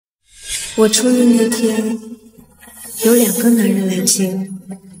我出狱那天，有2个男人来接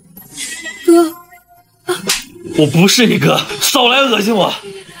我。哥，我不是你哥，少来恶心我！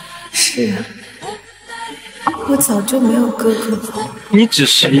是啊，我早就没有哥哥了。你只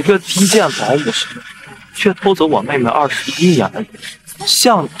是一个低贱保姆生，却偷走我妹妹21年了。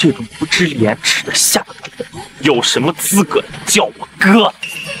像你这种不知廉耻的下等，有什么资格叫我哥？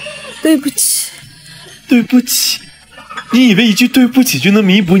对不起，对不起。你以为一句对不起就能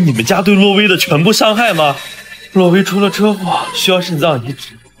弥补你们家对洛薇的全部伤害吗？洛薇出了车祸，需要肾脏移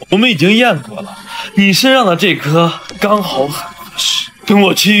植，我们已经验过了，你身上的这颗刚好很合适。跟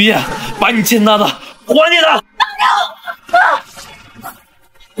我去医院，把你欠他的还你的。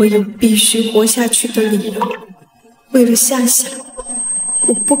我有必须活下去的理由。为了夏夏，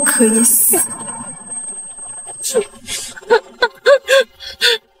我不可以死。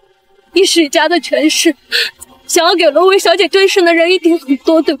以许家的权势，想要给罗薇小姐追顺的人一定很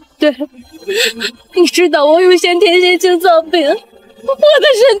多，对不对？你知道我有先天性心脏病，我的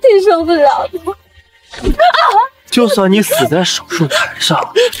身体受不了的。就算你死在手术台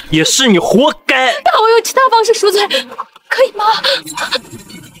上，也是你活该。那我用其他方式赎罪，可以吗？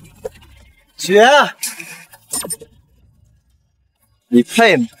雪，你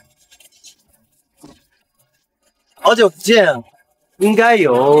配吗？好久不见，应该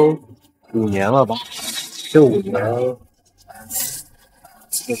有5年了吧？这5年，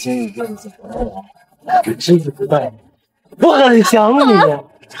在监狱院子，你真是不带我很想你呀。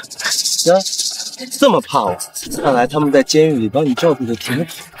这么怕我，看来他们在监狱里把你照顾的挺好。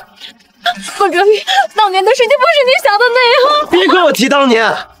不至于，当年的事情不是你想的那样。别跟我提当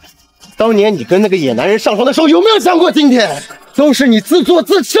年，当年你跟那个野男人上床的时候，有没有想过今天？都是你自作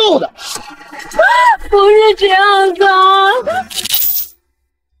自受的。不是这样的，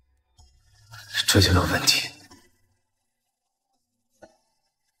这就有问题。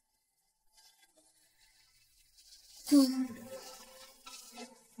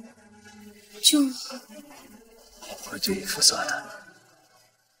救我！会对你负责的。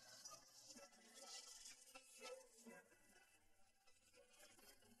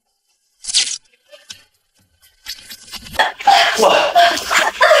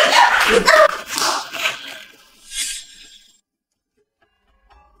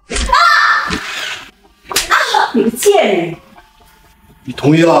你个贱人！你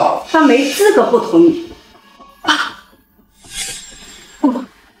同意了？他没资格不同意。不，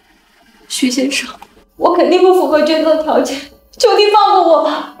徐先生，我肯定不符合捐赠条件，求您放过我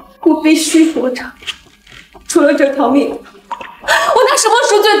吧！我必须活着，除了这条命，我拿什么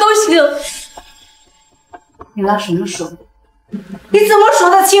赎罪都行。你拿什么赎？你怎么赎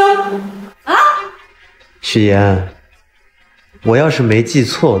得清？啊？许言，我要是没记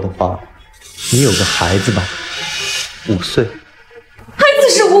错的话，你有个孩子吧？5岁。孩子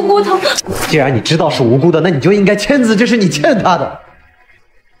是无辜的。既然你知道是无辜的，那你就应该签字，这是你欠他的，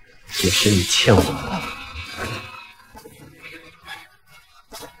也是你欠我的。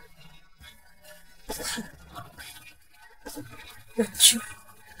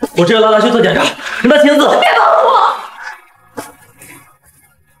我这就拉他去做检查，让他签字。别帮我！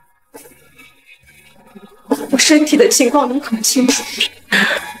我身体的情况能很清楚，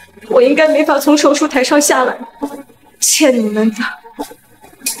我应该没法从手术台上下来，欠你们的，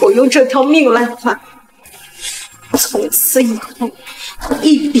我用这条命来还。从此以后，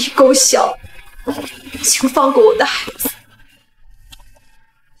一笔勾销，请放过我的孩子。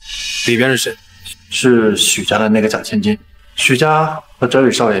里边是谁？是许家的那个假千金。许家和哲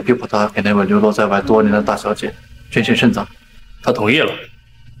宇少爷逼迫他给那位流落在外多年的大小姐捐献肾脏，他同意了，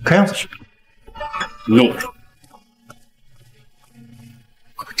看样子是弄了。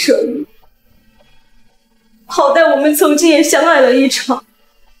哲宇，好歹我们曾经也相爱了一场，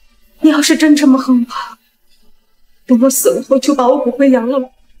你要是真这么恨我，等我死了后就把我骨灰扬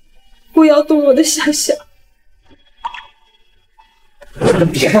了，不要动我的夏夏。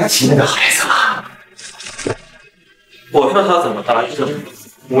别再提那个孩子了。我说他怎么答应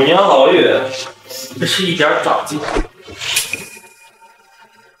？5年牢狱，这是一点长进。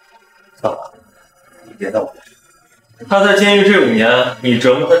算了，你别闹了。他在监狱这5年，你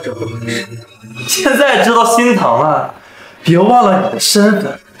折磨他折磨的是，现在知道心疼了。别忘了你的身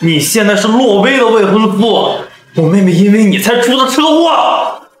份，你现在是洛薇的未婚夫。我妹妹因为你才出的车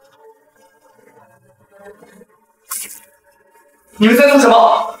祸。你们在做什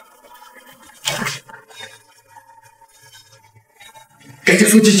么？赶紧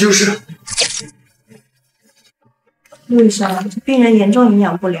送进急救室。陆医生，这病人严重营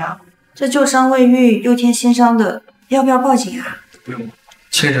养不良，这旧伤未愈又添新伤的，要不要报警啊？不用，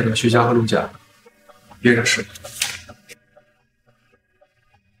牵扯到徐家和陆家，别惹事。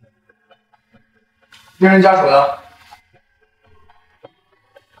病人家属呢？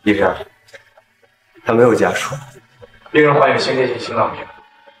医生，他没有家属。病人患有先天性心脏病，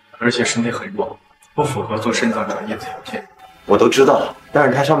而且身体很弱，不符合做肾脏转移的条件。我都知道，但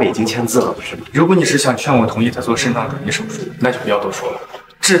是他上面已经签字了，不是吗？如果你是想劝我同意他做肾脏转移手术，那就不要多说了。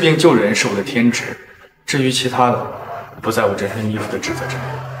治病救人是我的天职，至于其他的，不在我这身衣服的职责之内。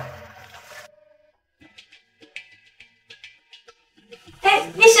哎，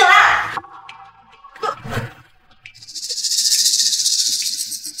你醒啦！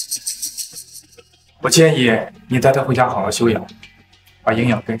我建议你带他回家好好休养，把营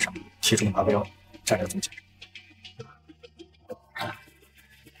养跟上，体重达标，战略增强。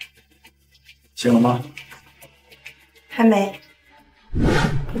醒了吗？还没。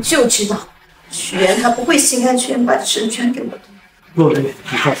我就知道，许愿他不会心甘情愿把实权给我的。洛薇，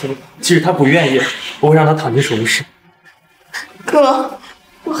你放心，即使他不愿意，我会让他躺进手术室。哥，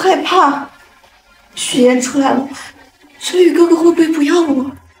我害怕，许愿出来了，哲宇哥哥会不会不要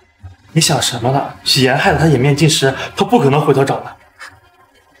我？你想什么呢？许言害得他颜面尽失，他不可能回头找他。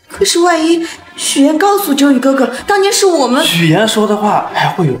可是万一许愿告诉哲宇哥哥，当年是我们……许言说的话还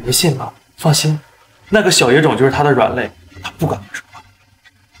会有人信吗？放心，那个小野种就是他的软肋，他不敢说话。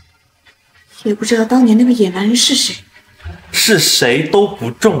也不知道当年那个野男人是谁。是谁都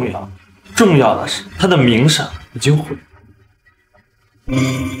不重要，重要的是他的名声已经毁了。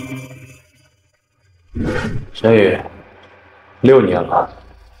沈宇，6年了，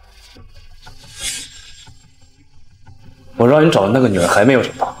我让你找的那个女人还没有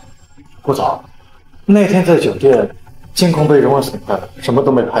找到。顾总，那天在酒店，监控被人为损坏了，什么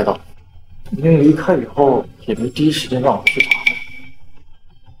都没拍到。您离开以后，也没第一时间让我去查。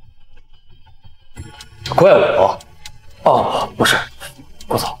怪我？哦，不是，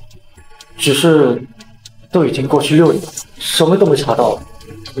顾总，只是都已经过去6年了，什么都没查到，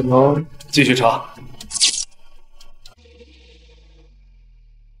只能继续查。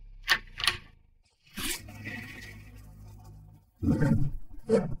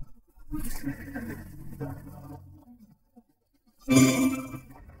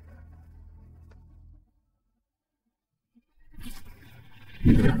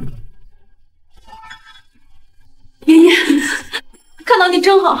爷爷，看到你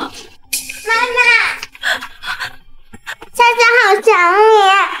真好。妈妈，夏夏好想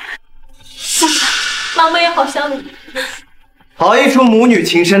你。夏夏，妈妈也好想你。好一出母女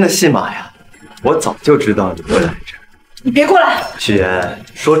情深的戏码呀！我早就知道你会来这儿。你别过来！许言，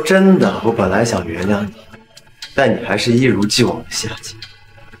说真的，我本来想原谅你，但你还是一如既往的下贱，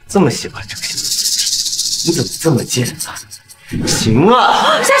这么喜欢这个小子，你怎么这么贱啊？行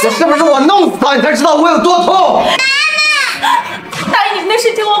啊，这是不是我弄死他，你才知道我有多痛？答应你们的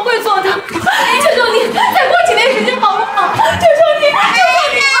事情我会做的，求求你，再过几年时间好不好？求求你，求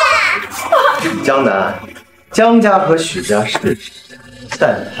求你了！江南，江家和许家是，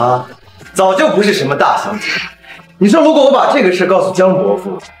但她早就不是什么大小姐。你说，如果我把这个事告诉江伯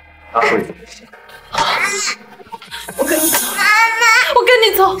父，他会怎么想？我跟你走，我跟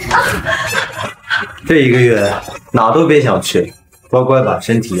你走。这1个月哪都别想去，乖乖把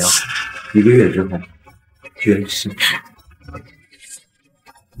身体养好。1个月之后，捐尸。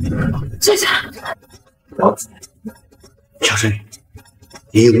这是老子，小孙女，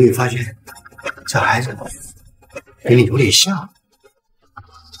你有没有发现这孩子跟你有点像？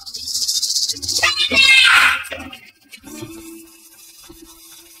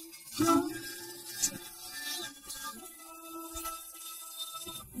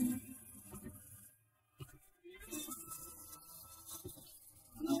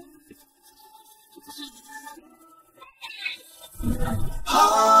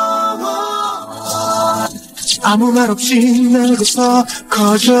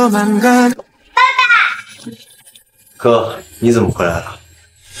哥，你怎么回来了？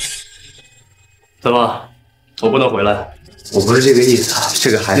怎么？我不能回来？我不是这个意思，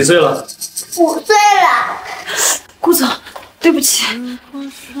这个孩子几岁了5岁了。顾总，对不起。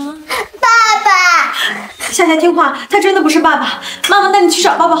爸爸，夏夏听话，他真的不是爸爸。妈妈带你去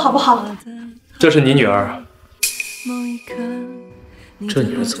找爸爸好不好？这是你女儿，这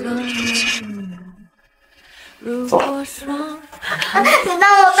女儿怎么了？走。你当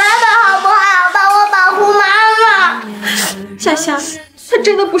我爸爸好不好？帮我保护妈妈。夏夏，他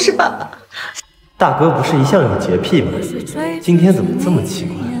真的不是爸爸。大哥不是一向有洁癖吗？今天怎么这么奇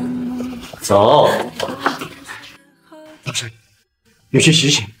怪？走。老师，你去洗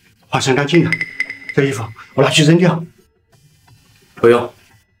洗，换身干净的。这衣服我拿去扔掉。不用。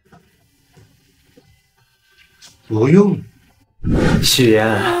不用。许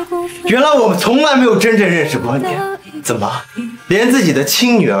言，原来我们从来没有真正认识过你。怎么，连自己的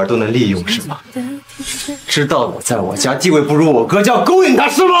亲女儿都能利用是吗？知道我在我家地位不如我哥，就要勾引他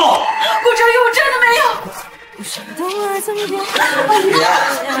是吗？顾长宇，我真的没有。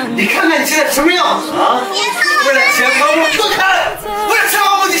你看看你现在什么样子啊！为了钱盲目不堪，为了生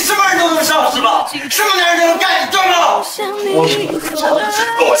活不你什么人都能上是吧？什么男人都能干，你知道吗？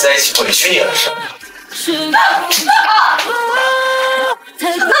跟我在一起委屈你了是吧？求求你了，顾长宇，不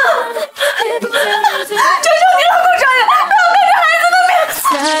要看着孩子的面。求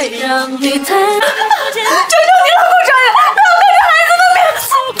求你了，顾长宇，不要看着孩子的面。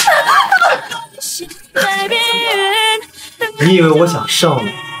你以为我想上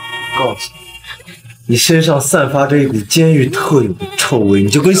你？告诉你，你身上散发着一股监狱特有的臭味，你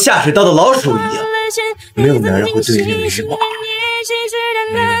就跟下水道的老鼠一样，没有男人会对你礼貌。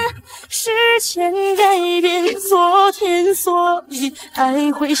时间改变昨天，所以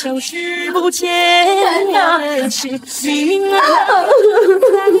爱会消失不见。是命啊，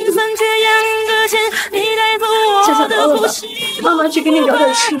算这样的钱，你带走我的呼吸。妈妈去给你找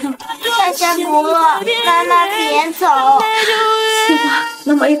点吃的。大家不饿，妈妈别走。行吧，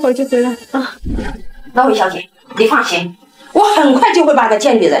妈妈一会儿就回来啊。那位小姐，你放心，我很快就会把这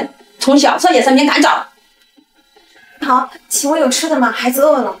监狱人从小少爷身边赶走。好，请问有吃的吗？孩子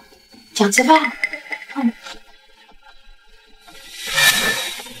饿了。想吃饭？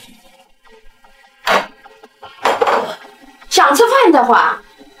想吃饭的话，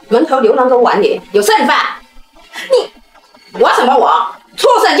门头牛郎沟碗里有剩饭。我什么我？畜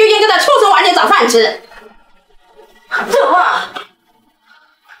生就应该在畜生碗里找饭吃。走啊！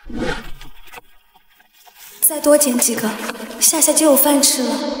再多捡几个，夏夏就有饭吃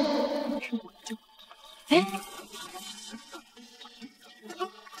了。哎。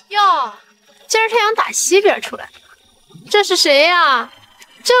哟，今儿太阳打西边出来了，这是谁呀？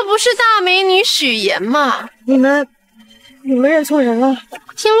这不是大美女许妍吗？你们认错人了。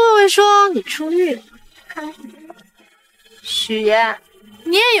听洛薇说你出狱了，许妍，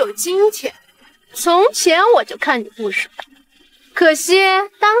你也有今天。从前我就看你不爽，可惜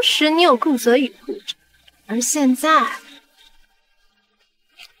当时你有顾泽宇护着，而现在。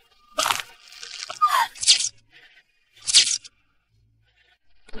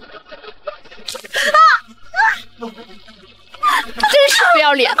真是不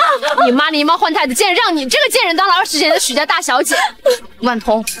要脸！你妈狸猫换太子，竟然让你这个贱人当了20年的许家大小姐。万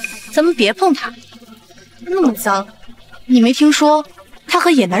通，咱们别碰她，那么脏。你没听说她和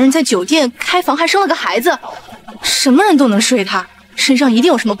野男人在酒店开房，还生了个孩子，什么人都能睡她，身上一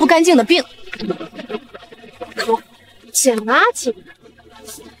定有什么不干净的病。捡垃圾，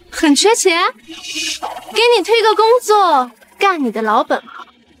很缺钱，给你推个工作，干你的老本行，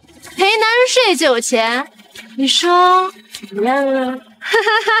陪男人睡就有钱。你说怎么样啊？哈哈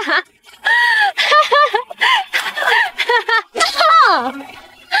哈哈哈哈！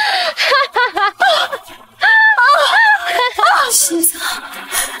心脏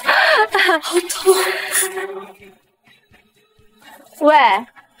好痛！喂，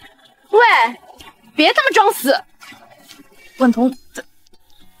别他妈装死！万彤，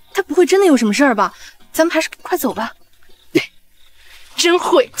他不会真的有什么事儿吧？咱们还是快走吧。真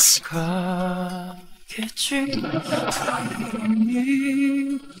晦气！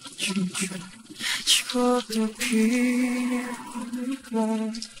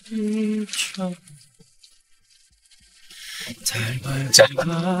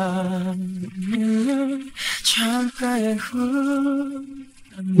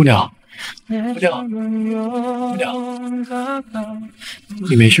姑娘，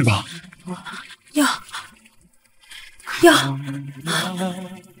你没事吧？要。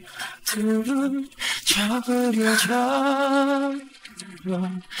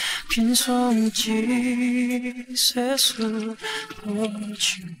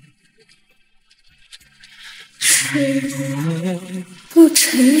不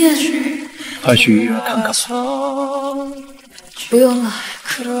承认，快去医院看看。不用了，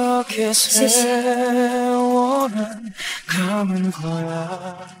谢谢。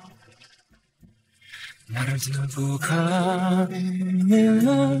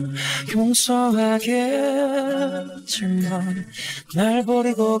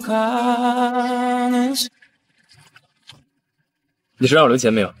你身上有零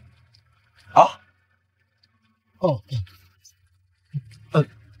钱没有？啊？哦，哎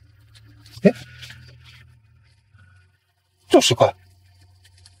，60块。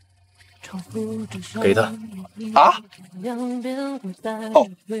给他。啊？哦。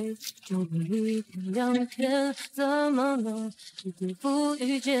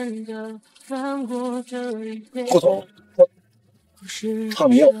顾总，他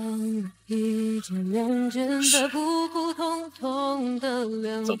没有。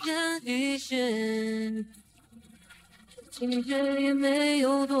情节也没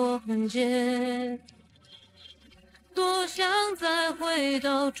有多罕见，多想再回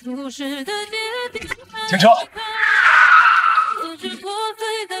到初始的节点。停车！可是破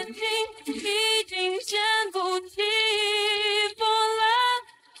碎的心已经掀不起波澜。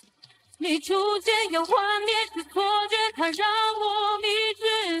你出现又幻灭是错觉，它让我迷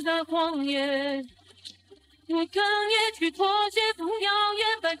失在谎言。我哽咽去妥协，不耀眼，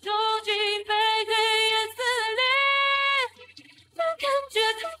把究竟被黑夜撕裂。那感觉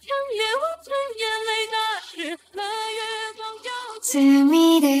太强烈，我曾眼泪打湿了月光皎洁。To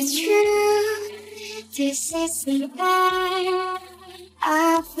me the truth, this is the end.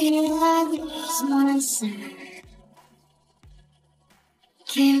 I feel I lose myself.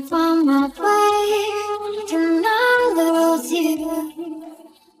 Can't find my way to not lose you.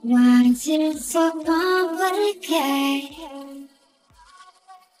 Why is it so complicated?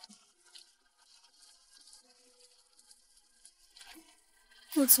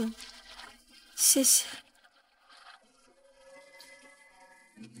 顾总，谢谢。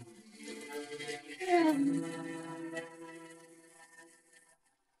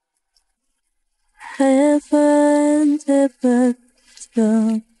Heaven ever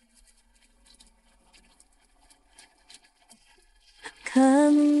go，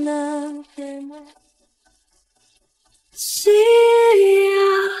 看那天的。See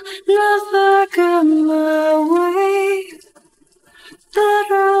ya, never got my way, but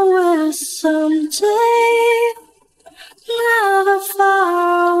I will someday, never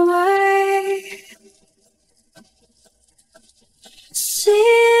far away. See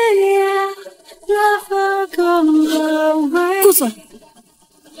ya, never got my way. 顾总，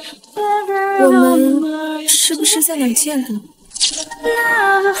我们是不是在哪见过？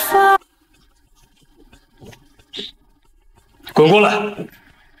 Never far。滚过来！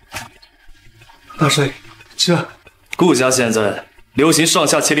大帅，顾家现在流行上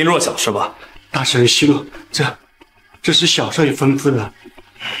下麒麟弱小是吧？大帅息怒，这是小少爷吩咐的。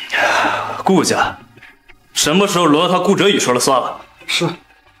顾家，什么时候轮到他顾哲宇说了算了？是，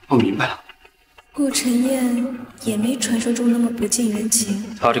我明白了。顾晨燕也没传说中那么不近人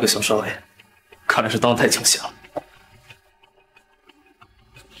情。他这个小少爷，看来是当太清醒了。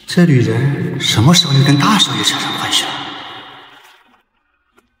这女人什么时候能跟大少爷扯上关系了？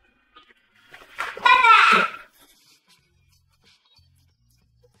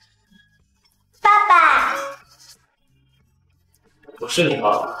爸爸，我是你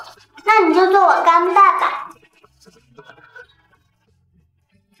爸爸。那你就做我干爸爸。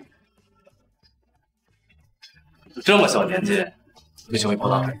这么小年纪就喜欢跑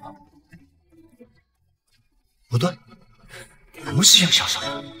大人了？不对，不是像小少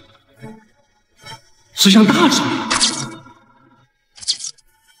爷，是像大少爷。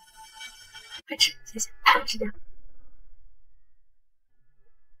快吃，谢谢，太好吃点。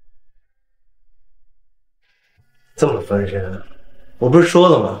这么分身，我不是说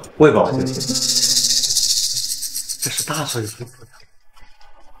了吗？喂饱就行。这是大少爷吩咐的。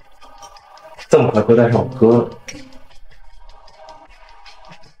这么快给我带上我哥了？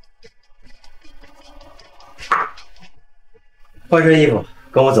换身衣服，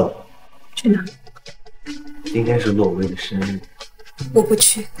跟我走。去哪？今天是洛薇的生日，我不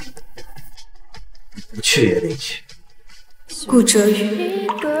去。不去也得去。顾哲宇，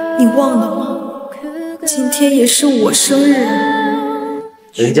你忘了吗？今天也是我生日。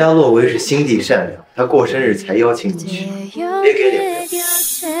人家洛薇是心地善良，她过生日才邀请你去，别给脸面。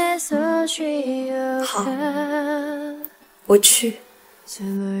好，我去。夏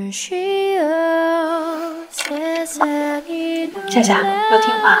夏，要听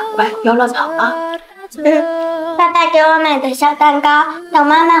话，乖，不要乱跑啊。爸爸给我买的小蛋糕，等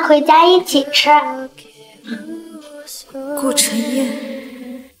妈妈回家一起吃。顾晨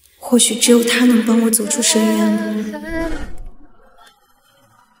燕，或许只有她能帮我走出深渊了。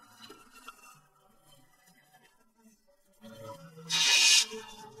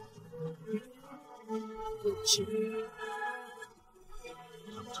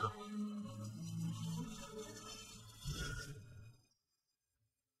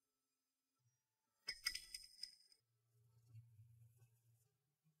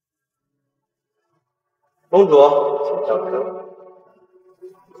公主，请上车。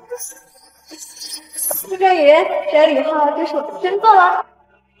顾哲宇，这里号这是我的真座了。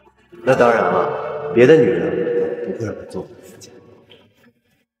那当然了，别的女人不会让她做我的夫家。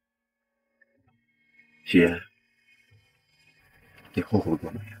雪，你后悔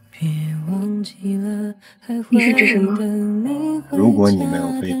过没有？你是指什么？如果你没有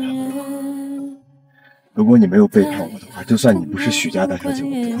背叛我，如果你没有背叛我的话，就算你不是许家大小姐，我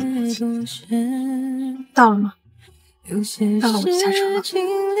不会放弃。到了吗？到了我就下车了。什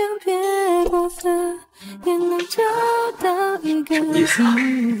么意思啊？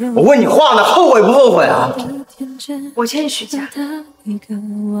我问你话呢，后悔不后悔啊？我欠许家，你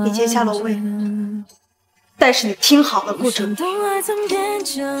欠下了位，但是你听好了，顾哲，欠的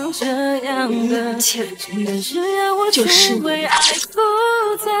就是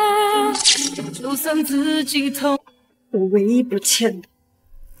你。我唯一不欠的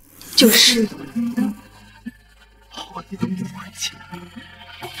就是你。我一点都不亏欠。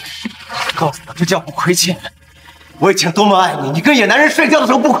告诉我，这叫不亏欠。我以前多么爱你，你跟野男人睡觉的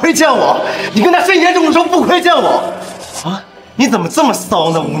时候不亏欠我，你跟他睡严重的时候不亏欠我。啊，你怎么这么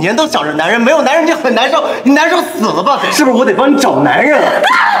骚呢？5年都想着男人，没有男人你很难受，你难受死了吧？是不是我得帮你找男人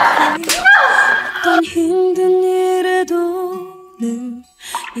啊？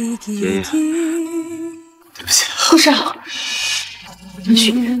爷爷，对不起。顾少，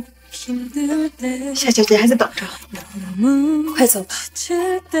许愿。夏小姐还在等着，快走吧。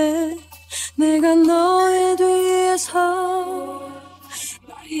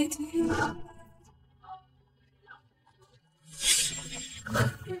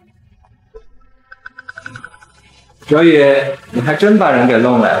小雨，你还真把人给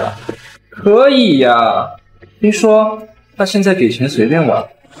弄来了，可以呀。听说他现在给钱随便玩，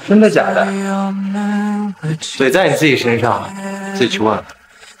真的假的？嘴在你自己身上，自己去问。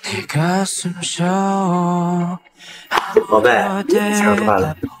宝贝，生日快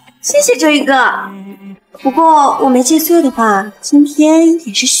乐！谢谢周宇哥。不过我没记错的话，今天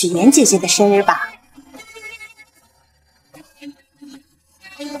也是许妍姐姐的生日吧？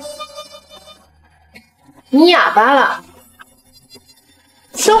你哑巴了？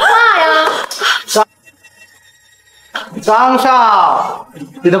说话呀！张少，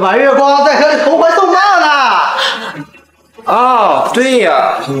你的白月光在和你同怀送抱呢。哦，对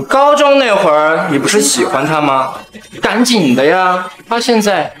呀，你高中那会儿你不是喜欢他吗？赶紧的呀，他现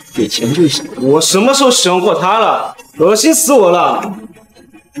在给钱就行。我什么时候喜欢过他了？恶心死我了！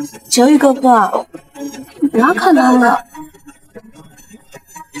哲宇哥哥，你不要看他了。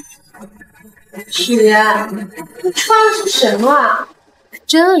许言，你穿的是什么啊？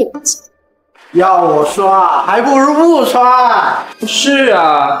真流气！要我刷，还不如不穿。是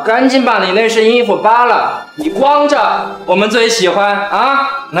啊，赶紧把你那身衣服扒了，你光着我们最喜欢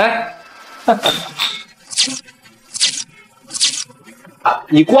啊！来，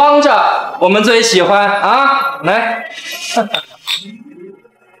你光着我们最喜欢啊！来，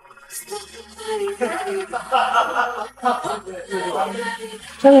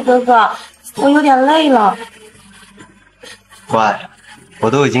哲宇哥哥，我有点累了。乖，我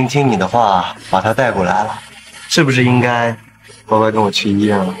都已经听你的话把他带过来了，是不是应该乖乖跟我去医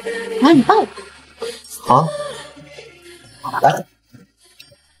院了？来，你抱我。好，来。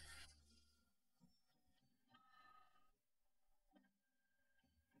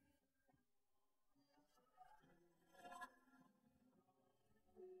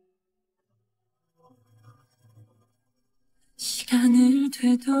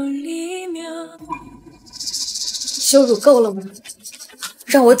羞辱够了吗？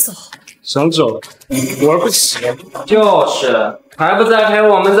让我走。想走，玩不起。就是，还不再陪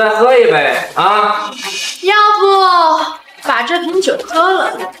我们再喝一杯啊？要不把这瓶酒喝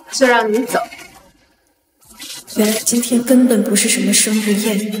了，就让你走。原来今天根本不是什么生日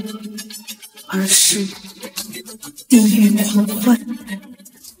宴，而是地狱狂欢。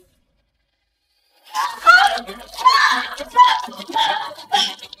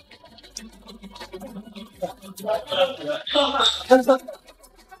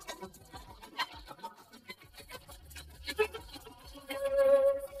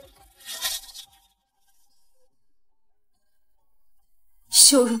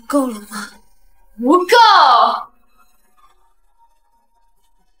羞辱够了吗？不够。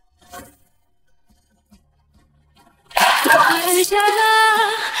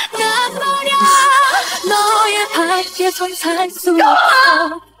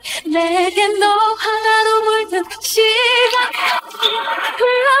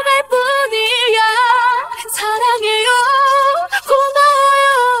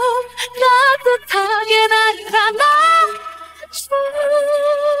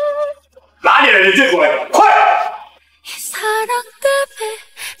哪里来的这过来，快！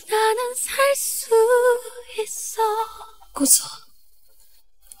顾总，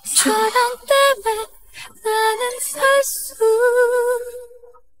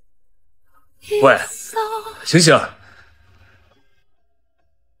喂，醒醒！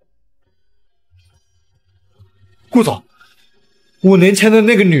顾总，5年前的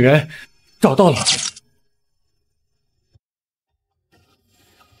那个女人找到了。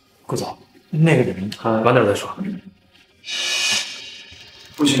顾总，那个人他晚点再说。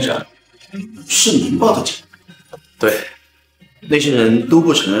顾先生，是您报的警？对，那些人都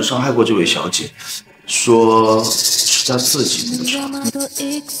不承认伤害过这位小姐，说是她自己误杀。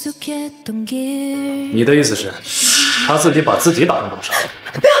你的意思是，他自己把自己打成重伤？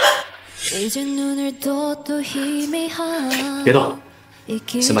别动，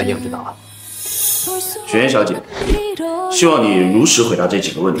先把烟给打完。雪妍小姐，希望你如实回答这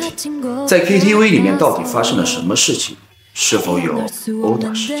几个问题：在 KTV 里面到底发生了什么事情？是否有殴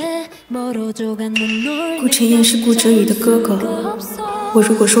打事件？顾晨燕是顾哲宇的哥哥，我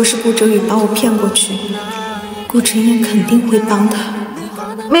如果说是顾哲宇把我骗过去，顾晨燕肯定会帮他。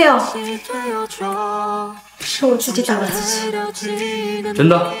没有，是我自己打了自己。真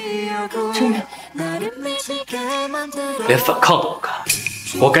的？真的。连反抗都不敢，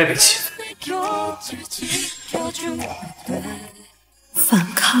活该被欺负。反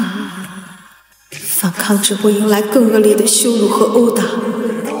抗，反抗只会迎来更恶劣的羞辱和殴打。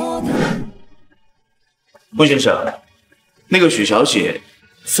顾先生，那个许小姐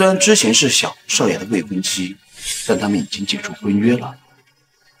虽然之前是小少爷的未婚妻，但他们已经解除婚约了。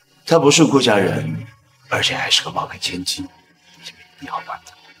她不是顾家人，而且还是个望门千金，你好管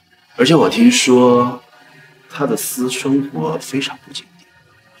的。而且我听说她的私生活非常不检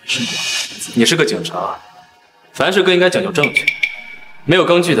点，是吗？你是个警察，凡事更应该讲究证据，没有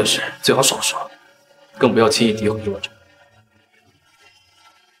根据的事最好少说，更不要轻易诋毁弱者。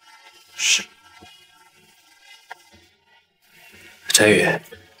是。陈宇，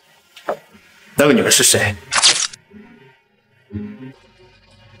那个女人是谁？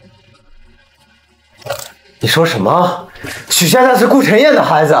你说什么？许夏夏是顾晨燕的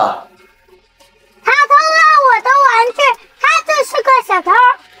孩子？他偷了我的玩具，他就是个小偷。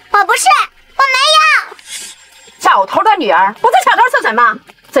我不是，我没有。小偷的女儿，不是小偷是什么？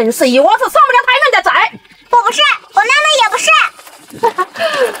真是一窝子上不了台面的崽！我不是，我妈妈也不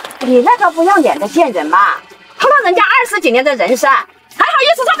是。你那个不要脸的贱人嘛！偷了人家20几年的人参，还好意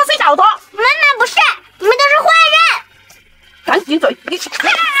思说他是小偷？妈妈不是，你们都是坏人！赶紧嘴！你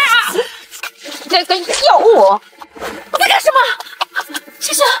这个妖物！你在干什么？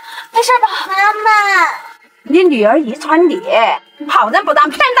先生，没事吧？妈妈，你女儿遗传你，好人不当，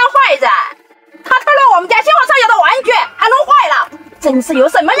偏当坏人。她偷了我们家新皇少爷的玩具，还弄坏了，真是有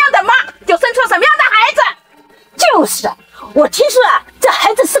什么样的妈，就生出什么样的孩子。就是，我听说啊，这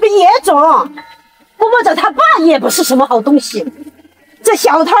孩子是个野种，不过这他爸也不是什么好东西。这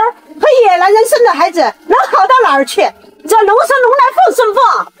小偷和野男人生的孩子能好到哪儿去？这龙生龙来凤生凤，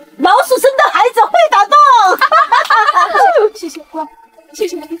老鼠生的孩子会打洞。谢谢乖，谢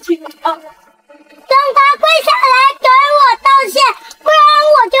谢你听啊。让他跪下来给我道歉，不然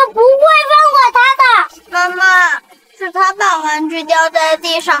我就不会放过他的。妈妈，是他把玩具掉在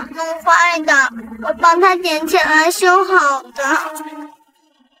地上弄坏的，我帮他捡起来修好的。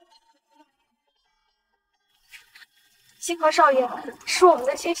星河少爷，是我们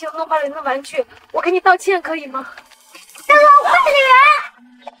的星星弄坏了您的玩具，我给你道歉可以吗？这个坏女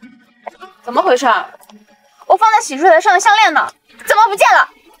人！怎么回事？我放在洗漱台上的项链呢？怎么不见了？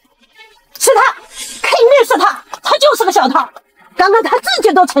是他，肯定是他，他就是个小偷。刚刚他自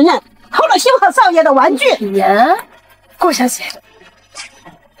己都承认偷了星河少爷的玩具。顾小姐，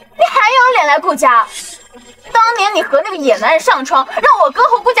你还有脸来顾家？当年你和那个野男人上床，让我哥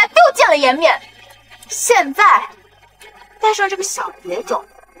和顾家都见了颜面，现在带上这个小野种，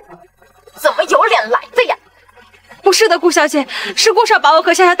怎么有脸来的呀？不是的，顾小姐，是顾少把我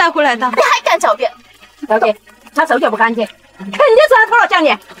和夏夏带回来的。你还敢狡辩？小姐，他手脚不干净，肯定是他偷了项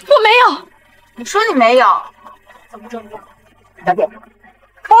链。我没有。你说你没有，怎么证明？小姐，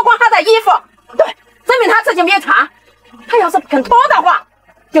脱光他的衣服，对，证明他自己没穿。他要是不肯脱的话，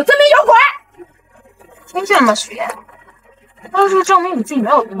就证明有鬼。听见了吗，许言？要是证明你自己没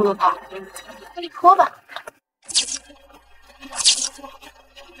有脱的话，那你脱吧。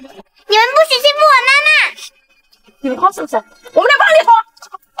你们不许欺负我妈妈！你们脱是不是？我们来帮你脱。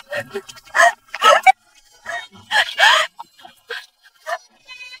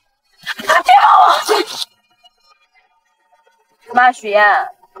什么？许燕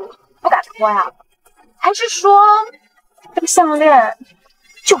不敢脱呀？还是说这个项链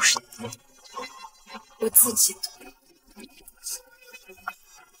就是你的？我自己脱。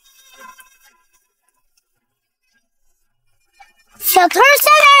小偷下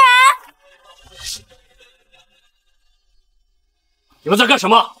来人！你们在干什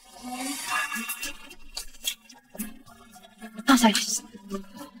么？放下去。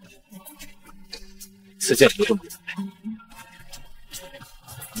此剑不动。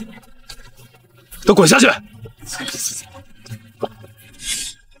都滚下去！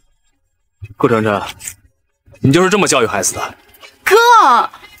顾晨晨，你就是这么教育孩子的？哥，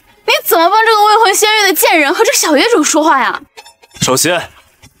你怎么帮这个未婚先孕的贱人和这小业主说话呀？首先，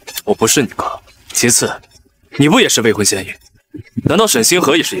我不是你哥；其次，你不也是未婚先孕？难道沈星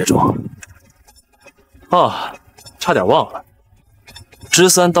河也是业主？啊，差点忘了，知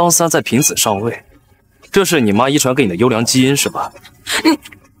三当三，在凭子上位，这是你妈遗传给你的优良基因是吧？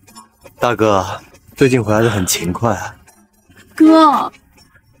大哥，最近回来的很勤快啊。哥，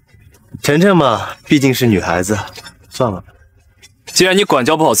晨晨嘛，毕竟是女孩子，算了吧。既然你管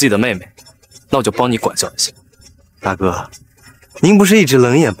教不好自己的妹妹，那我就帮你管教一下。大哥，您不是一直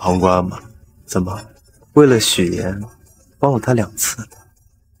冷眼旁观吗？怎么，为了许言，帮了她2次？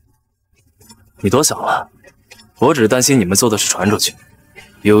你多想了，我只是担心你们做的事传出去，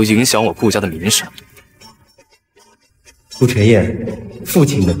有影响我顾家的名声。顾晨燕，父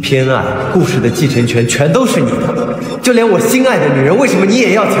亲的偏爱，顾氏的继承权全都是你的，就连我心爱的女人，为什么你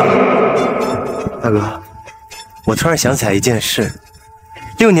也要抢？大哥，我突然想起来一件事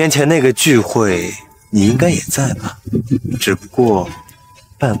，6年前那个聚会，你应该也在吧？只不过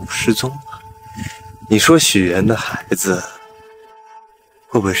半路失踪了。你说许言的孩子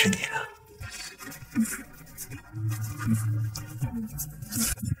会不会是你的？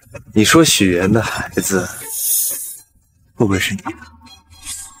你说许言的孩子会不会是你的？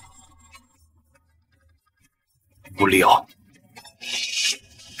无理由。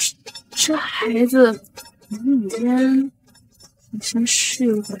这孩子跟你间好像是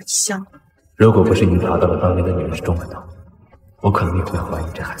有点像。如果不是您查到了当年的女人是钟文涛，我可能也会怀疑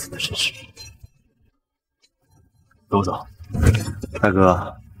这孩子的身世。跟我走。大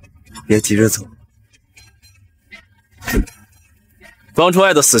哥，别急着走。当初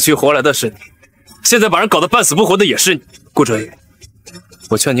爱的死去活来的是你，现在把人搞得半死不活的也是你。顾哲宇，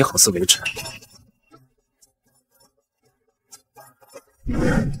我劝你好自为之。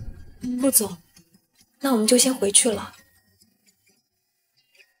顾总，那我们就先回去了。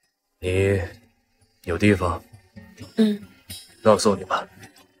你有地方？嗯，那我送你吧。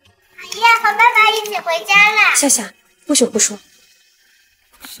爷爷和爸爸一起回家了。夏夏，不许不说。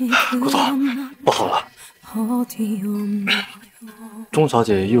顾总，不好了，钟小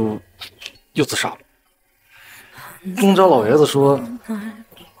姐又自杀了。钟家老爷子说，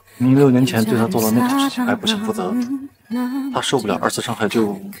您6年前对他做的那种事情还不请负责，他受不了2次伤害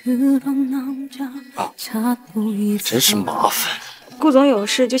就……真是麻烦。顾总有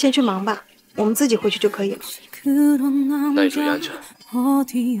事就先去忙吧，我们自己回去就可以了。那你注意安全，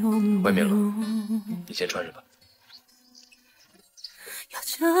外面冷，你先穿着吧。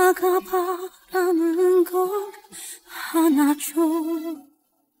 여자가 바라는 건 하나죠.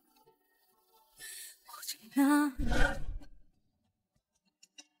 오직 나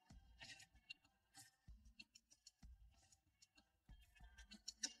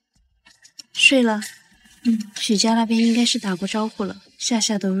睡了。许家那边应该是打过招呼了。夏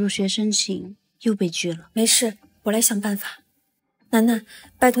夏的入学申请又被拒了。没事，我来想办法。楠楠，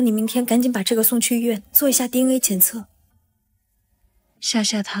拜托你明天赶紧把这个送去医院做一下 DNA 检测。 夏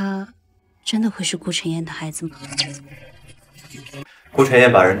夏她真的会是顾晨燕的孩子吗？顾晨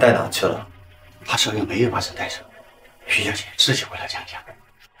燕把人带哪去了？他手里没有把人带走，徐小姐自己回来讲讲。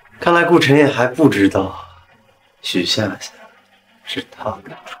看来顾晨燕还不知道，许夏夏是他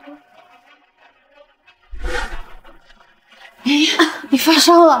的。你发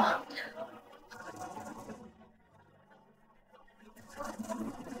烧了。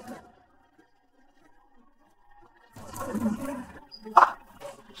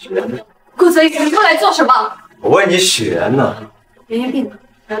 顾泽宇，你过来做什么？我问你，许源呢？妍妍病了，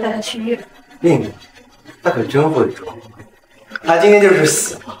我要带她去医院。病了？他可真会装。他今天就是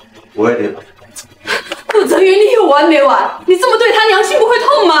死了，我也得把他带走。顾泽宇，你有完没完？你这么对她，良心不会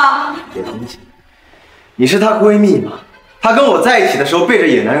痛吗？良心？你是她闺蜜吗？她跟我在一起的时候背着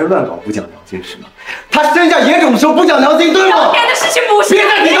野男人乱搞，不讲良心是吗？她生下野种的时候不讲良心，对吗？当年的事情不是。别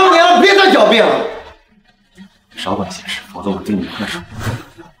再提当年了，别再狡辩了。少管闲事，否则我对你动手。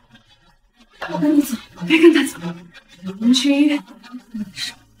 我跟你走，别跟他走，我们去医院。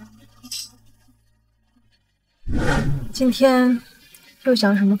今天又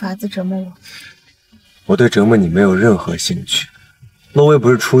想什么法子折磨我？我对折磨你没有任何兴趣。洛薇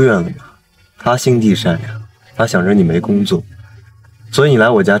不是出院了吗？她心地善良，她想着你没工作，所以你来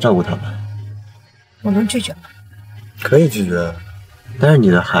我家照顾她吧。我能拒绝吗？可以拒绝，但是你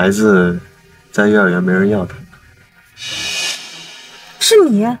的孩子在幼儿园没人要他。是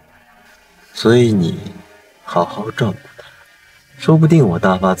你。 所以你好好照顾他，说不定我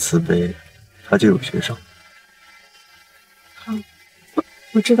大发慈悲，他就有学上。好，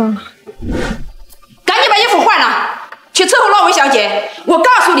我知道了。去伺候那位小姐。我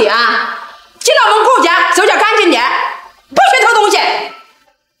告诉你啊，进了我们顾家手脚干净点，不许偷东西。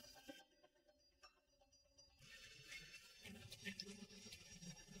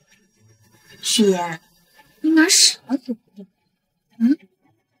许言，你拿什么赌？嗯？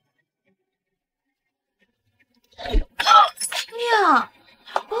哎呀，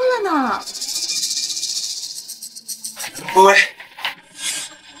疯了呢！喂，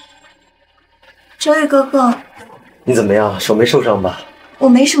哲宇哥哥，你怎么样？手没受伤吧？我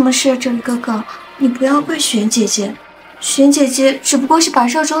没什么事，哲宇哥哥，你不要怪雪妍姐姐。雪妍姐姐只不过是把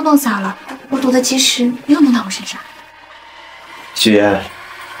热粥弄洒了，我赌的其实没有弄到我身上。许妍，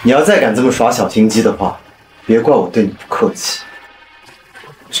你要再敢这么耍小心机的话，别怪我对你不客气。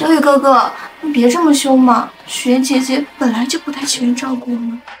哲宇哥哥，你别这么凶嘛，雪妍姐姐本来就不太喜欢照顾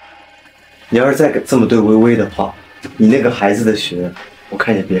我。你要是再敢这么对微微的话，你那个孩子的学，我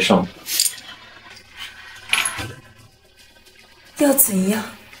看也别上了。要怎样，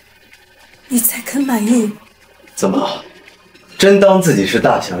你才肯满意？怎么，真当自己是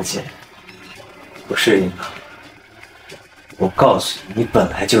大小姐？不适应啊？我告诉你，你本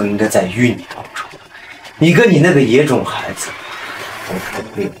来就应该在淤泥当中。你跟你那个野种孩子，都是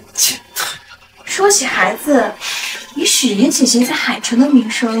被我践踏。说起孩子，以许妍姐姐在海城的名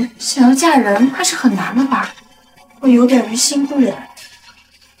声，想要嫁人怕是很难了吧？我有点于心不忍。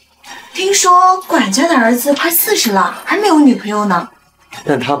听说管家的儿子快40了，还没有女朋友呢。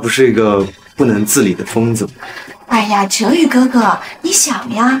但他不是一个不能自理的疯子吗？哎呀，哲宇哥哥，你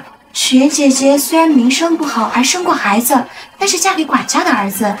想呀，许妍姐姐虽然名声不好，还生过孩子，但是嫁给管家的儿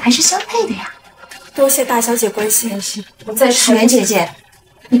子还是相配的呀。多谢大小姐关心。我再说，许妍姐姐，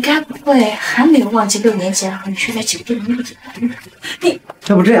你该不会还没有忘记6年前和你睡在酒店的那个野男人？你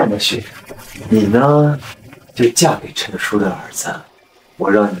要不这样吧，许，你呢就嫁给陈叔的儿子，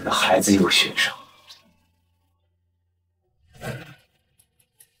我让你的孩子有学上。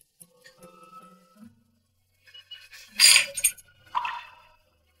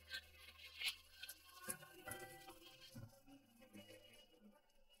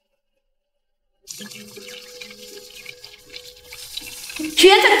许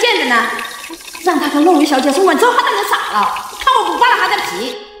妍这个贱人呢，让他跟洛维小姐说完之后，他当然傻了，看我不扒了他的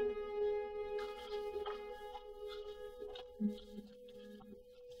皮。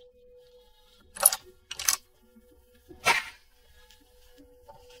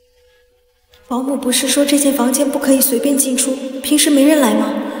保姆不是说这间房间不可以随便进出，平时没人来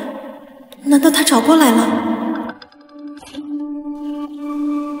吗？难道他找过来了？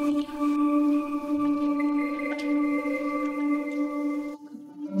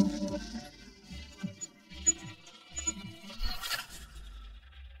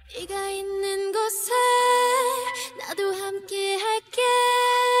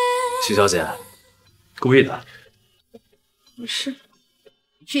许小姐，故意的。不是。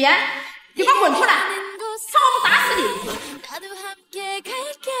许妍，你给我滚出来！看我不打死你！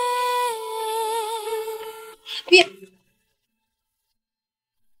别！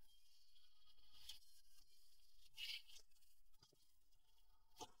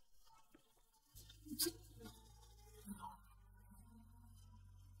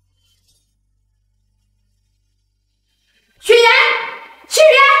许妍，许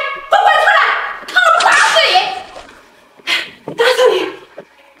妍，给我滚出来！看我不打死你！打死你！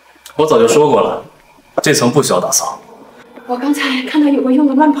我早就说过了，这层不需要打扫。我刚才看到有个佣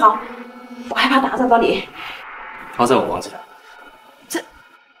人乱跑，我害怕打扰到你。他在我房间。这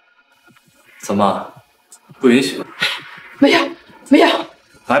怎么不允许？没有，没有。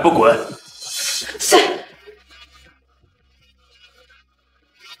还不滚！是。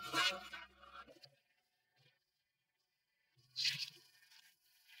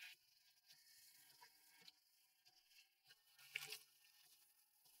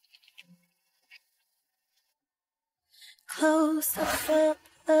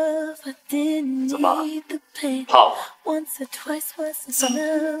怎么？怕我？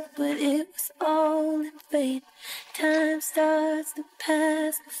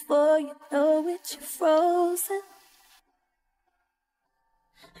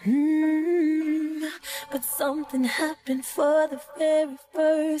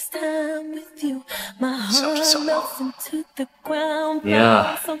小子小猫，你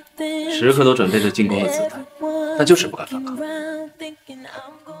呀，时刻都准备着进攻的姿态，但就是不敢反抗。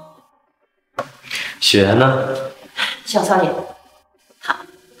雪妍呢？小少爷，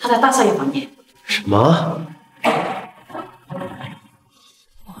他在大少爷房间。什么？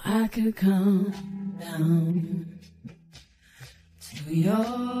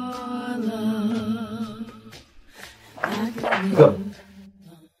哥，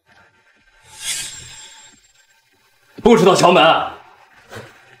不知道敲门。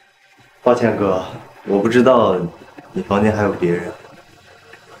抱歉哥，我不知道你房间还有别人。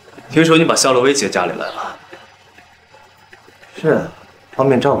听说你把夏洛薇接家里来了。是啊，方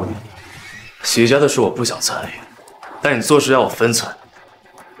便照顾你。许家的事我不想参与，但你做事要有分寸，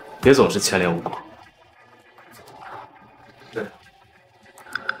别总是牵连无果。对。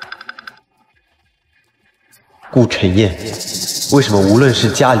顾晨燕，为什么无论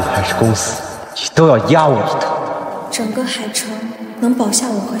是家里还是公司，你都要压我一头？整个海城能保下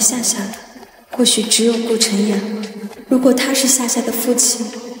我和夏夏的，或许只有顾晨燕。如果他是夏夏的父亲，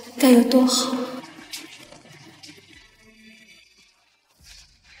该有多好！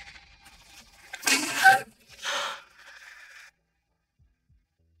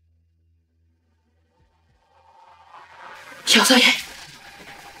小少爷，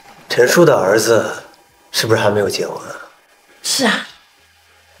陈叔的儿子是不是还没有结婚啊？是啊，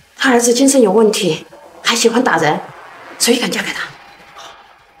他儿子精神有问题，还喜欢打人，所以敢嫁给他。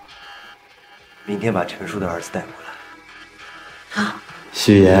明天把陈叔的儿子带过来。好。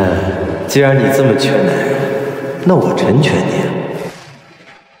许言，既然你这么缺男人，那我成全你。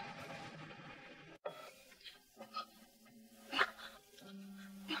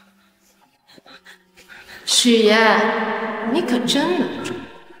许言，你可真能装，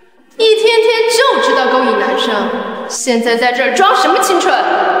一天天就知道勾引男生，现在在这儿装什么清纯？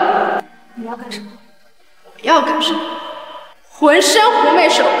你要干什么？我要干什么？浑身狐媚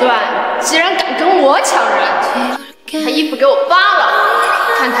手段，竟然敢跟我抢人！他衣服给我扒了，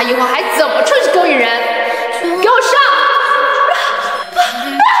看他以后还怎么出去勾引人！给我上！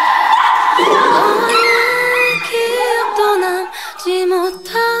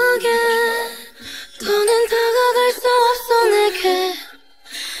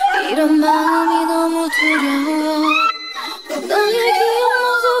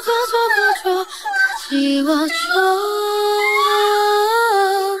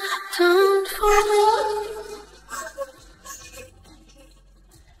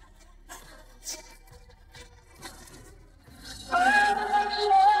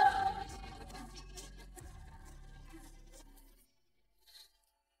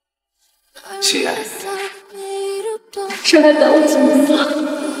许言，这还等我怎么做？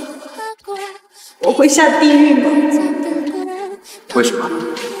我会下地狱吗？为什么？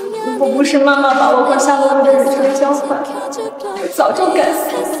如果不是妈妈把我和夏洛薇的人生交换，我早就该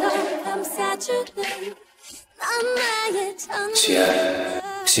死了。许言，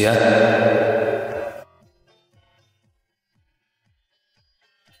许言，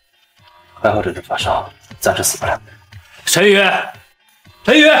还好这是发烧，暂时死不了。陈宇，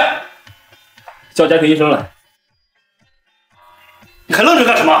陈宇，叫家庭医生来。你还愣着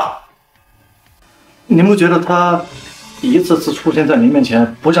干什么？你不觉得他一次次出现在您面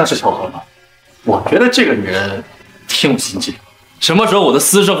前不像是巧合吗？我觉得这个女人挺有心机。什么时候我的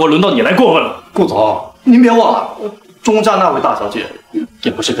私生活轮到你来过问了？顾总，您别忘了，钟家那位大小姐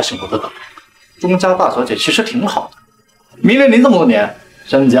也不是个幸福的等。钟家大小姐其实挺好的，迷恋您这么多年，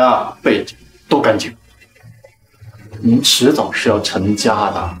身家背景都干净。您迟早是要成家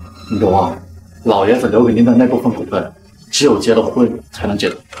的，你别忘了，老爷子留给您的那部分股份，只有结了婚才能借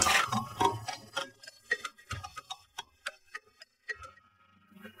得。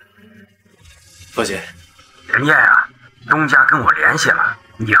父亲，陈燕啊，钟家跟我联系了，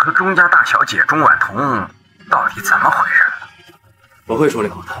你和钟家大小姐钟婉彤到底怎么回事？我会处理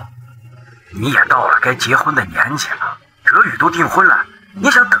好她。你也到了该结婚的年纪了，哲宇都订婚了，你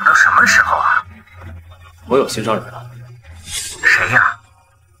想等到什么时候啊？我有心上人了。谁呀？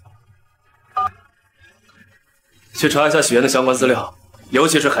去查一下许愿的相关资料，尤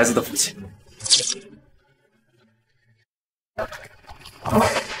其是孩子的父亲。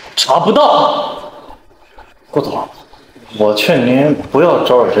查不到。顾总，我劝您不要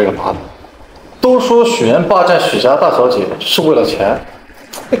招惹这个麻烦。都说许言霸占许家大小姐是为了钱，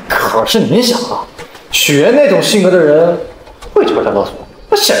可是您想啊，许言那种性格的人会敲家勒索，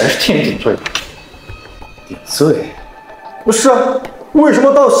那显然是替你顶罪。顶罪？不是啊，为什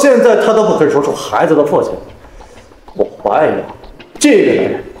么到现在他都不肯说出孩子的父亲？我怀疑这个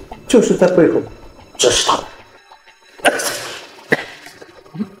男人就是在背后指使他。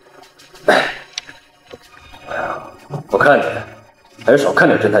我看你还是少看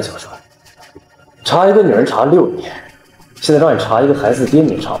点侦探小说。查一个女人查6年，现在让你查一个孩子爹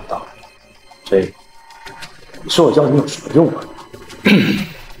你也查不到，这个你说我要你有什么用啊？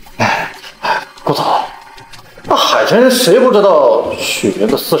顾总，那海城谁不知道许言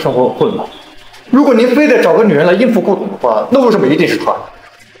的私生活混乱？如果您非得找个女人来应付顾总的话，那为什么一定是她？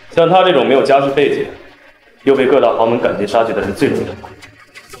像他这种没有家世背景，又被各大豪门赶尽杀绝的人最容易得罪，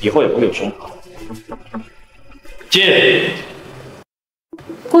以后也不会有生活。进。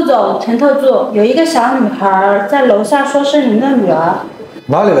顾总，陈特助，有一个小女孩在楼下说是您的女儿。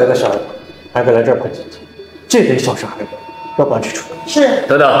哪里来的小孩？还敢来这儿喷姐姐？这得小事孩子，要不然去处理。是。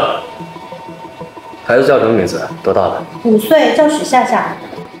等等，孩子叫什么名字？多大了5岁，叫许夏夏。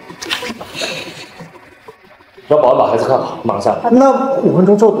让保安把孩子看好，马上下来。那5分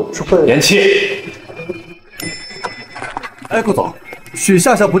钟之后董事会。言弃。哎，顾总，许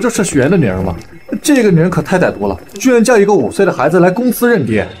夏夏不就是许岩的女儿吗？这个女人可太歹毒了，居然叫一个5岁的孩子来公司认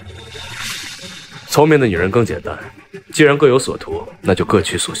爹。聪明的女人更简单，既然各有所图，那就各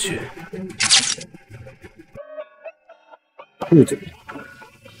取所需。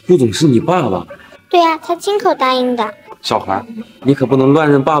顾总是你爸爸？对呀，他亲口答应的。小孩，你可不能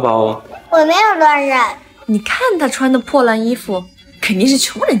乱认爸爸哦。我没有乱认。你看他穿的破烂衣服，肯定是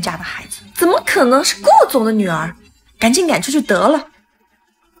穷人家的孩子，怎么可能是顾总的女儿？赶紧赶出去得了。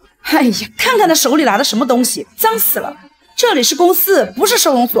哎呀，看看他手里拿的什么东西，脏死了！这里是公司，不是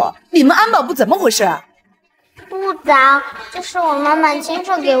收容所，你们安保部怎么回事啊？不脏，这是我妈妈亲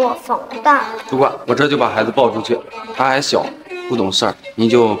手给我缝的。主管，我这就把孩子抱出去，他还小，不懂事儿，您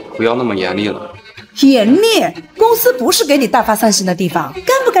就不要那么严厉了。严厉？公司不是给你大发散心的地方，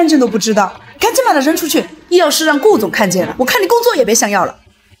干不干净都不知道，赶紧把他扔出去！要是让顾总看见了，我看你工作也别想要了。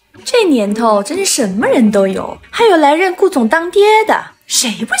这年头真是什么人都有，还有来认顾总当爹的，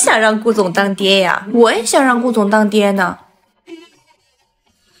谁不想让顾总当爹呀？我也想让顾总当爹呢。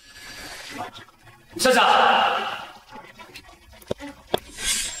夏夏，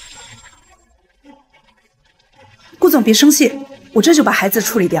顾总别生气，我这就把孩子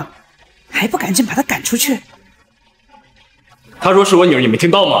处理掉，还不赶紧把他赶出去？他说是我女儿，你没听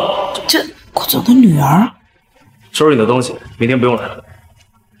到吗？这顾总的女儿。收拾你的东西，明天不用来了。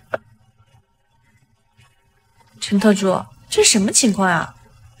陈特助，这是什么情况呀？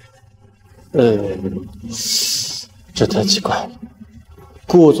这太奇怪了。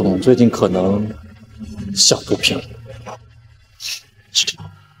顾总最近可能想毒品了。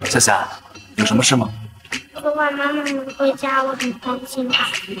夏夏，有什么事吗？昨晚妈妈没回家，我很担心她，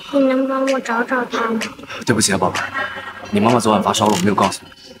你能帮我找找她吗？对不起啊，宝贝儿，你妈妈昨晚发烧了，我没有告诉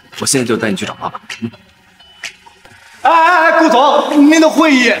你，我现在就带你去找爸爸。哎，顾总，您的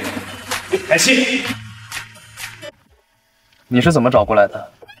会议。开心。你是怎么找过来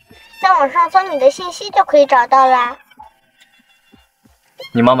的？在网上搜你的信息就可以找到啦。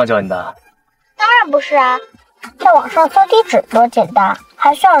你妈妈教你的？当然不是啊，在网上搜地址多简单，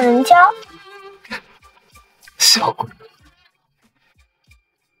还需要人教。小鬼，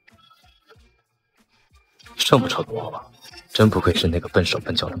这么丑的娃娃，真不愧是那个笨手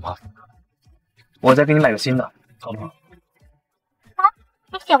笨脚的妈。我再给你买个新的，好吗？啊，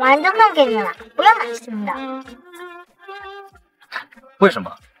你洗完就送给你了，不用买新的。为什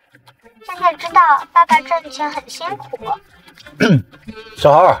么？现在知道爸爸挣钱很辛苦。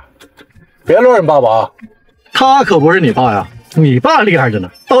小孩，别乱认爸爸啊！他可不是你爸呀，你爸厉害着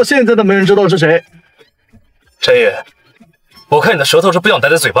呢，到现在都没人知道是谁。陈宇，我看你的舌头是不想待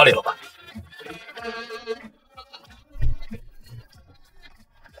在嘴巴里了吧？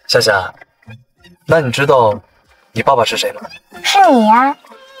夏夏，那你知道你爸爸是谁吗？是你呀。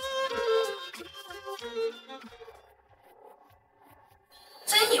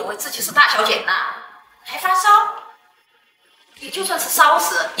真以为自己是大小姐呢？还发烧？你就算是烧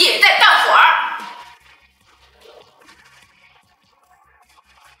死，也得干活儿。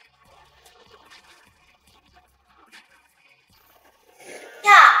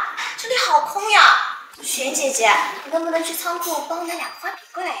呀，这里好空呀！璇姐姐，你能不能去仓库帮我拿2个花瓶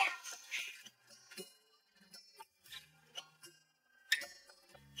过来呀？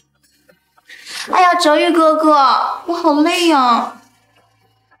哎呀，哲宇哥哥，我好累呀。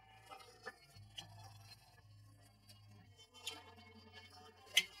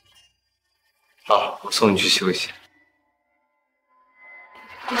好，我送你去休息。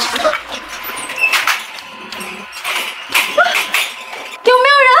有没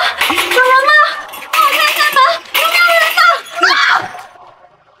有人？有人吗？帮我开开门！有没有人呢？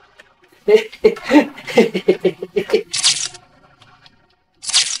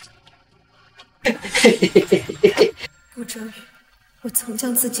顾哲宇，我曾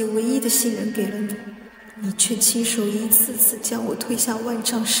将自己唯一的信任给了你，你却亲手一次次将我推下万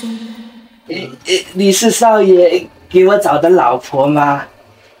丈深渊。你是少爷给我找的老婆吗？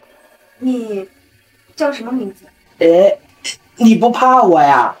你叫什么名字？你不怕我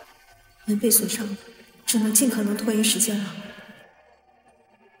呀？门被锁上了，只能尽可能拖延时间了。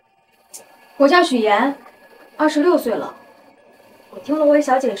我叫许岩，26岁了。我听罗薇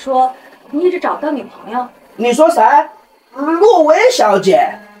小姐说，你一直找不到女朋友。你说谁？洛薇小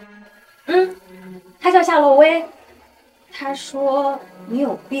姐？她叫夏洛薇，他说你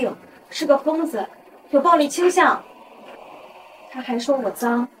有病，是个疯子，有暴力倾向。他还说我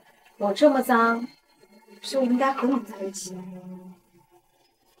脏，我这么脏，就应该和你在一起。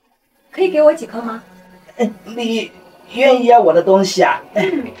可以给我几颗吗？你愿意要我的东西啊？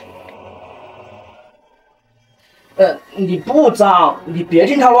你不脏，你别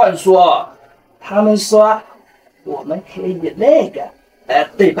听他乱说。他们说我们可以那个，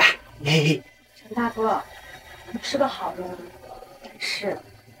对吧？嘿嘿。陈大哥，你是个好人，但是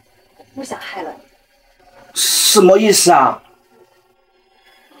我不想害了你。什么意思啊？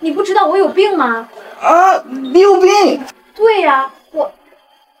你不知道我有病吗？啊，你有病？对呀，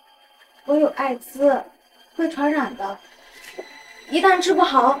我有艾滋，会传染的，一旦治不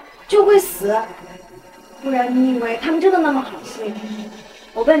好就会死。不然你以为他们真的那么好心？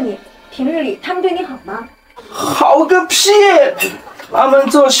我问你，平日里他们对你好吗？好个屁！他们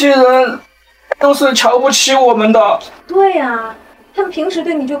这些人都是瞧不起我们的。对呀，他们平时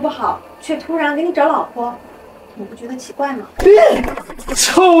对你就不好，却突然给你找老婆，你不觉得奇怪吗？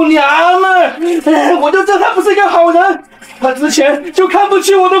臭娘们！我就知道他不是个好人。他之前就看不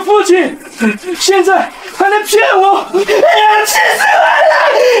起我的父亲，现在还能骗我，哎呀，气死我了！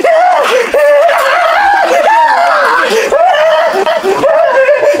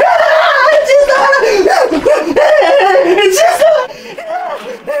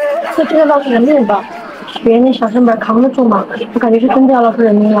这真的闹出人命吧？别人那小成本扛得住吗？我感觉是真的要闹出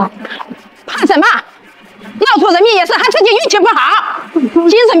人命了。怕什么？闹出人命也是他自己运气不好，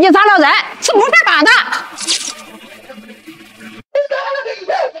精神病杀了人是不犯法的。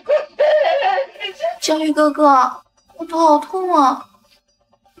佳玉哥哥，我头好痛啊！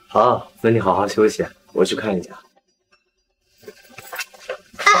好，那你好好休息，我去看一下。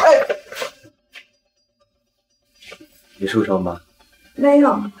你受伤吗？没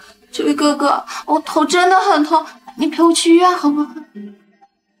有。这位哥哥，我头真的很痛，你陪我去医院好不好？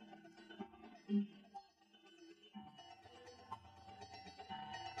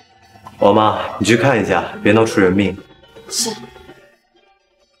王妈，你去看一下，别闹出人命。是。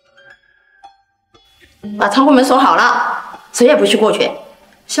把仓库门锁好了，谁也不许过去。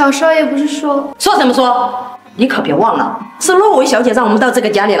小少爷不是说……说什么说？你可别忘了，是洛维小姐让我们到这个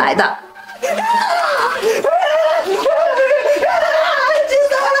家里来的。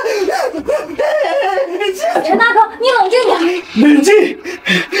陈大哥，你冷静点。冷静？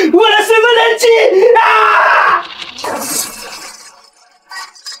我的什么冷静啊！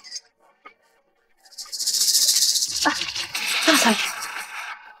大少爷，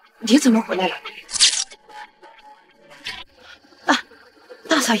你怎么回来了？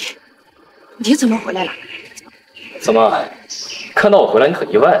大少爷，你怎么回来了？怎么，看到我回来你很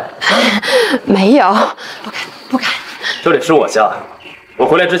意外？没有，不敢。这里是我家，我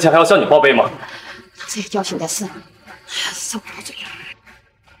回来之前还要向你报备吗？这些交情的事，受不了嘴了。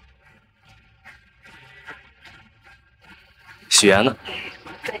许言呢？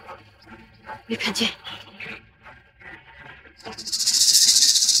没看见。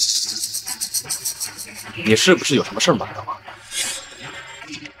你是不是有什么事瞒着我？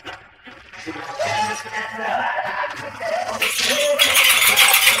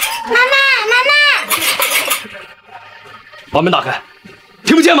妈妈，把门打开，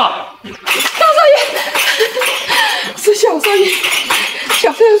听不见吗？大少爷，是小少爷。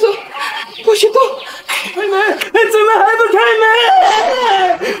小少爷说不许动。开门！怎么还不开门？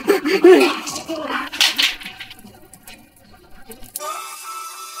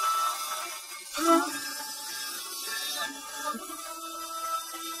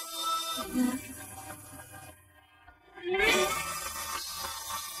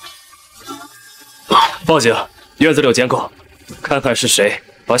报警！院子里有监控，看看是谁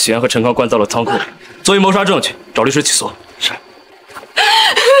把许岩和陈康关到了仓库里，作为谋杀证据，找律师起诉。是。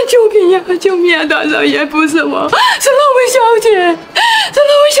救命呀！救命啊！大少爷，不是我，是那位小姐，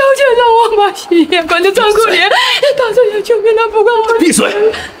让我把许岩关在仓库里。大少爷，救命啊！不关我。闭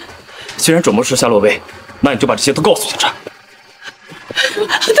嘴！既然准谋实夏洛薇，那你就把这些都告诉警察。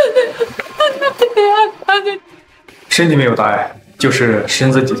身体没有大碍，就是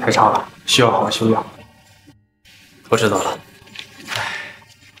身子底太差了，需要好好休养。我知道了。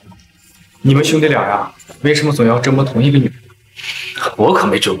你们兄弟俩呀，为什么总要折磨同一个女人？我可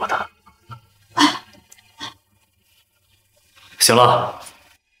没折磨她。行了，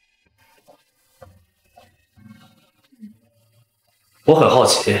我很好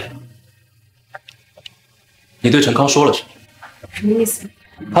奇，你对陈康说了什么？什么意思？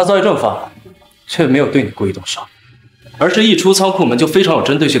他躁郁症犯了，却没有对你故意动手，而是一出仓库门就非常有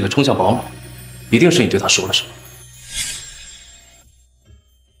针对性的冲向保姆，一定是你对他说了什么。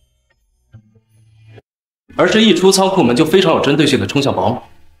而是一出仓库门就非常有针对性的冲向保姆，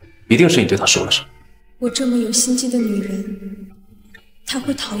一定是你对他说了什么。我这么有心机的女人，他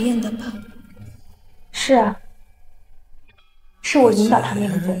会讨厌的吧？是啊，是我引导他那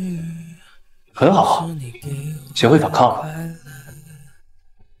么做。很好，学会反抗了。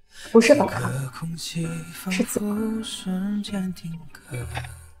不是反抗，是自保。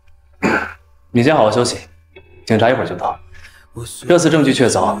你先好好休息，警察一会儿就到。这次证据确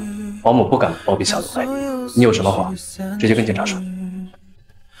凿，保姆不敢包庇夏洛薇。你有什么话，直接跟警察说。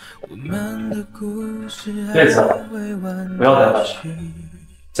这次不要再犯事，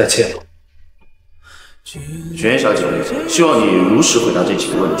再怯懦。雪燕小姐，希望你如实回答这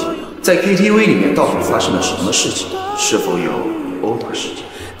几个问题。在 KTV 里面到底发生了什么事情？是否有殴打事件？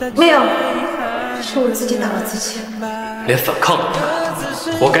没有，是我自己打了自己。连反抗都不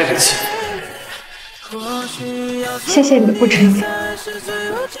敢，活该被欺负。谢谢你不承认，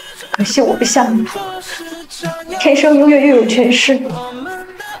可惜我不像你，天生优越又有权势。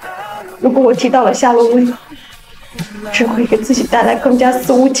如果我提到了夏洛薇，只会给自己带来更加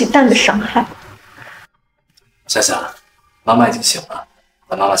肆无忌惮的伤害。夏夏，妈妈已经醒了，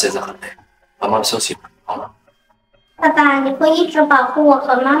但妈妈现在很累，让妈妈休息好吗？爸爸，你会一直保护我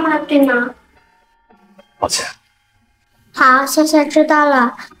和妈妈，对吗？抱歉。好，夏夏知道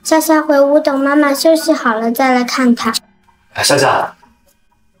了。夏夏回屋等妈妈休息好了再来看她。夏夏，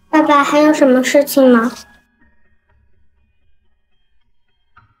爸爸还有什么事情吗？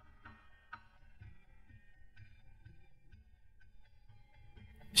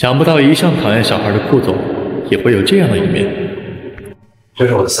想不到一向讨厌小孩的顾总也会有这样的一面。这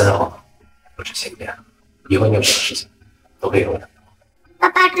是我的私人号，不止信件，以后你有什么事情都可以跟我讲。爸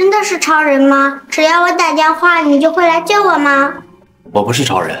爸真的是超人吗？只要我打电话，你就会来救我吗？我不是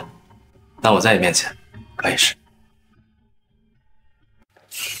超人，但我在你面前可以是。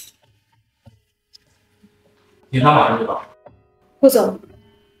警察马上就到。顾总，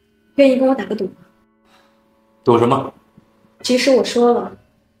愿意跟我打个赌吗？赌什么？即使我说了，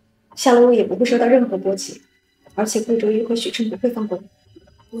夏洛薇也不会受到任何波及，而且顾哲宇和许琛不会放过你。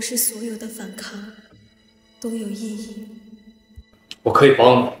不是所有的反抗都有意义。我可以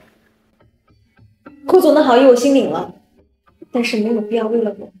帮你。顾总的好意我心领了，但是没有必要为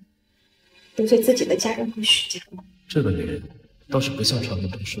了我得罪自己的家人和许家。这个女人倒是不像传闻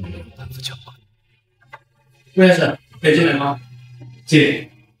中说的那样胆子强悍。陆先生，可以进来吗？进。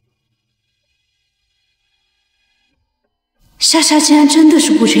莎莎竟然真的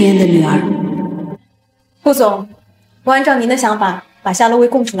是顾晨妍的女儿。顾总，我按照您的想法把夏洛薇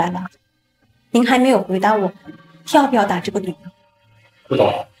供出来了，您还没有回答我要不要打这个赌。不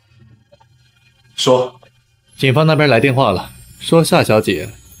懂。说。警方那边来电话了，说夏小姐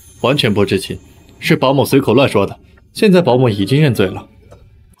完全不知情，是保姆随口乱说的。现在保姆已经认罪了。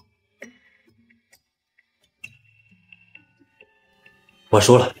我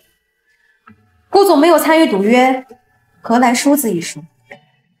输了。顾总没有参与赌约，何来输字一说？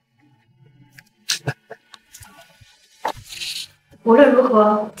无论如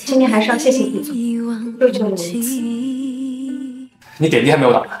何，今天还是要谢谢顾总，又救了我一次。你点滴还没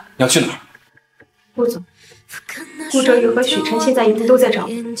有打完，你要去哪儿？顾总，顾哲宇和许琛现在一定都在找我，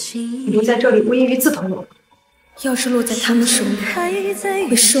你留在这里无异于自投罗网。要是落在他们手里，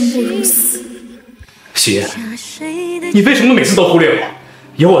会生不如死。许言，你为什么每次都忽略我？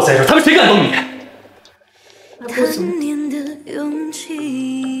有我在这，他们谁敢动你？那顾总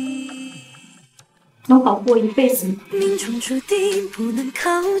能保护我一辈子吗？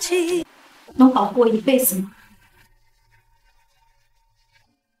能保护我一辈子吗？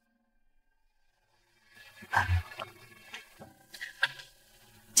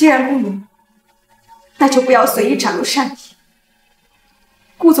既然不能，那就不要随意展露善意。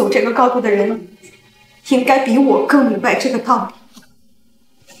顾总这个高度的人，应该比我更明白这个道理。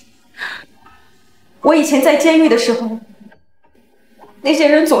我以前在监狱的时候，那些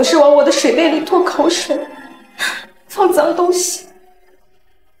人总是往我的水杯里吐口水，放脏东西。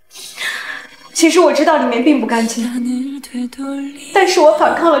其实我知道里面并不干净，但是我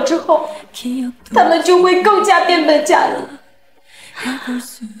反抗了之后，他们就会更加变本加厉。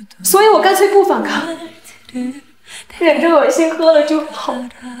所以我干脆不反抗，忍着恶心喝了就好。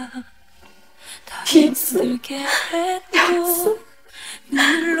一次、两次，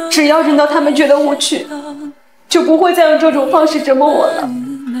只要忍到他们觉得无趣，就不会再用这种方式折磨我了。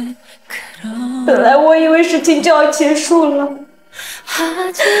本来我以为事情就要结束了，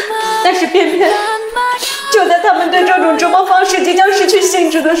但是偏偏就在他们对这种折磨方式即将失去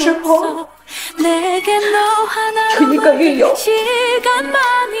兴致的时候，有一个狱友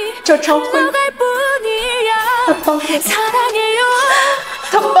叫张辉，他帮我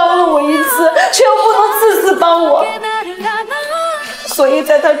他帮了我一次，却又不能次次帮我，所以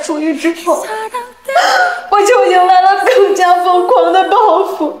在他出狱之后，我就迎来了更加疯狂的报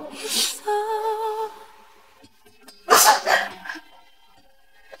复。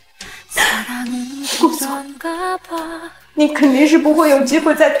顾总，你肯定是不会有机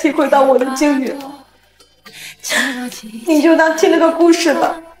会再体会到我的境遇了，你就当听了个故事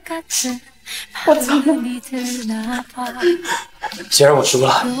吧。我走了。既然我输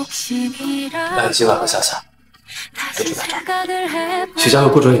了，那你今晚和夏夏就住在这儿。许家和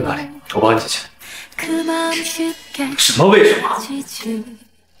顾准宇那里，我帮你解决。什么为什么？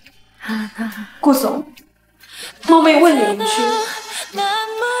顾总，冒昧问你一句，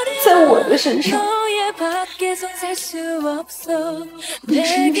在我的身上，你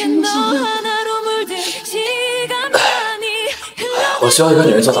是有什么想问的？我需要一个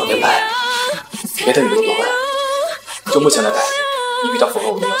女人做挡箭牌，别的女人不会。就目前来看，你比较符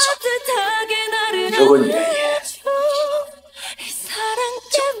合我的要求。如果你愿意，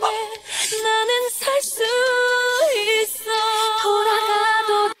就吧。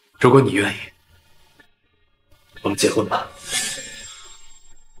如果你愿意，我们结婚吧。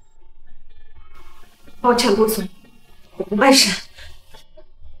抱歉，顾总，我不卖身。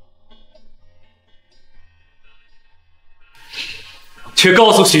去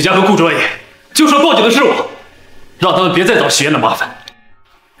告诉许家和顾卓野，就说报警的是我，让他们别再找许愿的麻烦。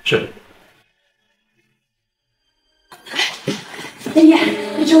是。爷爷，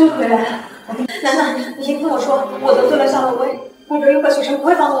你终于回来了。楠楠，你先听我说，我得罪了夏洛薇，顾卓宇和许晨不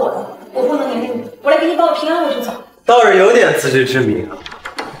会帮我的，我不能连累你，我来给你报个平安我就走。倒是有点自知之明啊，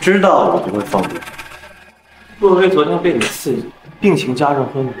知道我不会放过你。洛薇昨天被你刺激，病情加重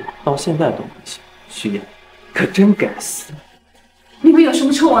昏迷，到现在都没醒。许言，可真该死！你们有什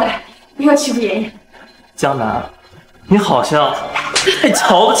么冲我来？不要欺负爷爷。江南，你好像太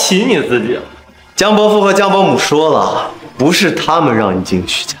瞧不起你自己了。江伯父和江伯母说了，不是他们让你进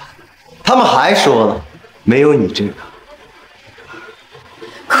许家，他们还说了，没有你这个。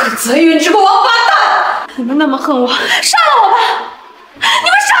顾泽云这个王八蛋！你们那么恨我，杀了我吧！你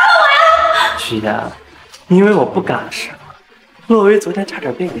们杀了我呀！许言，因为我不敢杀，洛薇昨天差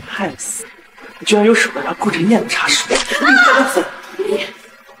点被你害死，你居然有手段让顾晨燕插手，你这个怎么？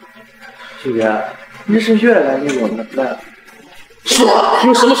许言，你是越来越有能耐了。说，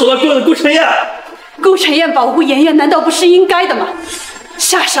用什么手段对了顾晨燕？顾晨燕保护妍妍，难道不是应该的吗？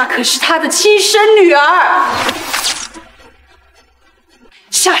夏莎可是她的亲生女儿，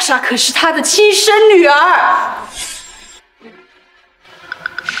夏莎可是她的亲生女儿。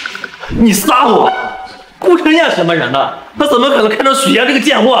你撒谎！顾晨燕什么人呢？他怎么可能看上许言这个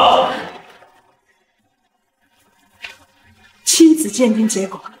贱货？亲子鉴定结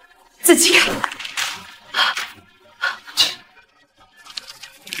果自己看。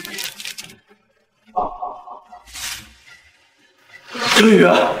程宇，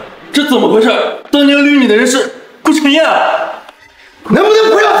这怎么回事？当年绿你的人是顾晨燕，能不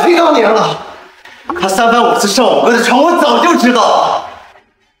能不要提当年了？他3番5次上我哥的床，我早就知道了。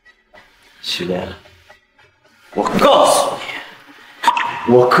许莲，我告诉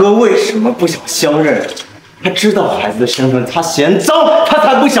你，我哥为什么不想相认？他知道孩子的身份，他嫌脏，他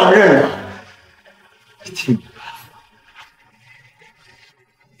才不想认呢。你听明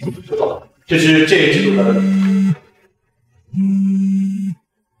白了？知道了，这是这一季度的。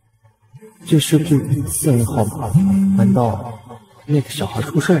这是顾私人号码，难道那个小孩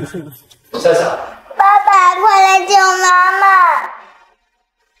出事了？夏夏，爸爸，快来救妈妈！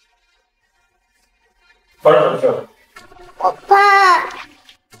发生什么事？我怕。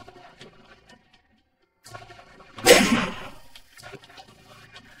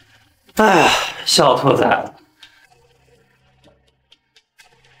哎，小兔崽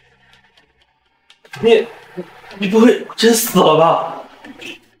子，你不会真死了吧？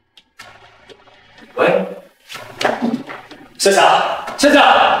喂，夏夏，夏夏，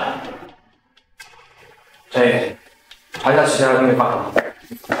哎，查一下许家的病危发生。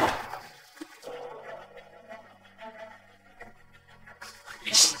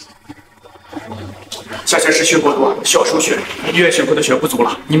夏夏失血过多，需要输血，医院血库的血不足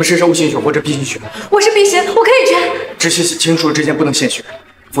了。你们身上 O 型血或者 B 型血？我是 B 型，我可以捐。直系亲属之间不能献血，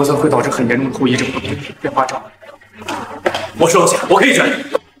否则会导致很严重的后遗症和并发症。我收下，我可以捐。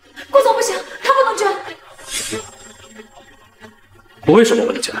顾总不行，他不能捐。我为什么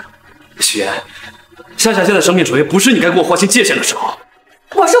不能捐？许言，夏夏现在生命垂危，不是你该给我划清界限的时候。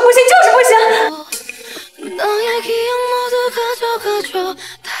我说不行就是不行。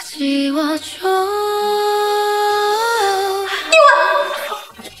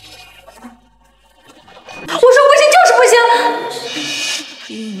我说不行就是不行。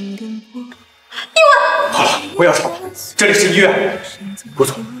顾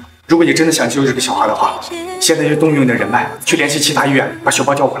总，如果你真的想救这个小孩的话，现在就动用你的人脉去联系其他医院，把熊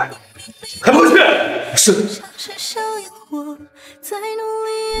猫叫过来。还不去？是。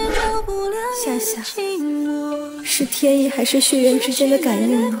夏夏，是天意还是血缘之间的感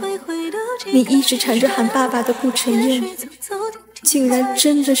应呢？你一直缠着喊爸爸的顾晨燕，竟然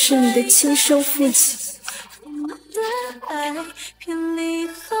真的是你的亲生父亲。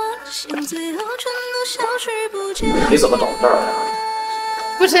你怎么找到这儿来了？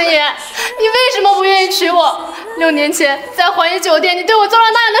顾晨言，你为什么不愿意娶我？6年前在环宇酒店，你对我做了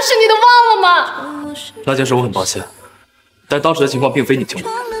那样的事，你都忘了吗？那件事我很抱歉，但当时的情况并非你情我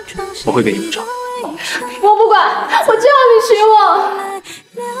愿，我会给你补偿。我不管，我就要你娶我。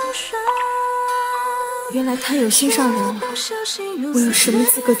原来他有心上人了，我有什么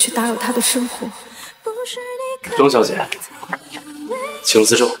资格去打扰他的生活？钟小姐，请入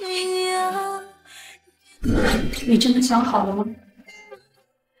自重。你真的想好了吗？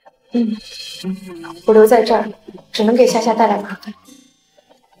我留在这儿，只能给夏夏带来麻烦。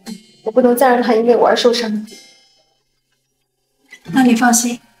我不能再让她因为我而受伤。那你放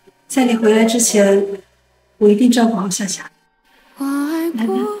心，在你回来之前，我一定照顾好夏夏。来吧，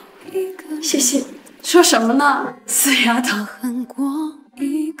谢谢。说什么呢，死丫头。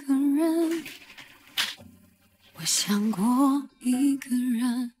我想过一个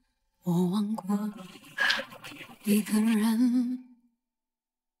人，我忘过一个人，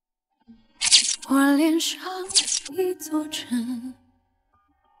我脸上一座城。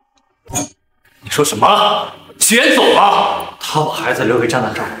你说什么？许言走了？他把孩子留给站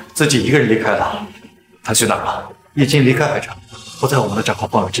在这儿，自己一个人离开了。他去哪儿了？已经离开海城，不在我们的掌控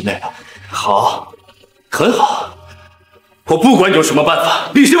范围之内了。好，很好。我不管有什么办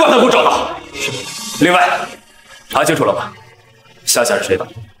法，必须把他给我找到。是。另外，查清楚了吗？夏夏是谁的？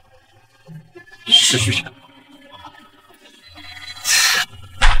是许夏。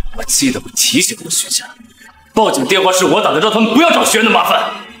我记得我提醒过许夏，报警电话是我打的，让他们不要找许愿的麻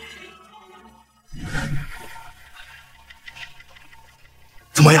烦。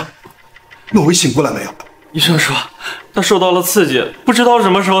怎么样？诺维醒过来没有？医生说他受到了刺激，不知道什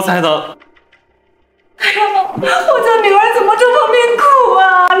么时候才能。哎呀，我家女儿怎么这么命苦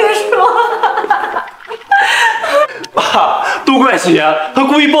啊？你说。爸，都怪许言，他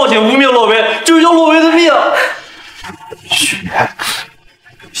故意报警污蔑洛薇，就是要洛薇的命。许言，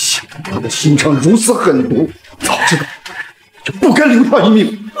想他的心肠如此狠毒，早知道就不该留他一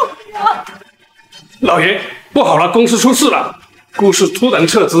命。老爷，不好了，公司出事了。公司突然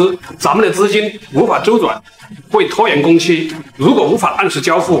撤资，咱们的资金无法周转，会拖延工期。如果无法按时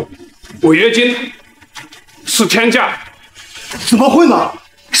交付，违约金是天价。怎么会呢？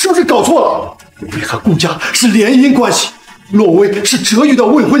是不是搞错了？你和顾家是联姻关系，洛薇是哲宇的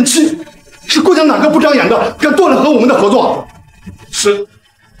未婚妻，是顾家哪个不长眼的敢断了和我们的合作？是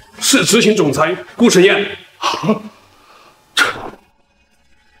执行总裁顾晨燕。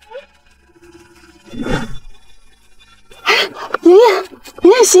爷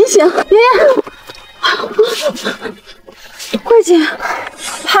爷醒醒，爷爷！桂姐，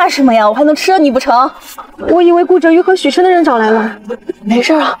怕什么呀？我还能吃了你不成？我以为顾哲宇和许琛的人找来了。没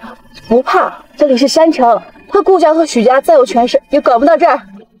事啊，不怕，这里是山城，他顾家和许家再有权势，也搞不到这儿。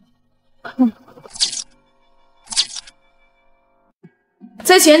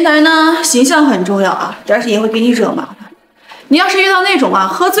在前台呢，形象很重要啊，而且也会给你惹麻烦。你要是遇到那种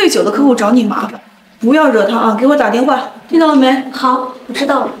喝醉酒的客户找你麻烦，不要惹他啊，给我打电话，听到了没？好，我知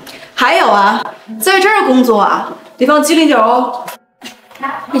道了。还有在这儿工作得放机灵点哦。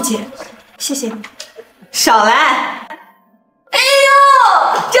叶姐，谢谢你。少来！哎呦，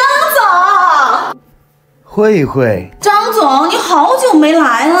张总！慧慧，张总，你好久没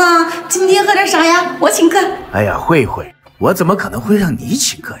来了，今天喝点啥呀？我请客。哎呀，慧慧，我怎么可能会让你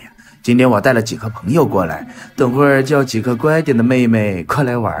请客呀？今天我带了几个朋友过来，等会儿叫几个乖点的妹妹过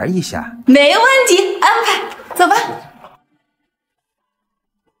来玩一下。没问题，安排，走吧。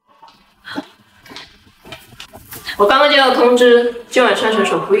我刚刚接到通知，今晚山水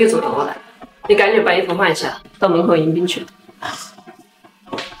守护玉总要过来，你赶紧把衣服换一下，到门口迎宾去。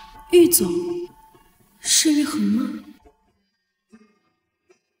玉总，是玉衡吗？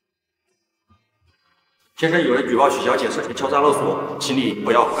先生，有人举报许小姐涉嫌敲诈勒索，请你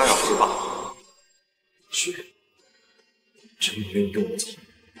不要干扰司法。许，只要你愿意跟我走，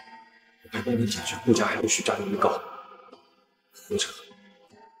我还帮你解决顾家还有许家的诬告，或者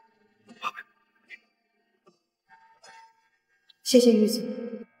谢谢玉总。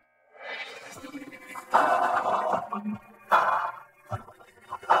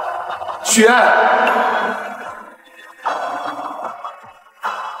许愿。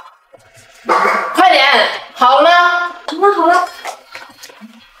快点，好了吗？好了好了。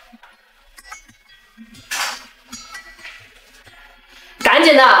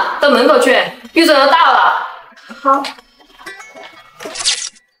紧的，到门口去，玉总要到了。好。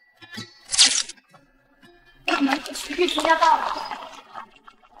玉总要到了，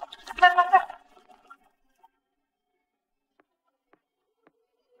快快快！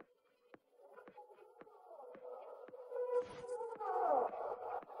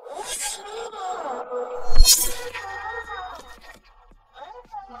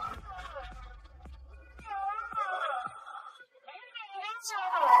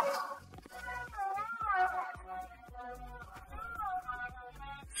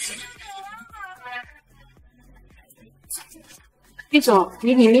玉总，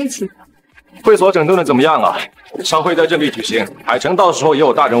离你面请。会所整顿的怎么样啊？商会在这里举行，海城到时候也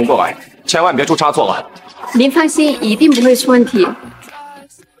有大人物过来，千万别出差错了。您放心，一定不会出问题。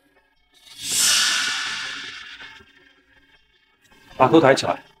把头抬起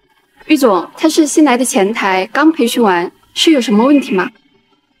来。玉总，他是新来的前台，刚培训完，是有什么问题吗？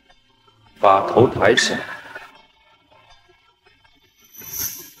把头抬起来。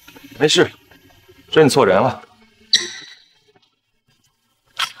没事，认错人了。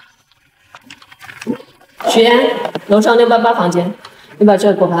许岩，楼上688房间，你把这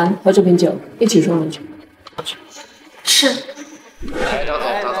个果盘和这瓶酒一起送上去。是。来，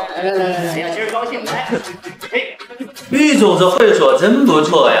今儿高兴来。玉总这会所真不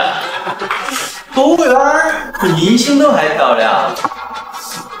错呀，服务员比明星都还漂亮，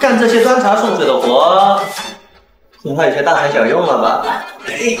干这些端茶送水的活，恐怕有些大材小用了吧？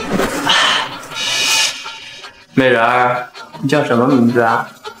美人儿，你叫什么名字啊？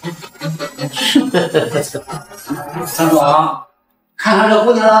张总，看上这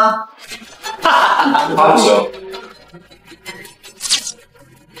姑娘了？他不行，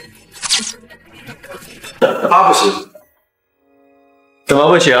他不行。怎么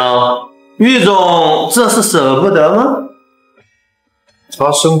不行？玉总这是舍不得吗？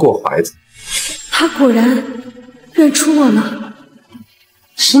他生过孩子。他果然认出我了。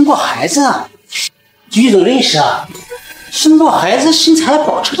生过孩子啊？玉总认识啊？生过孩子，身材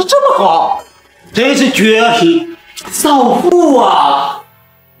保持的这么好，真是绝品少妇啊！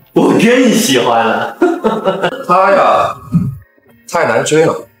我更喜欢了。他呀，太难追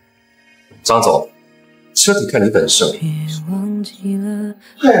了。张总，车底看你本事了。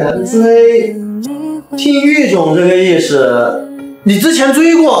太难追，听玉总这个意思，你之前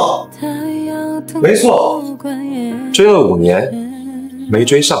追过？没错，追了5年，没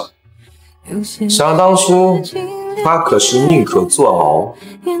追上。想当初，他可是宁可坐牢，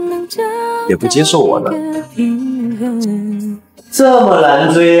也不接受我呢。这么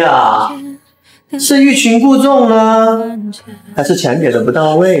难追啊？是欲擒故纵呢，还是钱给的不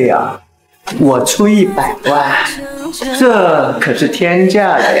到位呀？我出100万，这可是天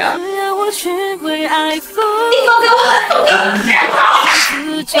价了呀！你放开我！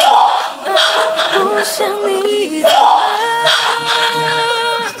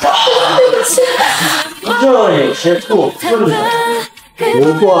这有些过分了。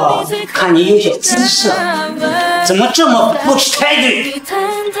不过看你有些姿色，怎么这么不识抬举？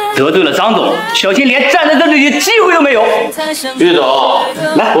得罪了张总，小心连站在这里的机会都没有。玉总，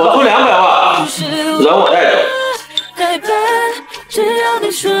来，我出200万，人我带走。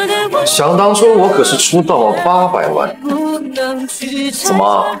想当初我可是出到了800万，怎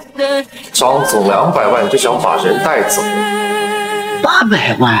么，张总200万就想把人带走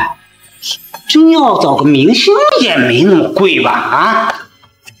？800万，真要找个明星也没那么贵吧？啊，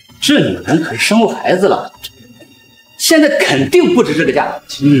这女人可是生过孩子了，现在肯定不值这个价。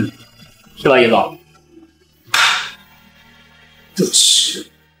是吧，叶总？不是。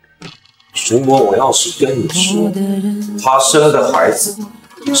如果我要是跟你说，他生的孩子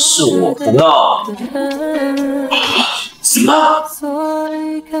是我的呢？什么？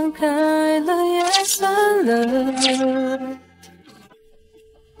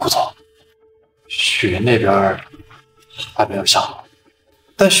顾总，许那边还没有下来，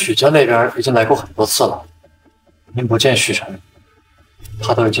但许家那边已经来过很多次了。您不见许晨，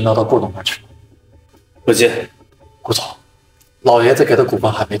他都已经闹到顾总那去了。不见。顾总，老爷子给的股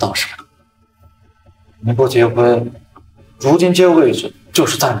份还没到手。您不结婚，如今这位置就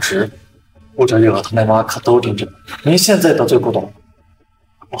是暂时。顾哲玉和他那妈可都盯着，您现在得罪顾总，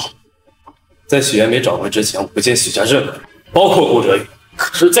不好。在许愿没找回之前，我不见许家任何人，包括顾哲宇。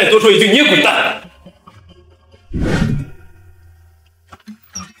可是再多说一句，你也滚蛋！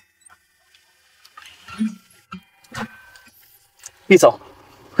厉总，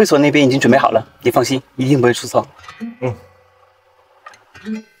会所那边已经准备好了，你放心，一定不会出错。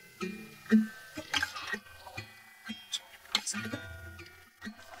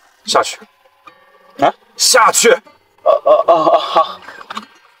下去。啊，下去。好。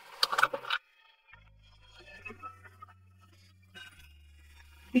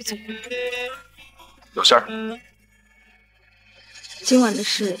玉总，有事儿。今晚的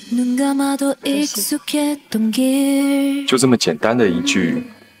事，就这么简单的一句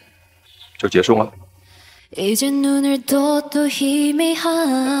就结束吗？许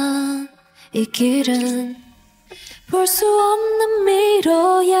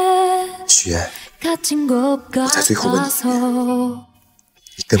愿，我在最后问你，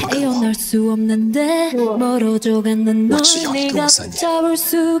你跟不跟我？我只要你跟我3年，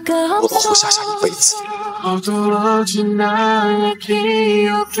我保护夏夏一辈子。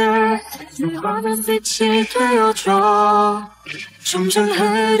 점점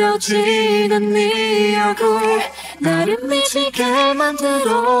흐려지는 네 얼굴 나를 미치게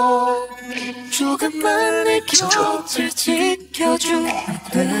만들어 조금만 내 곁을 지켜주면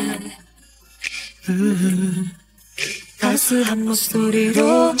돼 따스한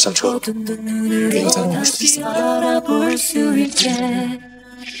목소리로 모든 눈으로 다시 알아볼 수 있게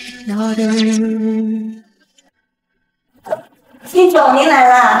너를 厉总，您来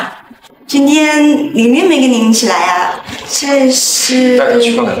了。今天玲玲没跟您一起来啊？这是带他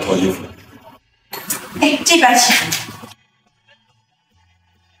去看看那套衣服。哎，这边请。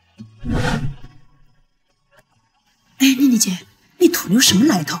哎，丽丽姐，那土妞什么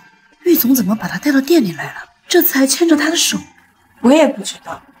来头？玉总怎么把她带到店里来了？这次还牵着她的手。我也不知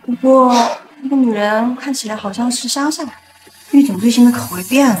道，不过那个女人看起来好像是乡下来的。玉总最近的口味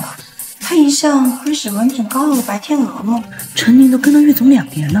变了。 他一向不是喜欢那种高傲的白天鹅吗？陈宁都跟了玉总2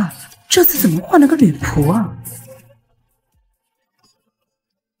年了，这次怎么换了个女仆啊？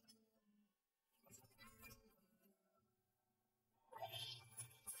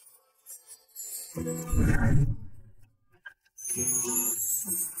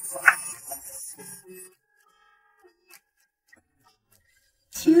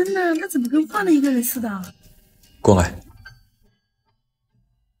天哪，他怎么跟换了一个人似的？过来。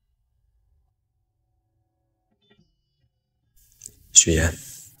 雪妍，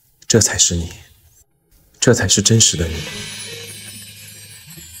这才是你，这才是真实的你。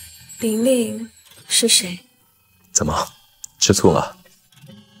玲玲是谁？怎么，吃醋了？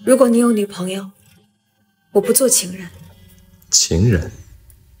如果你有女朋友，我不做情人。情人？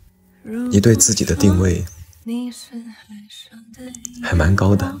你对自己的定位还蛮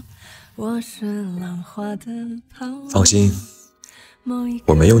高的。放心，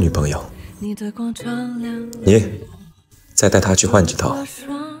我没有女朋友。你。 再带他去换几套。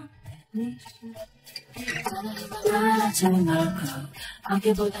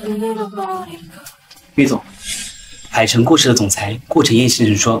玉总，海城故事的总裁顾晨燕先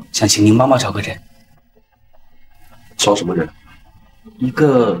生说，想请您帮忙找个人。找什么人？一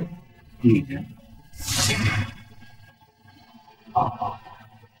个女人。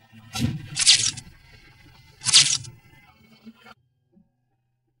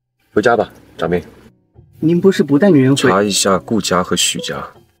回家吧，长兵。 您不是不带女人回？查一下顾家和许家，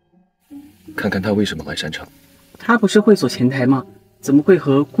看看他为什么来山城。他不是会所前台吗？怎么会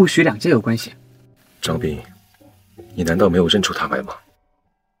和顾许2家有关系？张斌，你难道没有认出他来吗？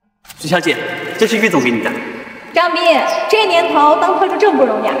许小姐，这是岳总给你的。张斌，这年头当特助这么不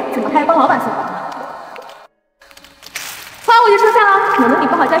容易啊，怎么还帮老板送房呢？花我就收下了，可能你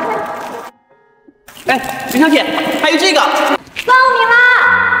不好交差。哎，许小姐，还有这个，送你啦！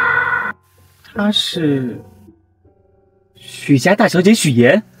 她是许家大小姐许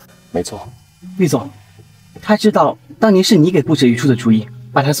妍，没错。玉总，她知道当年是你给顾哲宇出的主意，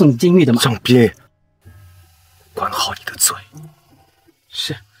把她送进监狱的吗？张斌，管好你的嘴。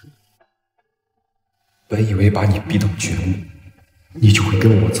是。本以为把你逼到绝路，你就会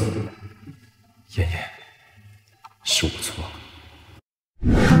跟我走。妍妍，是我错了。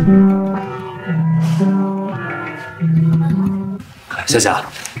夏夏。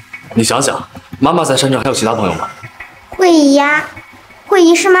 你想想，妈妈在山上还有其他朋友吗？慧仪呀，慧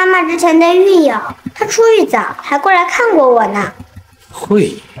仪是妈妈之前的狱友，她出狱早，还过来看过我呢。慧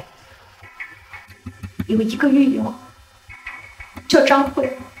仪有一个狱友叫张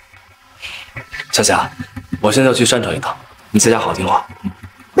慧。夏夏，我现在要去山城一趟，你在家好好听话。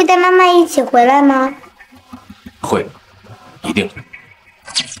会带妈妈一起回来吗？会，一定。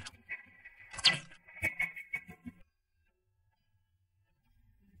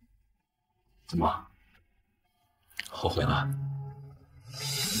 怎么？后悔了？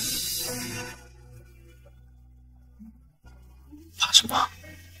怕什么？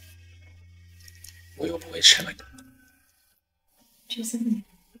我又不会吃了你。角色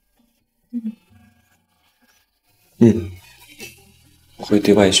你，我会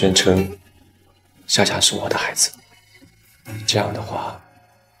对外宣称夏夏是我的孩子。这样的话，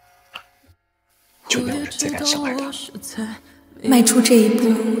就没有人再敢伤害她。迈出这一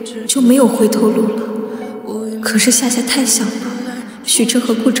步就没有回头路了。可是夏夏太想了，许晨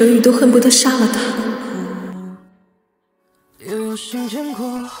和顾哲宇都恨不得杀了他。也有幸见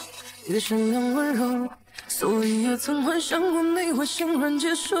过你的善良温柔，所以也曾幻想过你会欣然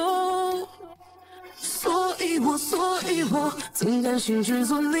接受。所以我怎甘心只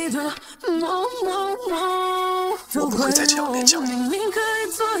做你的梦。我不会再这样勉强你，明明可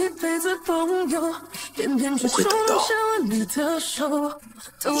以做一辈子朋友，偏偏却会等到你的手。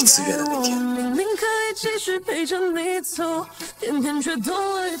你自愿的那天。明明可以继续陪着你走，偏偏却动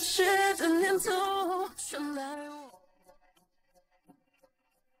了一切的念头。原来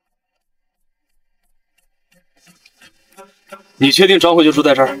你确定张慧就住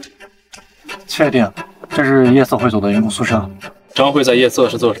在这儿？确定，这是夜色会所的员工宿舍。张慧在夜色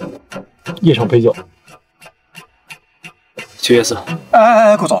是做什么？夜场陪酒。去夜色。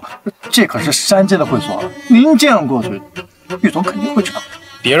哎，顾总，这可是山寨的会所，您这样过去，玉总肯定会知道。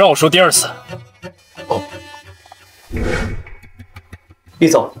别让我说第二次。玉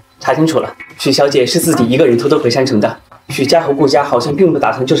总，查清楚了，许小姐是自己一个人偷偷回山城的。许家和顾家好像并不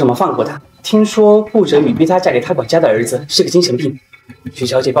打算就这么放过她。听说顾哲宇逼她嫁给他管家的儿子是个精神病，许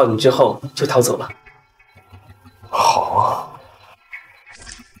小姐报警之后就逃走了。好啊。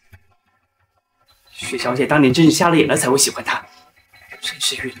许小姐当年真是瞎了眼了才会喜欢他，真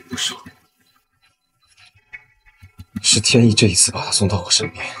是遇人不淑。是天意这一次把他送到我身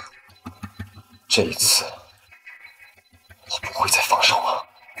边，这一次我不会再放手了。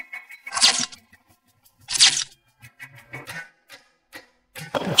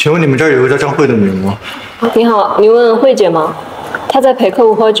请问你们这儿有个叫张慧的女人吗？你好，你问慧姐吗？她在陪客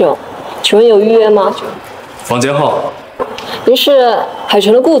户喝酒，请问有预约吗？房间号。您是海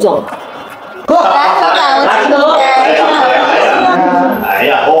泉的顾总。来，老板，哎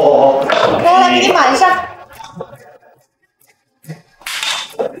呀，哦，来，给你码一下。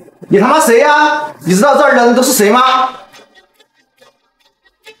你他妈谁呀？你知道这儿的人都是谁吗？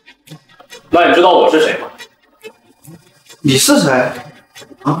那你知道我是谁吗？你是谁？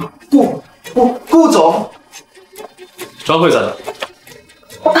啊，顾总。张慧在哪？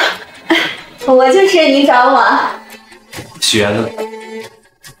我就是你找我。许妍呢？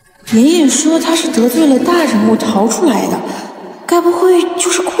妍妍说她是得罪了大人物逃出来的，该不会就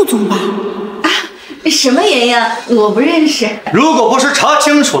是顾总吧？啊，什么妍妍？我不认识。如果不是查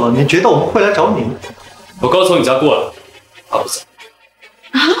清楚了，你觉得我们会来找你吗？我刚从你家过来，他不在。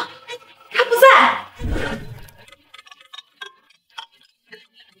啊？他不在？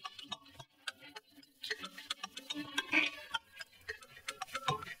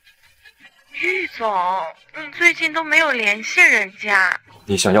玉总，最近都没有联系人家。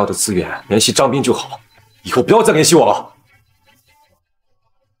你想要的资源，联系张斌就好，以后不要再联系我了。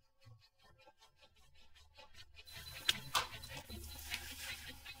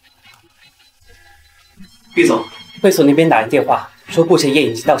玉总，会所那边打来电话，说顾晨燕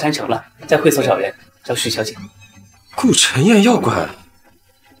已经到山城了，在会所找人，找许小姐。顾晨燕要管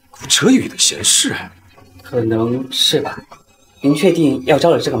顾哲宇的闲事？可能是吧。您确定要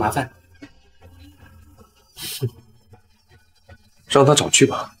招惹这个麻烦？让他找去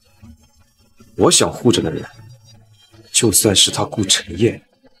吧。我想护着的人，就算是他顾晨燕，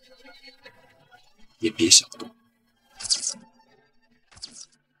也别想动。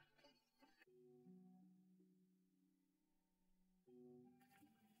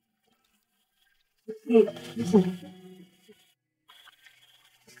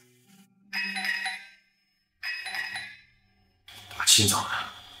大清早的，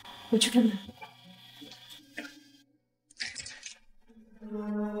我去看看。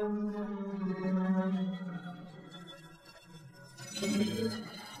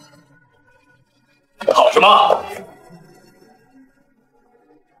跑什么？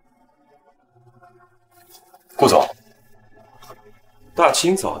顾总，大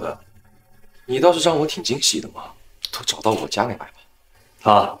清早的，你倒是让我挺惊喜的嘛，都找到我家里来了。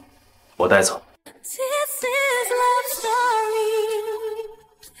他，我带走。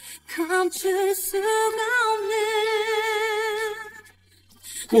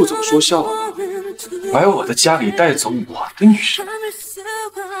顾总说笑了，来我的家里带走我的女人。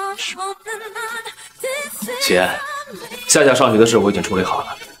齐安，夏夏上学的事我已经处理好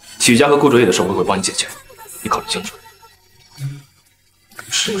了，许家和顾哲宇的事我会帮你解决，你考虑清楚。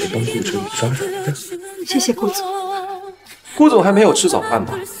是来帮顾哲宇抓人的。谢谢顾总。顾总还没有吃早饭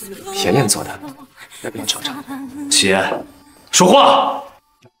吗？妍妍做的，要不要尝尝？齐安，说话！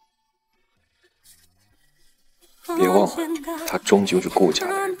别忘了，他终究是顾家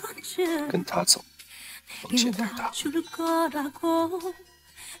的人，跟他走，风险太大。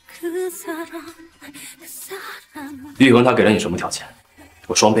玉恒他给了你什么条件，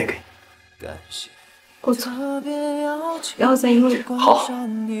我双倍给你。顾总，不要再因为我。好。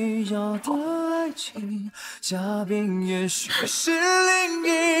嘉宾也许是另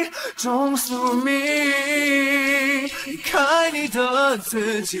一种宿命，看你的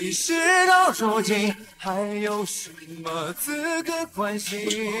自己事到如今，还有什么资格关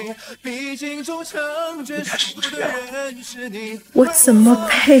心？毕竟终成眷属的人是你。我怎么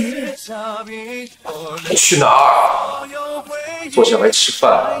配？你去哪儿？坐下来吃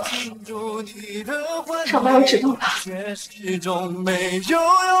饭。上班要迟到了。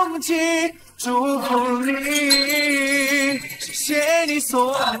祝福你，谢谢你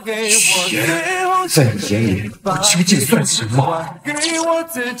送给我最后在你眼里，我究竟算什么？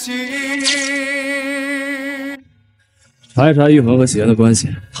查一查玉恒和许岩的关系，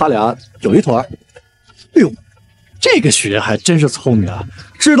他俩有一团。哎呦，这个许岩还真是聪明啊！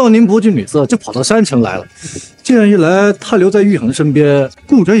知道您不拘女色，就跑到山城来了。这样一来，他留在玉恒身边，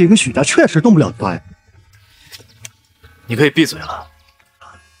顾哲宇跟许家确实动不了他呀。你可以闭嘴了。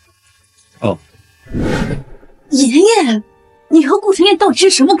哦，爷爷，你和顾晨燕到底是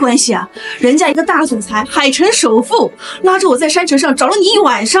什么关系啊？人家一个大总裁，海城首富，拉着我在山城上找了你一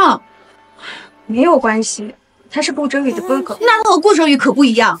晚上。没有关系，他是顾哲宇的哥哥。那他和顾哲宇可不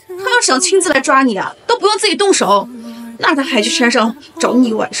一样，他要想亲自来抓你啊，都不用自己动手。那他还去山上找你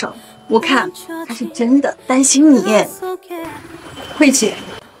一晚上，我看他是真的担心你。慧姐，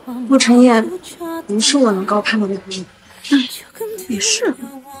顾晨燕不是我能高攀的人物。也是。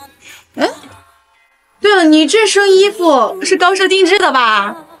哎，对了，你这身衣服是高奢定制的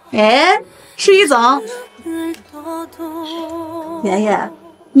吧？哎，是于总。爷爷，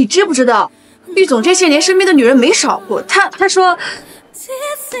你知不知道，于总这些年身边的女人没少过。他说，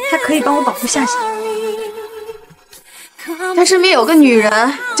他可以帮我保护夏夏。他身边有个女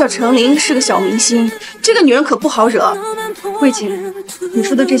人叫程琳，是个小明星。这个女人可不好惹。慧姐，你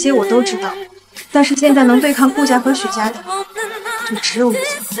说的这些我都知道，但是现在能对抗顾家和许家的，就只有于总。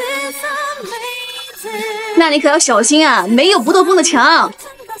那你可要小心啊，没有不透风的墙。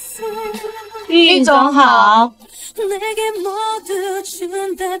于总好。你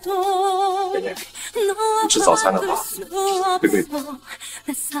吃早餐了吗？对不对？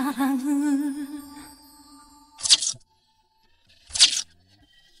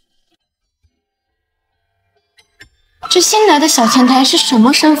这新来的小前台是什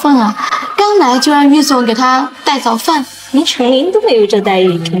么身份啊？刚来就让于总给他带早饭，连程琳都没有这待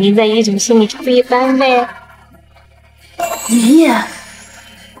遇，肯定在于总心里就不一般呗。爷爷，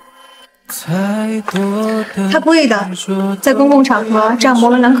他故意的，在公共场合这样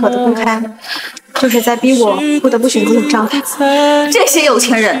模棱两可的公开，就是在逼我不得不选择你丈夫。这些有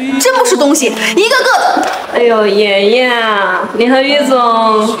钱人真不是东西，一个个的。哎呦，爷爷，你和于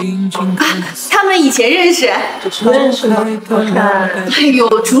总，他们以前认识。认识吗？我看。哎呦，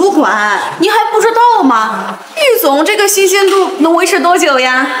主管，你还不知道吗？于总这个新鲜度能维持多久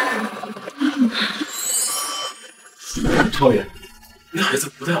呀？少爷，那孩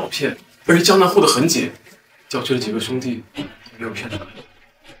子不太好骗，而且江南护得很紧，叫去了几个兄弟，没有骗出来。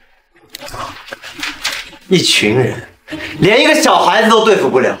一群人，连一个小孩子都对付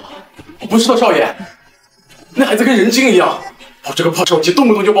不了。不是的，少爷，那孩子跟人精一样，抱这个破手机动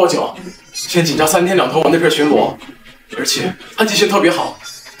不动就报警，现警察3天2头往那边巡逻，而且安记性特别好，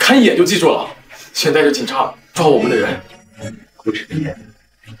看一眼就记住了。现带着警察抓我们的人。顾晨燕，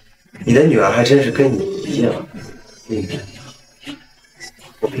你的女儿还真是跟你一样命人。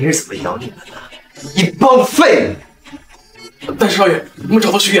我平时怎么养你们的？一帮废物！但是少爷，我们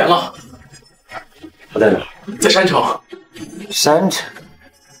找到徐岩了。他在哪儿？在山城。山城？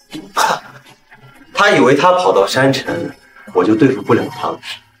他以为他跑到山城，我就对付不了他了。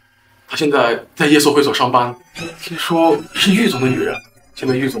他现在在夜宿会所上班，听说是玉总的女人。现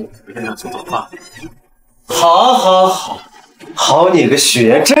在玉总每天给他送早饭。好，你个许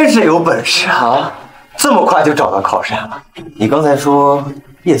岩真是有本事啊！这么快就找到靠山了。你刚才说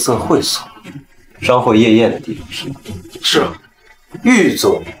夜色会所，商会夜宴的地方是吗？是。玉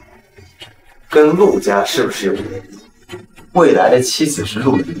总跟陆家是不是有联系？未来的妻子是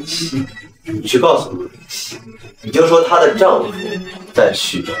陆云熙，你去告诉陆云熙，你就说她的丈夫在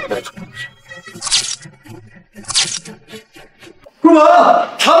许岩的床上。入门，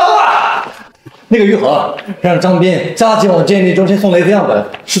查到了。那个玉恒让张斌加紧往鉴定中心送了一个样本，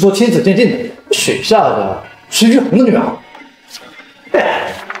是做亲子鉴定的。水下的是玉恒的女儿。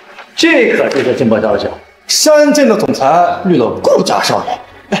哎，这可是个劲爆消息！山镇的总裁绿了顾家少爷。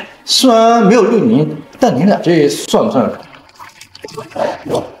哎，虽然没有绿您，但你俩这算不算？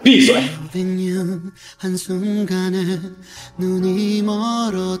闭嘴！玉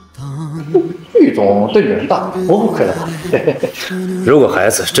总对女人大我不亏了吧？如果孩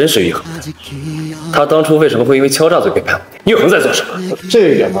子真是玉衡的，他当初为什么会因为敲诈罪被判？玉衡在做什么？这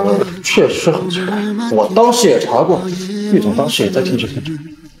一点呢，确实很奇怪。我当时也查过，玉总当时也在停止分成。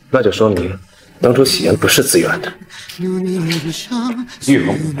那就说明当初喜言不是自愿的。玉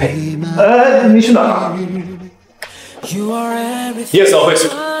衡不配。你去哪儿？Yes， 老会去。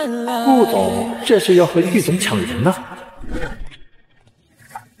顾总这是要和玉总抢人呢。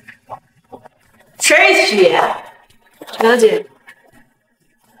谁是许言？了解。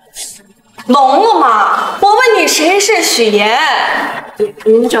聋了吗？我问你谁是许言？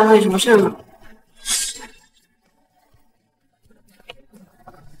您找他有什么事吗？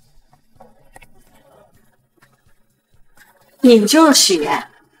你就是许言？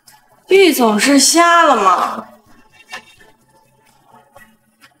玉总是瞎了吗？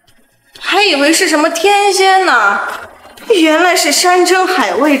还以为是什么天仙呢，原来是山珍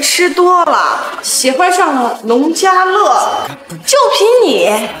海味吃多了，喜欢上了农家乐。就凭你，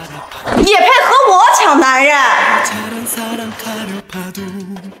也配和我抢男人？你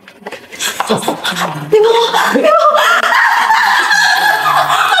帮我，你帮我！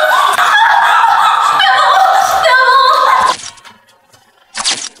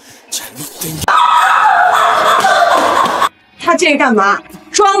他这是干嘛？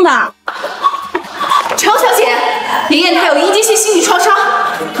装的。程小姐，妍妍她有一级性心理创伤，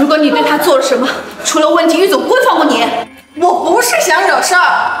如果你对她做了什么，出了问题，玉总不会放过你。我不是想惹事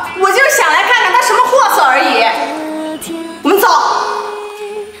儿，我就是想来看看她什么货色而已。我们走。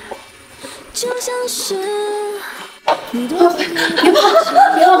别怕，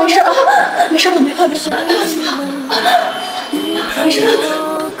别怕，没事啊，没事的，没怕，没事，没事。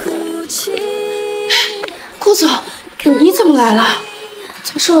顾总，你怎么来了？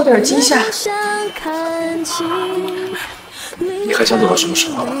怎么受了点惊吓？你还想走到什么时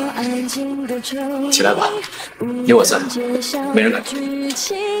候？起来吧，有我在，没人敢动。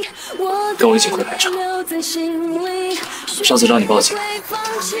跟我一起回排场。上次让你报警，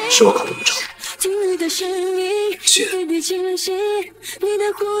是我考虑不周。去，你清醒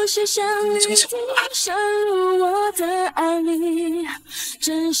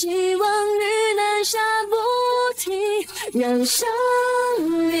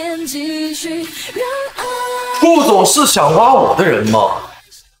顾总是想挖我的人吗？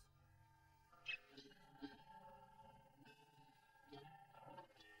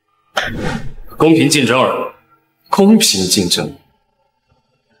公平竞争而已。公平竞争。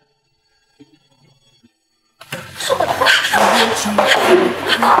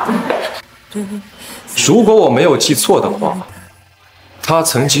如果我没有记错的话，他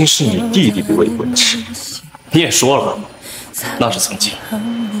曾经是你弟弟的未婚妻。你也说了，那是曾经。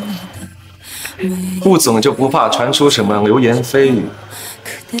顾总就不怕传出什么流言蜚语，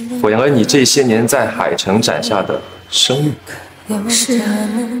毁了你这些年在海城攒下的声誉？是啊，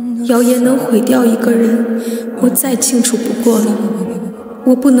谣言能毁掉一个人，我再清楚不过了。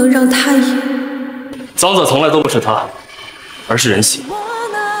我不能让他赢。脏的从来都不是他，而是人心。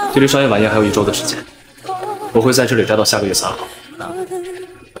距离商业晚宴还有1周的时间，我会在这里待到下个月3号。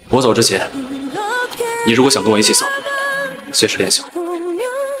我走之前，你如果想跟我一起走，随时联系我。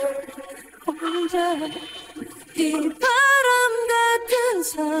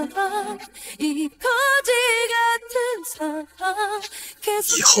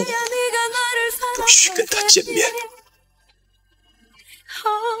以后不许跟他见面。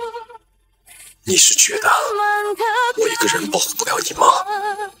你是觉得我一个人保护不了你吗？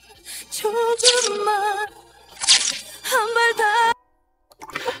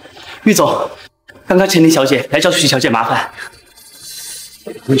玉总，刚刚陈琳小姐来找许小姐麻烦。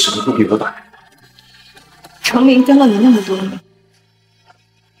为什么不给我打？程琳跟了你那么多年，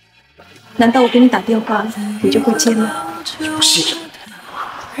难道我给你打电话，你就会接吗？不信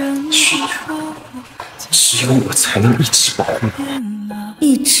任，去年只有我才能一直保护你。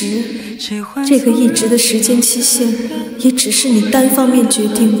一直，这个一直的时间期限，也只是你单方面决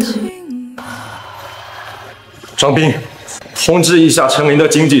定的。张斌，通知一下程琳的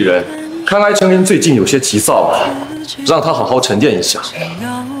经纪人，看来程琳最近有些急躁了，让她好好沉淀一下。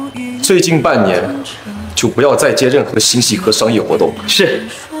最近半年，就不要再接任何新戏和商业活动。是。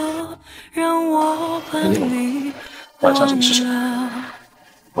晚上这个是什么？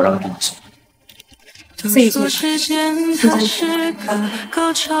我让他给你送。自己做的。什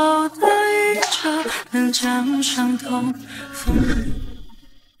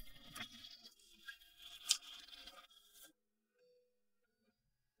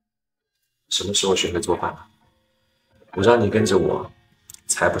么时候学会做饭了？我让你跟着我，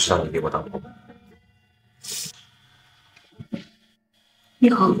才不是让你给我当婆婆。一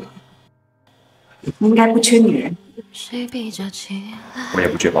恒，你应该不缺女人，我也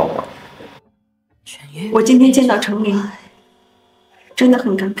不缺宝宝。我今天见到程琳，真的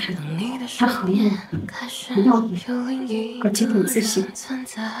很感慨，她很我，很要你，而且很自信，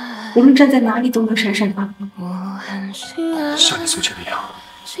无论站在哪里都能闪闪发光。像你所见的样。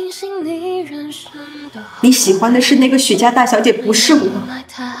你喜欢的是那个许家大小姐，不是我。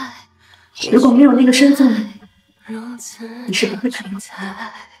如果没有那个身份，你是不会看到的。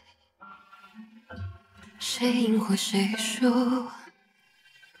谁赢或谁输，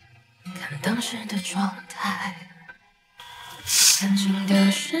看当时的状态。感情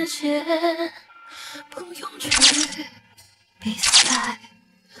的世界不用去比赛。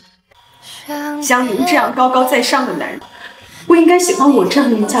像您这样高高在上的男人，不应该喜欢我这样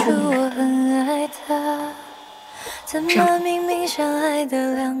廉价的女人。这样，你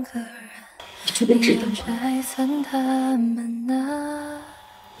觉得值得吗？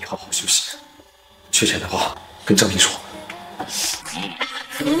你好好休息，缺钱的话跟张平说。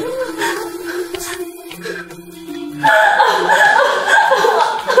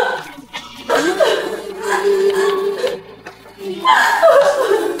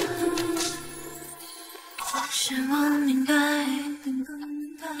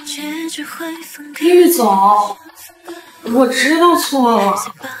玉总，我知道错了。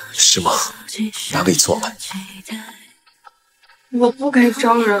是吗？哪里错了？我不该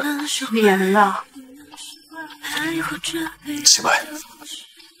招惹莲了。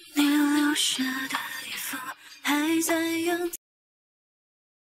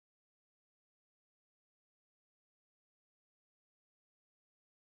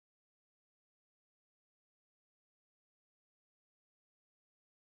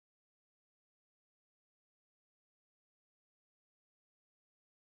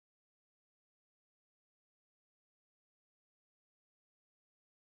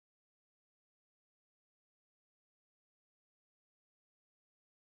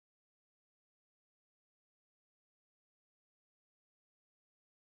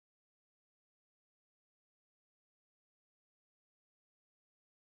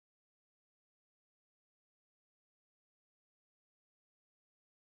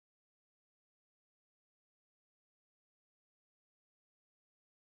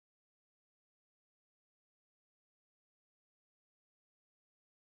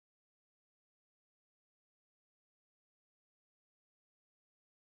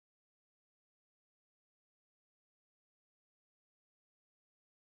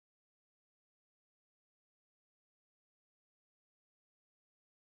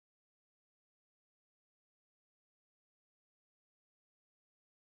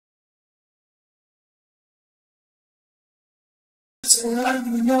请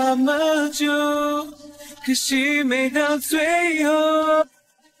问？那么久，可惜没到最后。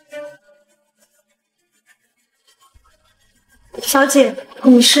小姐，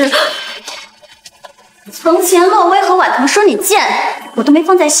你是？从前洛薇和婉彤说你贱，我都没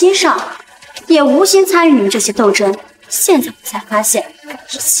放在心上，也无心参与你们这些斗争。现在我才发现，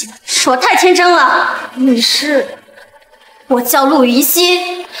是我太天真了。你是？我叫陆于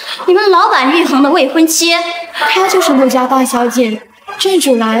熙，你们老板玉衡的未婚妻。她就是陆家大小姐，郡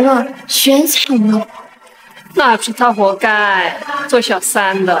主来了，选惨了。那不是她活该，做小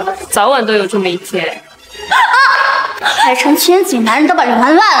三的，早晚都有这么一天。海城千景男人都把人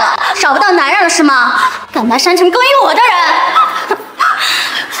玩烂了，找不到男人了是吗？敢来山城勾引我的人，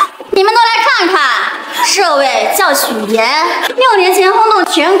你们都来看看，这位叫许岩，6年前轰动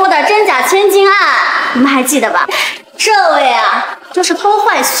全国的真假千金案，你们还记得吧？这位啊，就是偷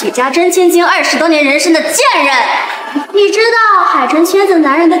坏许家真千金20多年人生的贱人。你知道海城圈子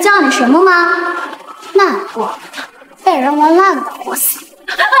男人都叫你什么吗？烂货，被人玩烂的活死。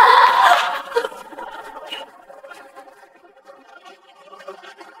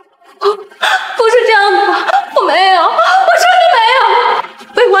不是这样的，我没有，我真的没有。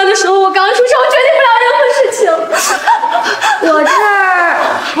被关的时候我刚出生，我决定不了任何事情。我这儿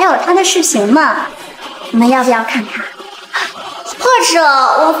还有他的视频呢，你们要不要看看？或者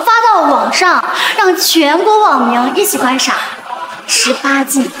我发到网上，让全国网民一起观赏。18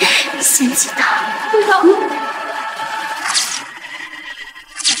禁，限期的。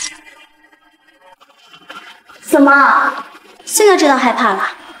怎么？现在知道害怕了？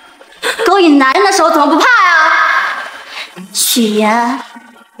勾引男人的时候怎么不怕呀？许言，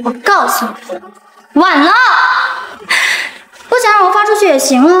我告诉你，晚了。不想让我发出去也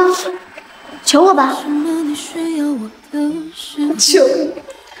行啊，求我吧。求你，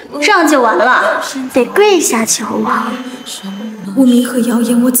这样就完了，得跪下求我。污名和谣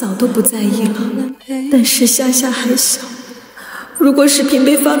言我早都不在意了，但是夏夏还小，如果视频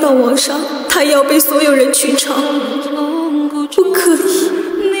被发到网上，她也要被所有人群嘲，不可以。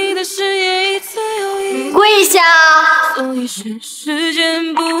跪下！所以是时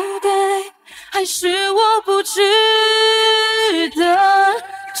间不对，还是我不值得？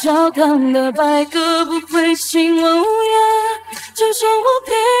教堂的白鸽不会亲吻乌鸦，就像我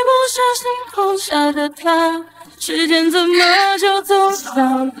配不上心后下的他。时间怎么就走到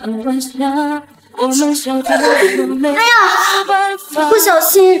了晚霞？我们笑着都没有办法。不小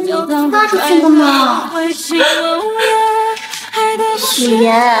心发出去了吗？许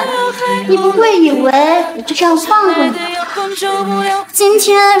言，你不会以为我就这样放过你吧？今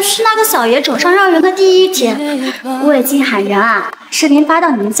天是那个小爷整上让人的第一天，我已经喊人视频发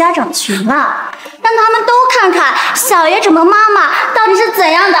到你们家长群了，让他们都看看小爷整的妈妈到底是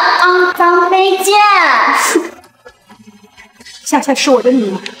怎样的肮脏卑贱。夏夏是我的女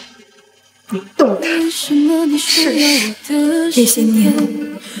儿，你动她试试。这些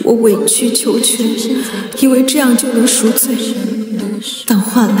年我委曲求全，以为这样就能赎罪，但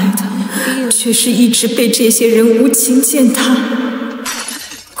换来的却是一直被这些人无情践踏。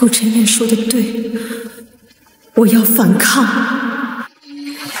顾晨燕说的对，我要反抗。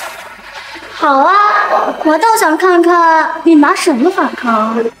好啊，我倒想看看你拿什么反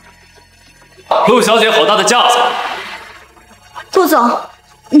抗。陆小姐好大的架子！顾总，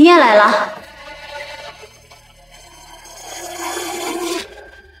你也来了。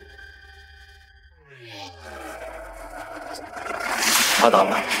他打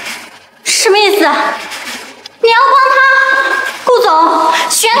了。什么意思？你要帮他？顾总，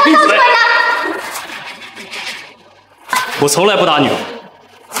选他到出来的。我从来不打女人，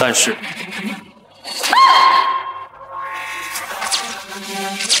但是。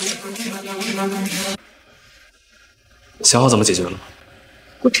想好怎么解决了吗？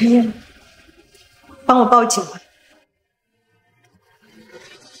顾晨燕，帮我报警吧。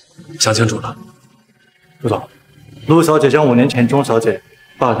想清楚了。陆总，陆小姐将5年前钟小姐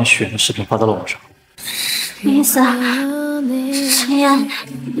霸凌许愿的视频发到了网上。什么意思啊？晨燕，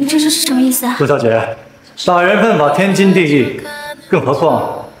你这是什么意思啊？陆小姐，打人犯法天经地义，更何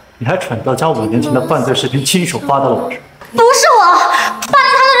况你还蠢到将5年前的犯罪视频亲手发到了网上。不是我，霸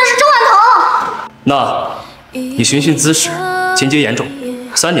凌他的人是钟婉彤。那你寻衅滋事，情节严重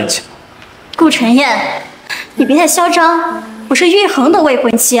，3年起。顾晨燕，你别太嚣张，我是玉衡的未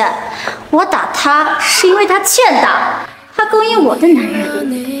婚妻，我打他是因为他欠打，他勾引我的男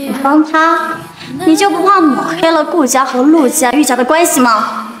人，我帮他，你就不怕抹黑了顾家和陆家、玉家的关系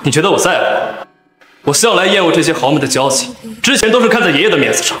吗？你觉得我在乎？我向来厌恶这些豪门的交情，之前都是看在爷爷的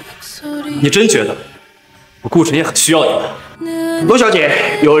面子上。你真觉得我顾晨燕很需要你们？陆小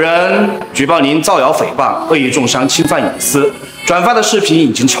姐，有人举报您造谣诽谤、恶意重伤、侵犯隐私，转发的视频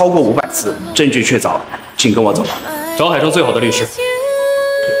已经超过500次，证据确凿，请跟我走。找海城最好的律师。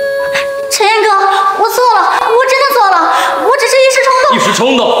晨燕哥，我错了，我真的错了，我只是一时冲动。一时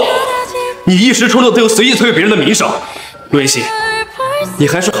冲动？你一时冲动都有随意摧毁别人的名声，陆妍希，你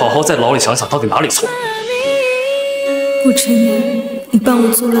还是好好在牢里想想到底哪里错。顾晨燕，你帮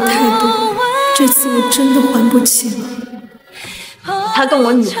我做了太多，这次我真的还不起了。他动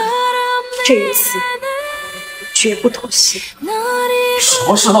我女儿，这一次绝不妥协。什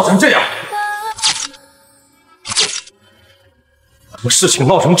么事闹成这样？什么事情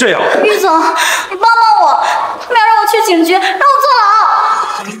闹成这样？玉总，你帮帮我，他们要让我去警局，让我坐牢。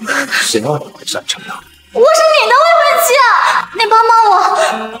谁让你回山城的？我是你的未婚妻啊，你帮帮我。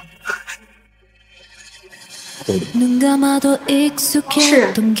是。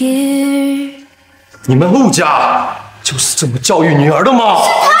你们陆家就是这么教育女儿的吗？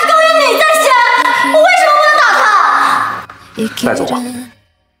他勾引你在先，我为什么不能打他？带走吧。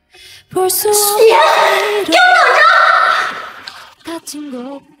爷，给我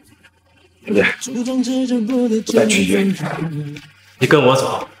等着！不带去医院。你跟我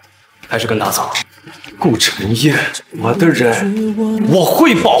走，还是跟他走？顾晨燕，我的人，我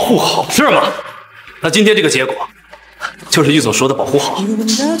会保护好，是吗？那今天这个结果，就是玉总说的保护好。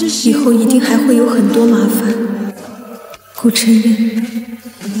以后一定还会有很多麻烦。顾晨燕，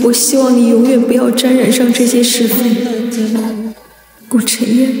我希望你永远不要沾染上这些是非。顾晨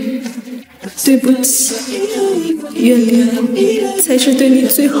燕，对不起，原谅我才是对你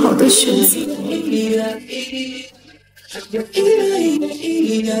最好的选择。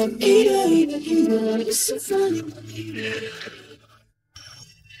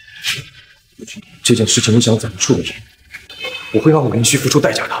这件事情你想怎么处理？我会让我连续付出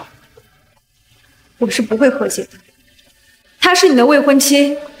代价的。我是不会和解的。她是你的未婚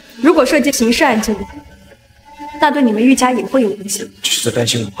妻，如果涉及刑事案件，那对你们玉家也会有影响。这是在担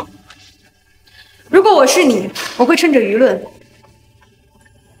心我。如果我是你，我会趁着舆论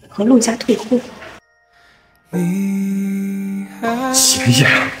和陆家退婚。秦叶，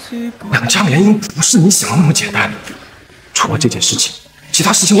两家联姻不是你想的那么简单。除了这件事情，其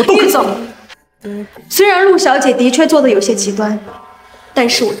他事情我都……玉总，虽然陆小姐的确做的有些极端，但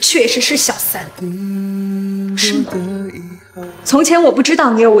是我确实是小三，是吗？从前我不知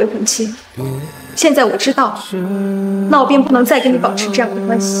道你有未婚妻，现在我知道了，那我便不能再跟你保持这样的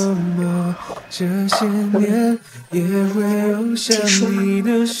关系。结束了。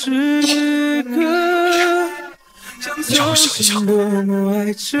你让我想一想，联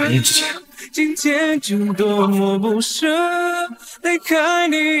姻之前。今天就多么不舍，离开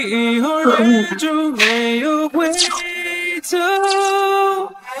你以后人就没有回头。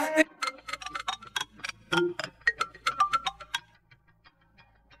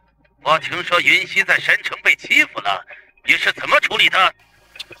我听说云溪在山城被欺负了，你是怎么处理的？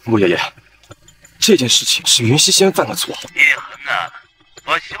陆爷爷，这件事情是云溪先犯的错。叶恒啊，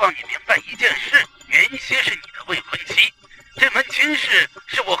我希望你明白一件事：云溪是你的未婚妻。这门亲事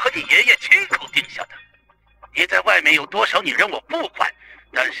是我和你爷爷亲口定下的。你在外面有多少女人我不管，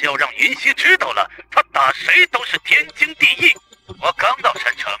但是要让云溪知道了，她打谁都是天经地义。我刚到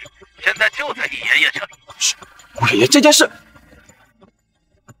山城，现在就在你爷爷这里。陆爷爷，这件事……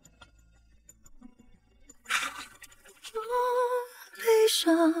悲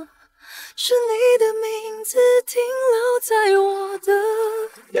伤是你的名字停留在我的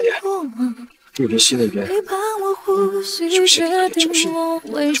爷爷，陆云溪那边出现了点教训，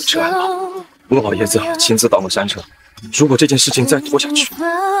就撤案了。陆老爷子亲自到了山城，如果这件事情再拖下去，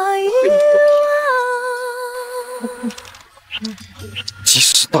即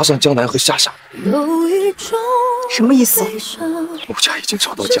使搭上江南和夏夏，什么意思？陆家已经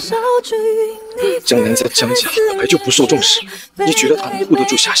找到江南，江南在江家本来就不受重视，你觉得他能护得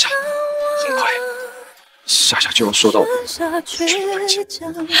住夏夏？很快，夏夏就要受到我们这种反击。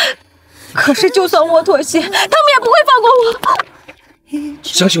可是就算我妥协，他们也不会放过我。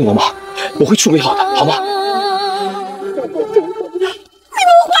相信我嘛，我会处理好的，好吗？你不会！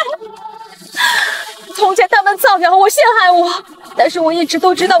从前他们造谣我、陷害我，但是我一直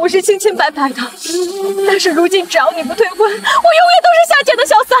都知道我是清清白白的。但是如今只要你不退婚，我永远都是夏姐的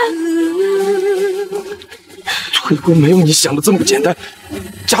小三。退婚没有你想的这么简单，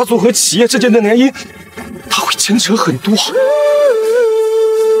家族和企业之间的联姻，它会牵扯很多。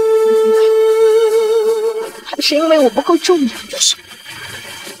还是因为我不够重要。不是，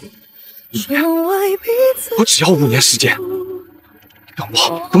我只要5年时间，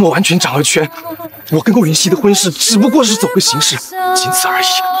等我完全掌握权，我跟陆云溪的婚事只不过是走个形式，仅此而已。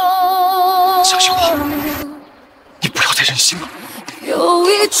相信我，你不要再任性了。有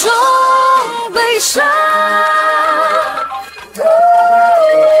一种悲伤。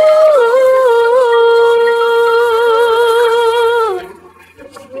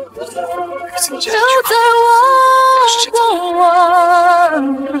就在我过往，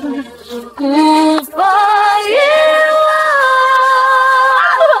无法遗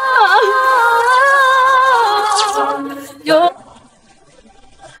忘。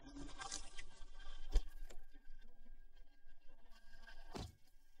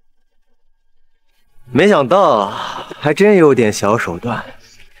没想到还真有点小手段，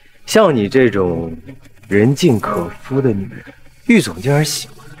像你这种人尽可夫的女人，玉总竟然喜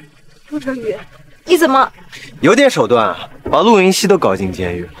欢。陆哲宇，你怎么有点手段啊？把陆云溪都搞进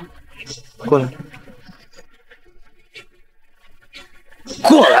监狱了。过来，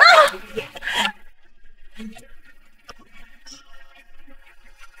过来！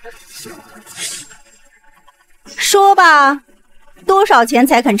说吧，多少钱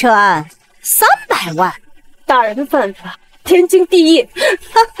才肯撤案？300万。大人的办法天经地义。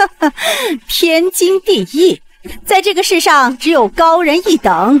天经地义。在这个世上，只有高人一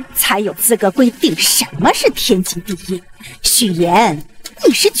等才有资格规定什么是天经地义。许言，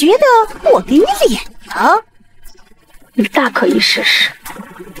你是觉得我给你脸了？你大可以试试，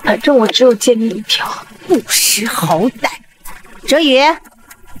反正我只有见你一条。不识好歹。哲宇，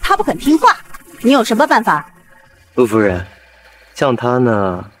他不肯听话，你有什么办法？陆夫人，像他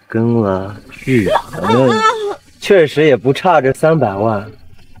呢，跟了玉恒，确实也不差这300万。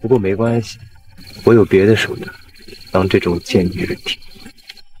不过没关系。我有别的手段，让这种贱女人听。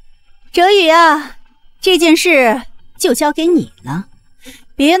哲宇啊，这件事就交给你了，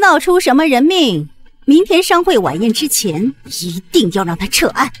别闹出什么人命。明天商会晚宴之前，一定要让他撤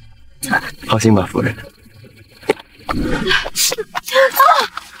案。放心吧，夫人。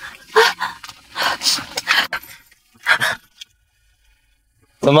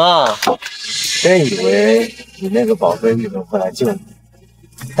怎么？真以为你那个宝贝玉总会来救你？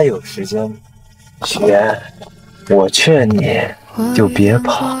他有时间吗？许愿，我劝你就别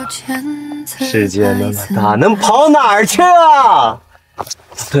跑了，世界那么大，能跑哪儿去啊？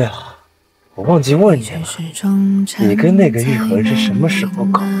对了，我忘记问你了，你跟那个玉衡是什么时候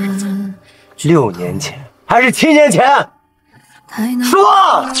搞上的？6年前还是7年前？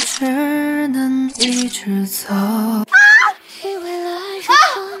说！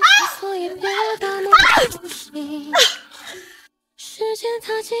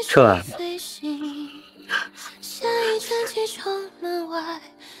撤完了。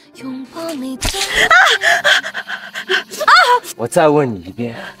我再问你一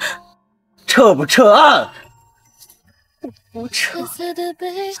遍，撤不撤案？不撤。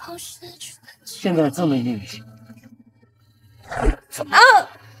现在这么硬气，怎么？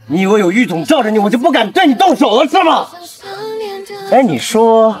你以为有玉总罩着你，我就不敢对你动手了是吗？哎，你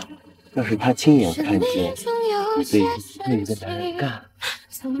说，要是他亲眼看见你被一个男人干，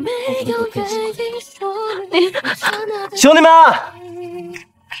兄弟们，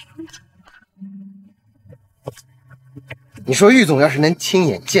你说玉总要是能亲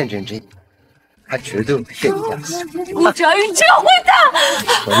眼见证这一幕，他绝对会更加喜欢。顾哲宇，你这个混蛋！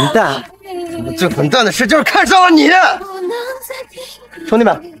混蛋！我最混蛋的事就是看上了你。兄弟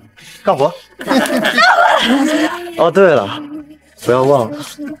们，干活！哦，对了，不要忘了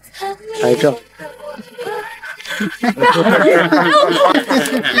拍照。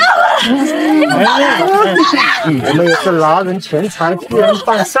我们也是拿人钱财替人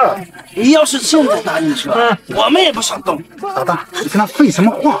办事儿。你要是现在答应撤，我们也不想动。老大，你跟他废什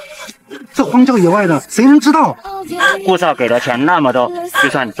么话？这荒郊野外的，谁能知道？顾少给的钱那么多，就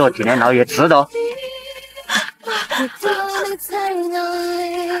算你坐几年牢也值得。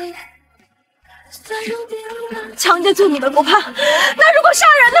强奸罪你们不怕，那如果杀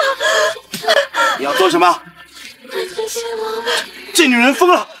人呢？你要做什么？这女人疯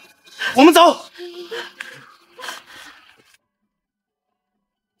了，我们走。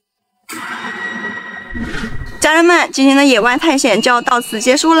家人们，今天的野外探险就要到此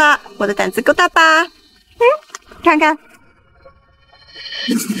结束了。我的胆子够大吧？看看。滚！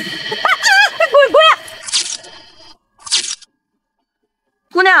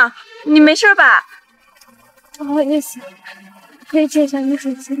姑娘，你没事吧？不好意思，可以借一下你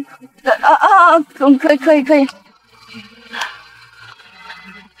手机？可以。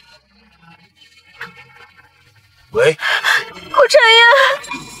喂，顾晨烟。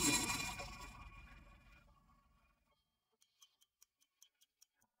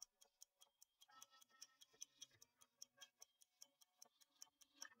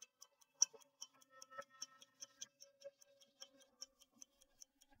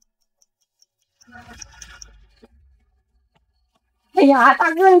哎呀，大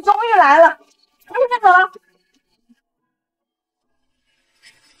哥，你终于来了！我现在走了。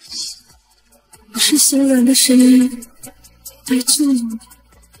是心软的声音来救我。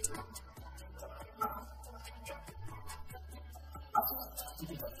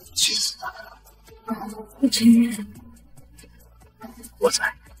我承认，我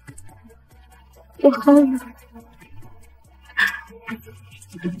在。我好冷。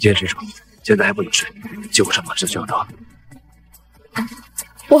今天这场，现在还不能睡，救不上马上就要到了。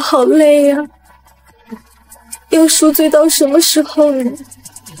我好累呀，要赎罪到什么时候呢？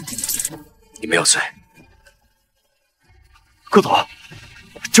你没有罪。顾总，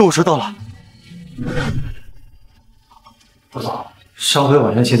救护车到了。顾总，上回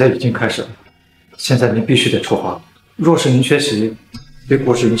晚宴现在已经开始了，现在您必须得出发。若是您缺席，对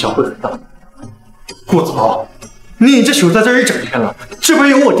故事影响会很大。顾总，你已经守在这儿一整天了，这边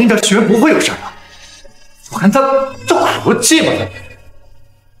有我盯着，学员不会有事的。我看他这口气吧，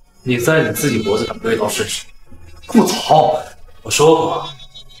你在你自己脖子上割一刀试试。顾总，我说过，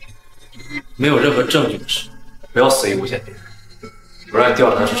没有任何证据的事，不要随意诬陷别人，不然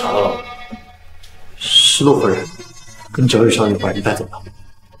调查时查到了。是陆夫人跟哲宇少爷把你带走了，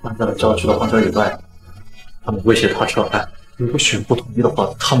关在了郊区的荒郊野外。他们威胁他撤案，如果选不同意的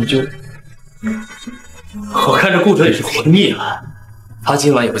话，他们就……我看着顾哲也是活得腻了，他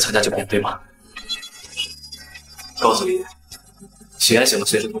今晚也会参加酒宴，对吗？告诉你，许愿醒了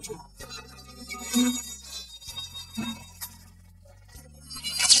随时通知我。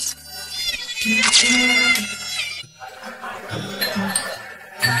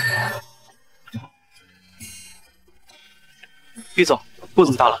毕总，顾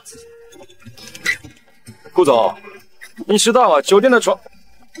总到了。顾总，你迟到了，酒店的床。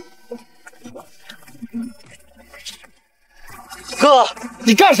哥，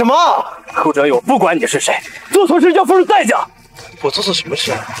你干什么？顾哲宇，我不管你是谁，做错事就要付出代价。我做错什么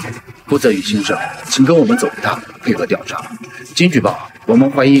事了？负责与先生，请跟我们走一趟，配合调查。经举报，我们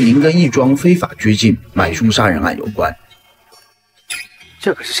怀疑您跟一桩非法拘禁、买凶杀人案有关。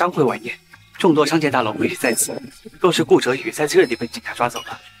这可是商会晚宴，众多商界大佬围在此。若是顾哲宇在这里被警察抓走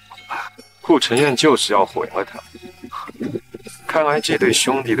了，恐怕顾晨燕就是要毁了他。看来这对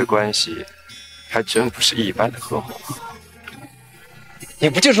兄弟的关系还真不是一般的合伙。你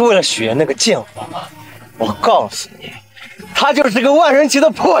不就是为了许愿那个贱货吗？我告诉你，他就是个万人骑的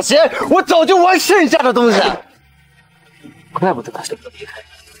破鞋，我早就玩剩下的东西。怪不得他舍不得离开。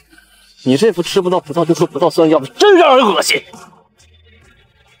你这副吃不到葡萄就说葡萄酸，要不真让人恶心。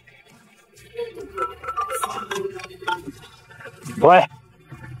喂，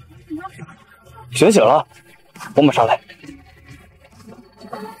醒醒了，我马上来。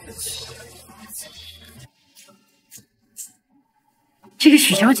这个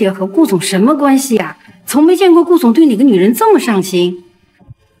许小姐和顾总什么关系呀？从没见过顾总对哪个女人这么上心。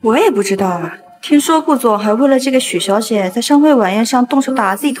我也不知道啊，听说顾总还为了这个许小姐在商会晚宴上动手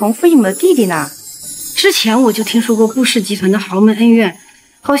打了自己同父异母的弟弟呢。之前我就听说过顾氏集团的豪门恩怨，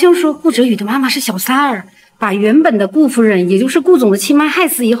好像说顾哲宇的妈妈是小三儿，把原本的顾夫人，也就是顾总的亲妈害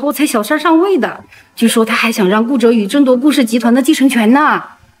死以后才小三上位的。据说他还想让顾哲宇争夺顾氏集团的继承权呢。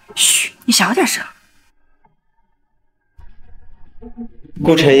嘘，你小点声。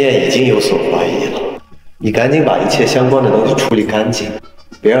顾晨燕已经有所怀疑了，你赶紧把一切相关的东西处理干净，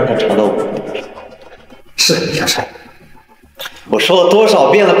别让他查到我们的手。是，小少爷。我说了多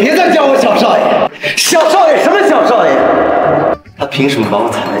少遍了，别再叫我小少爷！小少爷什么小少爷？他凭什么把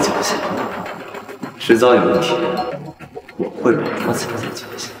我踩在脚下？迟早有一天，我会把他踩在脚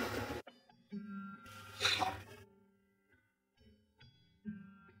下。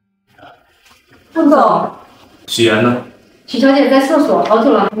顾总，许言呢？许小姐在厕所，好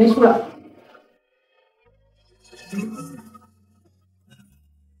久了还没出来。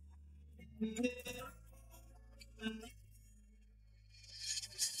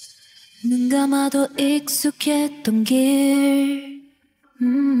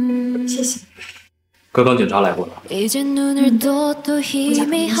谢谢。刚刚警察来过了。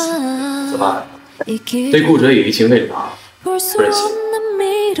怎么？对顾哲宇移情未了？不忍心。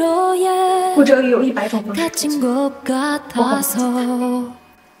顾哲宇有100种方式，不好意思。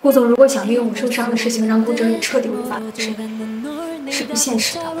顾总如果想利用我受伤的事情让顾哲宇彻底无法无天，是不现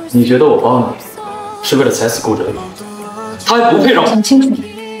实的。你觉得我帮你是为了踩死顾哲宇？他还不配让我想清楚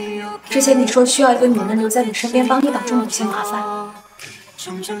你。之前你说需要一个女人留在你身边帮你挡住某些麻烦，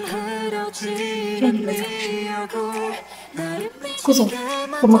愿意留在你身边。顾总，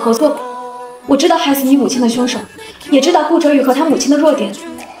我们合作吧。我知道害死你母亲的凶手，也知道顾哲宇和他母亲的弱点，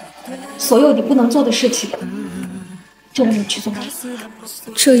所有你不能做的事情，就让你去做。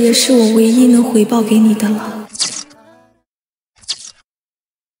这也是我唯一能回报给你的了。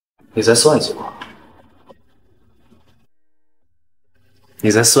你在算计我？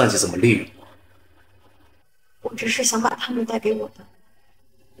你在算计怎么利用我？我只是想把他们带给我的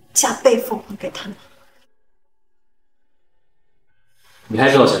加倍奉还给他们。你还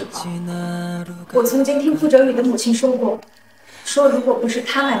知道些什么？我曾经听顾哲宇的母亲说过，说如果不是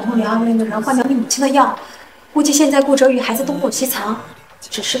他买通梁那个人换掉你母亲的药，估计现在顾哲宇还在东躲西藏，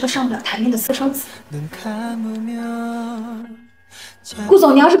只是个上不了台面的私生子。顾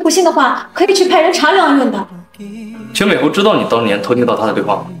总，你要是不信的话，可以去派人查梁润的。全美湖知道你当年偷听到他的对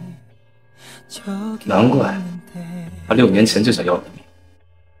话吗？难怪他6年前就想要你的命。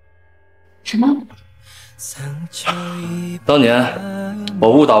什么？当年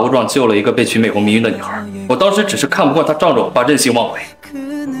我误打误撞救了一个被曲美红迷晕的女孩，我当时只是看不惯她仗着我爸任性妄为，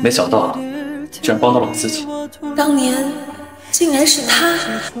没想到居然帮到了我自己。当年竟然是他。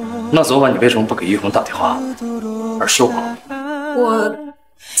那昨晚你为什么不给玉红打电话，而是我？我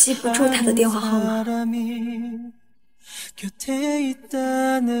记不住他的电话号码。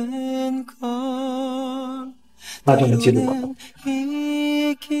那就能记录我。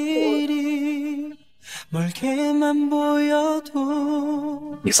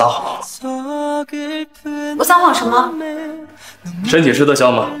你撒谎！我撒谎什么？身体吃得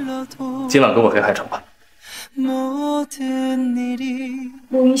消吗？今晚跟我回海城吧。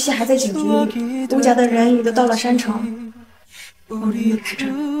陆云熙还在警局里，陆家的人也都到了山城。我离开这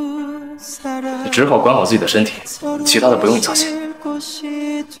里。你只好管好自己的身体，其他的不用你操心。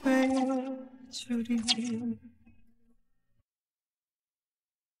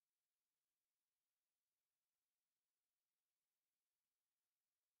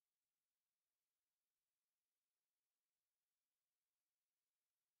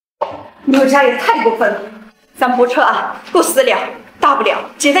你们家也太过分了！咱不撤案，不私了，大不了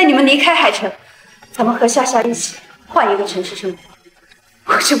姐带你们离开海城，咱们和夏夏一起换一个城市生活。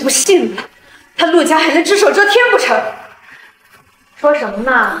是不信了，他陆家还能只手遮天不成？说什么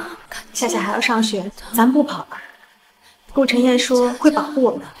呢？夏夏还要上学，咱不跑了。顾晨燕说会保护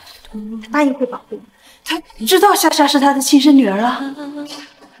我们，他答应会保护我们。他知道夏夏是他的亲生女儿了。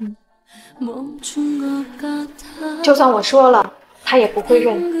就算我说了，他也不会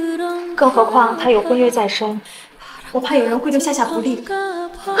认。更何况他有婚约在身，我怕有人会对夏夏不利。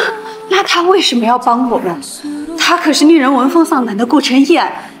那他为什么要帮我们？他可是令人闻风丧胆的顾晨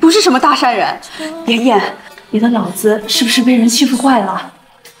燕，不是什么大善人。妍妍，你的脑子是不是被人欺负坏了？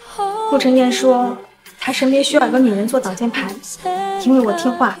顾晨燕说，他身边需要一个女人做挡箭牌，因为我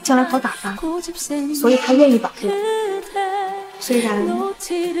听话，将来好打发，所以他愿意保护我。虽然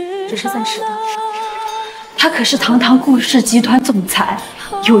只是暂时的。他可是堂堂顾氏集团总裁，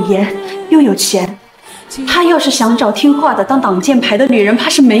有颜又有钱。他要是想找听话的当挡箭牌的女人，怕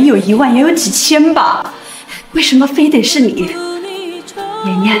是没有1万也有几千吧？为什么非得是你？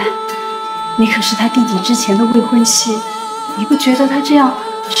妍妍，你可是他弟弟之前的未婚妻，你不觉得他这样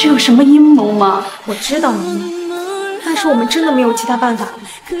是有什么阴谋吗？我知道妈妈，但是我们真的没有其他办法了。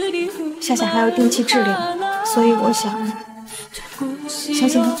夏夏还要定期治疗，所以我想相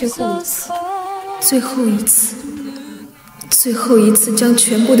信他最后一次，最后一次将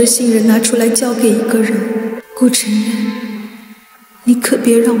全部的信任拿出来交给一个人。顾晨燕，你可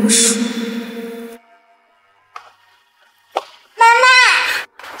别让我输。妈妈，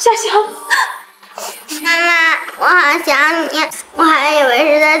夏夏，妈妈，我好想你，我还以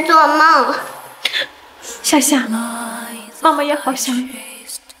为是在做梦。夏夏，妈妈也好想你。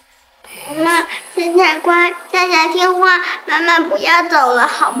妈妈，现在乖，夏夏听话，妈妈不要走了，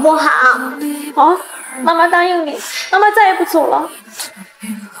好不好？好，妈妈答应你，妈妈再也不走了。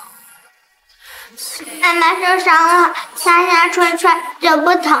妈妈受伤了，夏夏踹踹就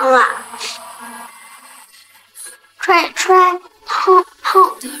不疼了。踹踹，痛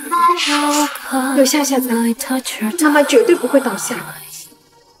痛。有夏夏在，妈妈绝对不会倒下。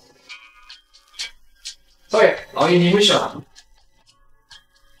少爷，老爷您回去了。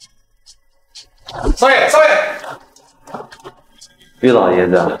少爷，于老爷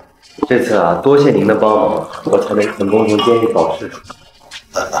子，这次啊，多谢您的帮忙，我才能成功从监狱保释出来。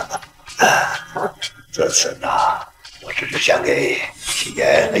这次呢，我只是想给启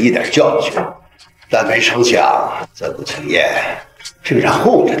言一点教训，但没成想这顾晨燕竟然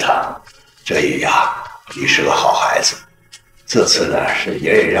护着他。哲宇呀，你是个好孩子，这次呢是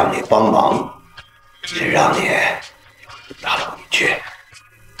爷爷让你帮忙，谁让你打了你去。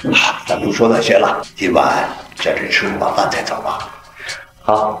咱不说那些了，今晚在这吃午饭再走吧。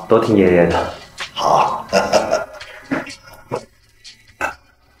好，都听爷爷的。好。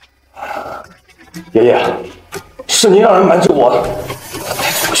爷爷，是您让人瞒着我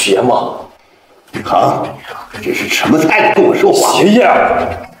带走了许言吗？好，这是什么态度跟我说话？爷爷，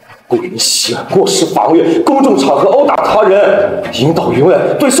顾云熙过失防御，公众场合殴打他人，引导舆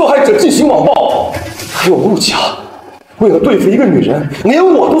论对受害者进行网暴，还有陆家为了对付一个女人，连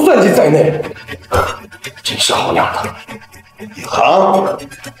我都算计在内，真是好样的！宇航，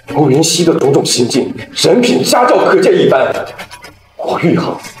顾云熙的种种行径，人品家教可见一斑。我玉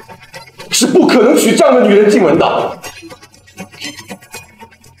航是不可能娶这样的女人进门的。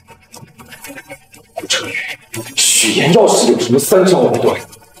顾成宇，许言要是有什么三长两短，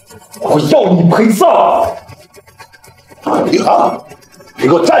我要你陪葬！宇航，你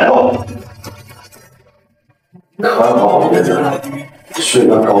给我站住！看好爷子，血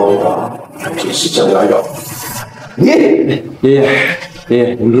压高的真是真牙咬。爷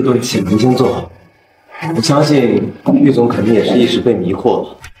爷，您别动气，您先坐。我相信玉总肯定也是一时被迷惑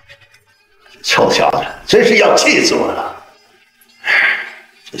了。臭小子，真是要气死我了！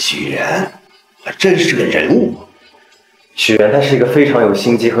这许媛还真是个人物。许媛她是一个非常有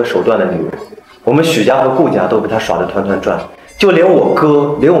心机和手段的女人，我们许家和顾家都被她耍得团团转，就连我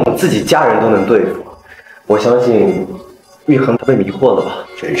哥，连我们自己家人都能对付。我相信玉衡她被迷惑了吧？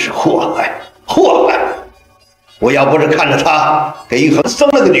真是祸害，祸害！我要不是看着他给玉衡生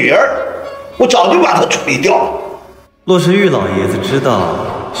了个女儿，我早就把他处理掉。若是玉老爷子知道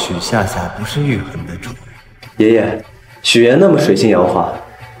许夏夏不是玉衡的主人，爷爷，许媛那么水性杨花，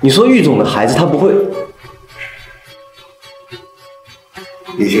你说玉总的孩子他不会？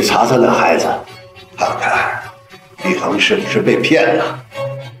你去查查那孩子，看看玉衡是不是被骗了。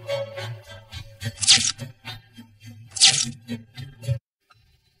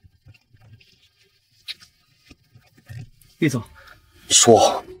玉总，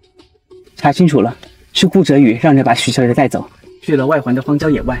说，查清楚了，是顾哲宇让人把徐小姐带走，去了外环的荒郊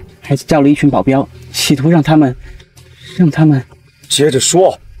野外，还叫了一群保镖，企图让他们。接着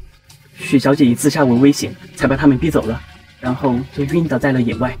说。许小姐以自杀为威胁，才把他们逼走了。然后就晕倒在了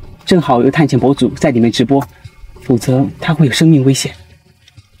野外。正好有探险博主在里面直播，否则他会有生命危险。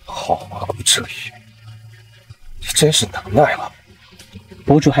好啊，顾哲宇，你真是能耐了。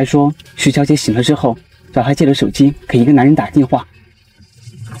博主还说，许小姐醒了之后，找他借了手机，给一个男人打电话。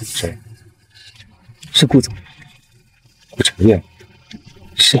谁？是顾总。顾晨燕。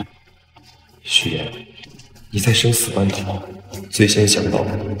是。许言，你在生死关头，最先想到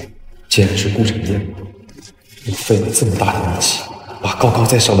的竟然是顾晨燕。你费了这么大的力气，把高高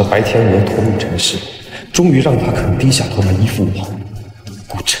在上的白天鹅拖入尘世，终于让他肯低下头来依附我。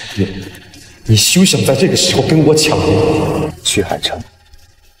顾晨燕，你休想在这个时候跟我抢赢。许海城，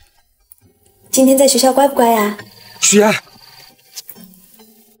今天在学校乖不乖啊？许言，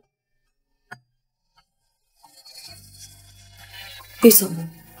玉总，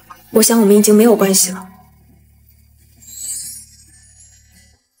我想我们已经没有关系了。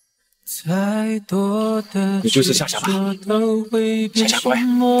你就是夏夏吧？夏夏乖，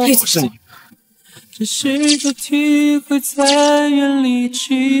我是你。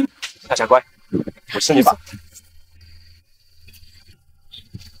夏夏乖，我是你吧？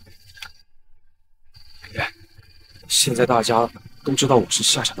现在大家都知道我是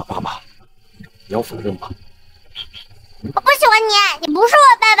夏夏的爸爸，你要否认吗？我不喜欢你，你不是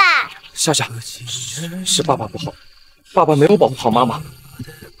我爸爸。夏夏，是爸爸不好，爸爸没有保护好妈妈。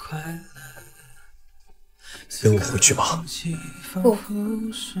跟我回去吧。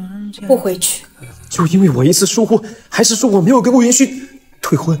不回去。就因为我一次疏忽，还是说我没有跟顾云旭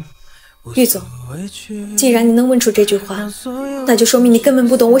退婚？玉总，既然你能问出这句话，那就说明你根本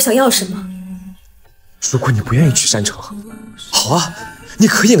不懂我想要什么。如果你不愿意去山城，好啊，你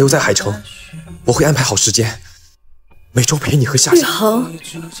可以留在海城，我会安排好时间，每周陪你和夏夏。玉恒，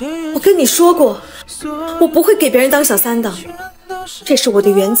我跟你说过，我不会给别人当小三的，这是我的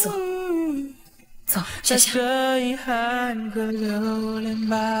原则。走，夏夏。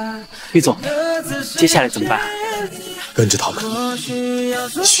玉总，接下来怎么办？跟着他们。许言，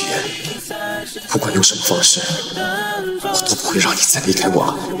不管用什么方式，我都不会让你再离开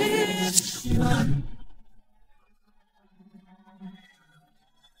我。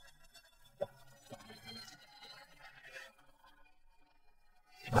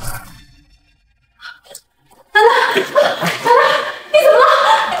楠楠，你怎么了？你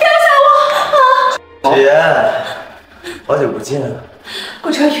不要吓我！许言，好久不见。顾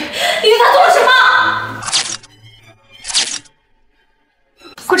哲宇，你对他做了什么？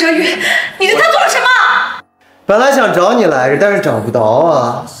顾哲宇，你对他做了什么？本来想找你来着，但是找不到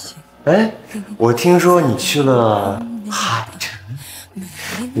啊。哎，我听说你去了海城，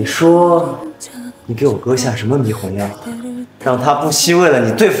你说你给我哥下什么迷魂药，让他不惜为了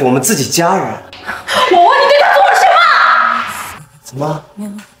你对付我们自己家人？我问你对他做了什么？怎么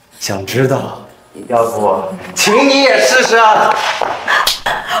想知道？要不请你也试试啊！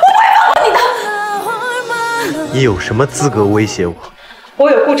我不会放过你的！你有什么资格威胁我？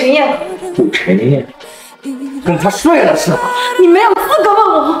我有顾晨燕。顾晨燕，跟他睡了是吧？你没有资格问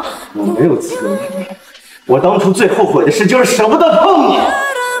我。我没有资格问你。我当初最后悔的事就是舍不得碰你。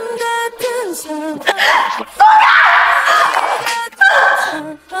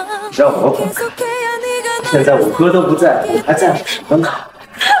让我滚开！现在我哥都不在，我还在乎什么呢？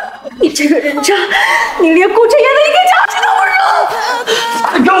你这个人渣，你连顾晨燕的一个脚趾都不如！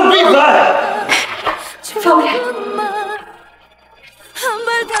你给我闭嘴！放开！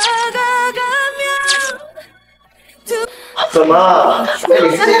怎么？给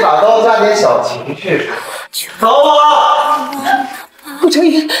自己把刀加点小情绪？走啊！顾晨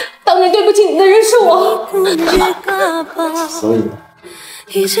宇，当年对不起你的人是我。所以，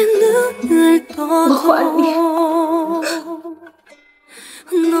我还你。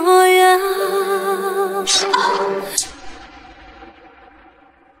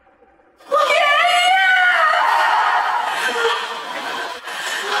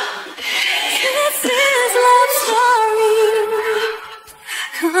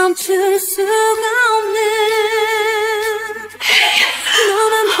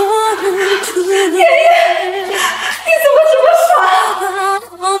爷爷，你怎么这么傻？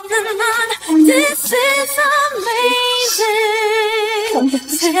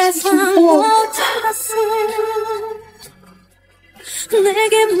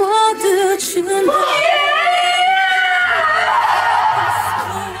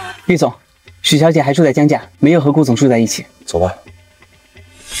玉总，许小姐还住在江家，没有和顾总住在一起。走吧。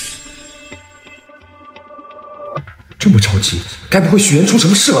这么着急，该不会许言出什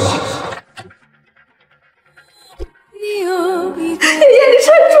么事了吧？爷爷，你撑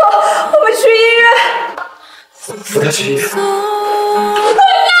住，我们去医院。扶他去医院。不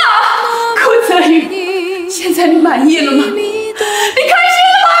要！顾泽宇，现在在你满意了吗？你开心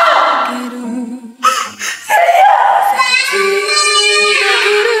了吗？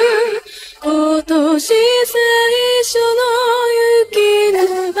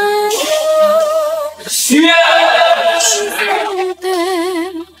雪。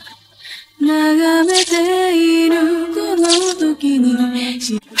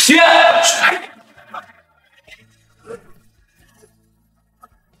雪。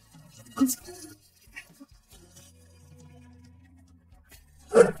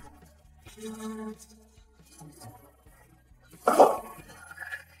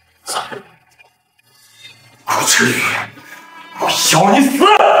顾晨宇，我要你死！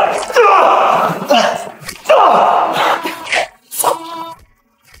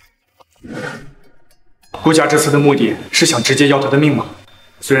顾家这次的目的是想直接要他的命吗？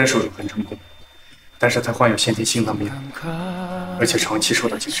虽然手术很成功，但是他患有先天心脏病，而且长期受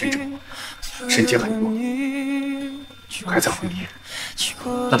到精神折磨，神经很弱，还在昏迷。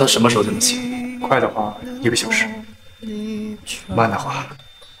那他什么时候才能醒？快的话1个小时，慢的话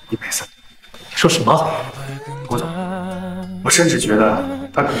1辈子。你说什么？顾总，我甚至觉得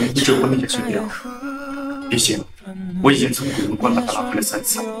他可能一直昏迷下去不了。毕竟我已经从鬼门关把他拉回来3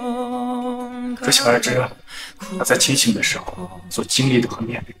次，可想而知，他在清醒的时候所经历的和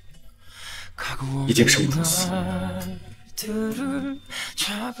面对，一定是无如此。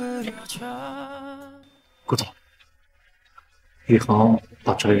顾总，宇航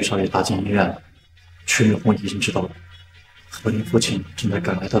把哲宇少爷打进医院了，曲明红已经知道了，和您父亲正在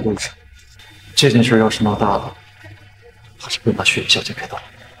赶来的路上。这件事要是闹大了，还是会把雪小姐给到。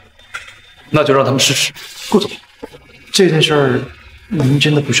那就让他们试试。顾总，这件事您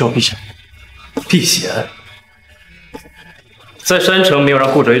真的不需要避嫌？避嫌？在山城没有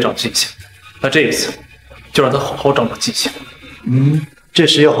让顾哲宇长记性，那这一次就让他好好长长记性。这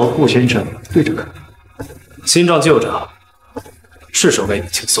是要和顾先生对着干。新账旧账，是时候该你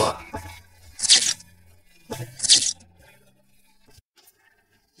清算了。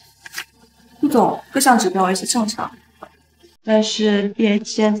顾总，各项指标维持正常，但是便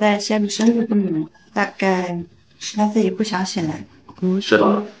现在陷入深度不明，大概是他自己不想醒来。是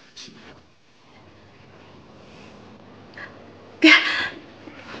的。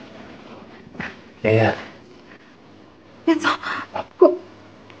妍妍，别走，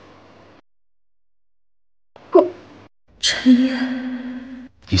陈燕，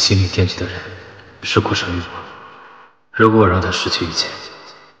你心里惦记的人是顾晨宇吗？如果我让他失去一切，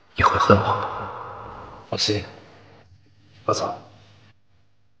你会恨我吗？放心，我走。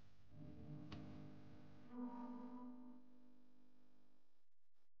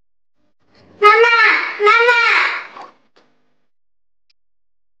妈妈，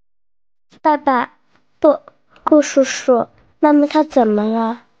爸爸，顾叔叔，妈妈她怎么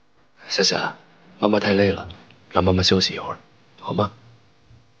了？夏夏，妈妈太累了，让妈妈休息一会儿，好吗？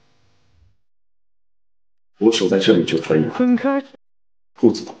我守在这里就可以了。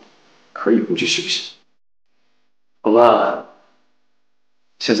顾总，可以回去休息。好吧，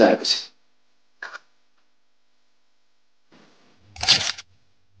现在还不行。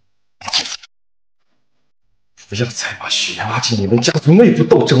不要再把许言拉进你们家族内部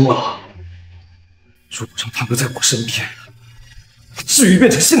斗争了。如果让他们在我身边，至于变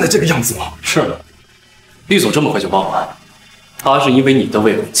成现在这个样子吗？是的，厉总这么快就忘了，他是因为你的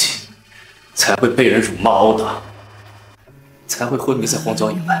未婚妻，才会被人辱骂殴打，才会昏迷在荒郊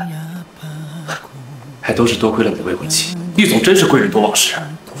野外，还都是多亏了你的未婚妻。厉总真是贵人多忘事。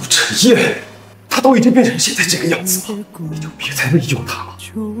顾晨燕，他都已经变成现在这个样子了，你就别再内疚他了。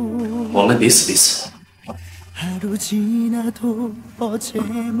我们彼此彼此。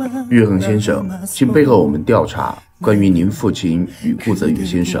玉恒先生，请配合我们调查关于您父亲与顾泽宇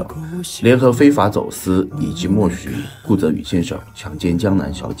先生联合非法走私以及默许顾泽宇先生强奸江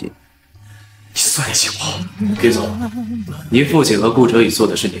南小姐。你算计我，厉总，您父亲和顾哲宇做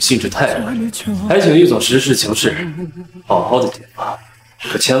的事情性质太恶劣，还请厉总实事求是，好好的检查，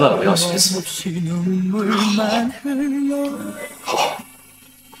可千万不要寻死。好，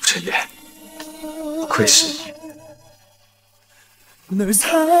顾晨燕，不愧是你。널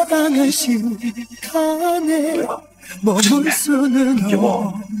사랑한 시간에 머물 수는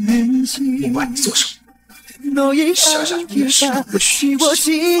없는지 너의 향기가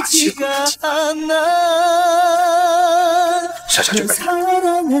지워지지가 않아 널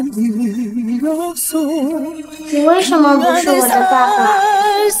사랑한 기억 속 你为什么不是我的爸爸？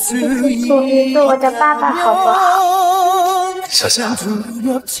你做我的爸爸好不好？夏夏，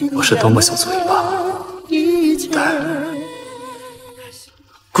我是多么想做你爸爸，但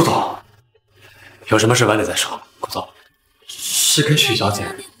顾总，有什么事晚点再说。顾总，是跟许小姐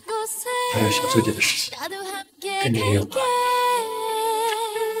还有小周姐的事情。跟你也有关。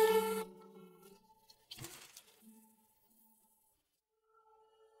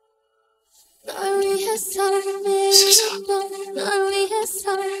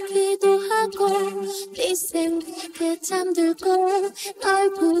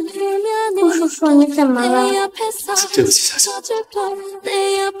顾叔叔，你怎么了？对不起，小小。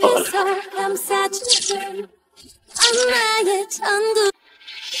爸爸来。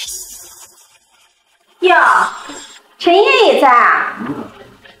哟，陈烨也在啊。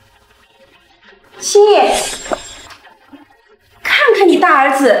心叶，看看你大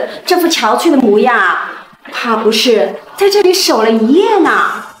儿子这副憔悴的模样啊，怕不是在这里守了一夜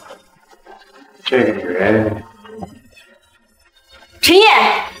呢？这个女人，陈烨，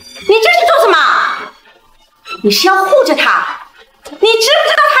你这是做什么？你是要护着他？你知不知道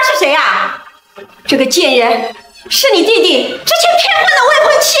他是谁啊？这个贱人是你弟弟之前骗婚的未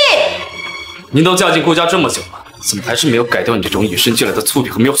婚妻。您都嫁进顾家这么久了，怎么还是没有改掉你这种与生俱来的粗鄙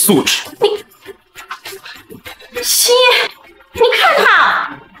和没有素质？心叶，你看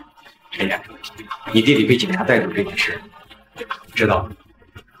他。陈烨，你弟弟被警察带走这件事，你知道吗？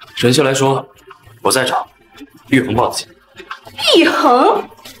准确来说，我在找玉衡报的警。玉衡，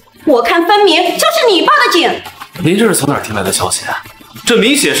我看分明就是你报的警。您这是从哪儿听来的消息啊？这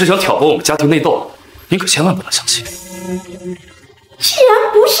明显是想挑拨我们家庭内斗，您可千万不能相信。既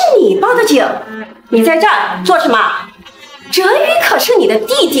然不是你报的警，你在这儿做什么？哲宇可是你的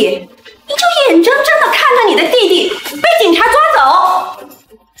弟弟，你就眼睁睁的看着你的弟弟被警察抓走。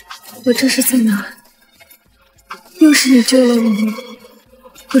我这是在哪儿？又是你救了我吗？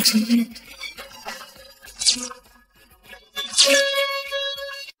我承认。你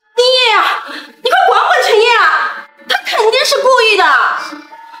呀，你快管管陈烨啊！他肯定是故意的。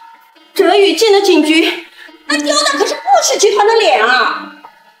哲宇进了警局，那丢的可是顾氏集团的脸啊！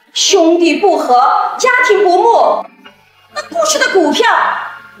兄弟不和，家庭不睦，那顾氏的股票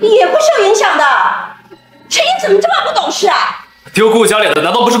也会受影响的。陈烨怎么这么不懂事啊？丢顾家脸的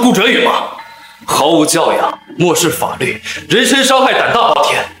难道不是顾哲宇吗？毫无教养，漠视法律，人身伤害，胆大包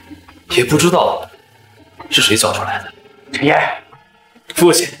天，也不知道是谁教出来的。陈烨，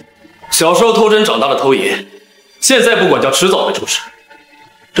父亲，小时候偷针，长大了偷银，现在不管叫迟早会出事。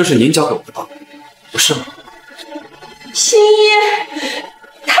这是您教给我的道理，不是吗？心叶，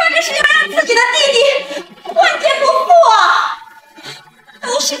他这是要让自己的弟弟万劫不复啊！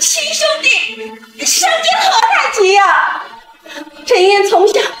都是亲兄弟，伤筋何太急呀！陈烨从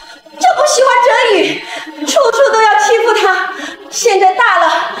小就不喜欢哲宇，处处都要欺负他，现在大了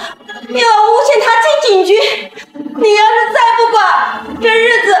又要诬陷他进警局。你要是再不管，这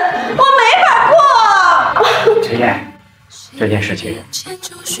日子我没法过。陈烨，这件事情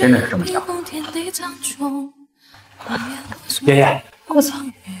真的是这么想？爷爷，顾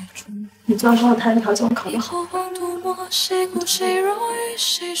总，你就要跟我谈的条件我考虑好，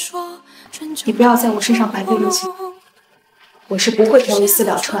你不要在我身上白费力气，我是不会同意私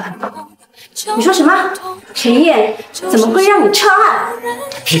了撤案的。你说什么？陈烨怎么会让你撤案？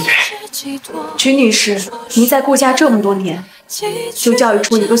闭嘴！曲女士，您在顾家这么多年，就教育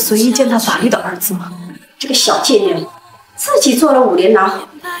出一个随意践踏法律的儿子吗？这个小贱人，自己坐了5年牢，怎么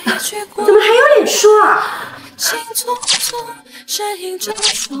还有脸说啊？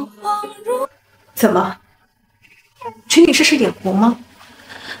怎么？曲女士是眼红吗？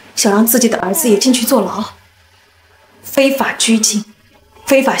想让自己的儿子也进去坐牢？非法拘禁，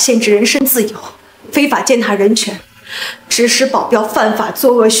非法限制人身自由，非法践踏人权，指使保镖犯法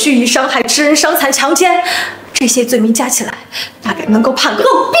作恶，蓄意伤害致人伤残，强奸，这些罪名加起来，大概能够判个……给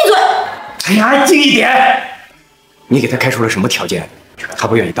我闭嘴！哎呀，安静一点！你给他开出了什么条件？他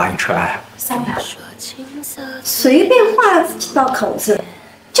不愿意答应撤案？300，随便画了自己道口子，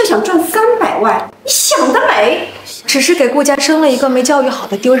就想赚300万，你想得美！只是给顾家生了一个没教育好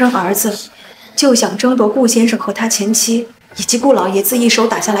的丢人儿子，就想争夺顾先生和他前妻以及顾老爷子一手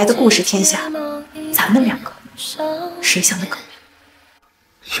打下来的顾氏天下，咱们2个谁想得更？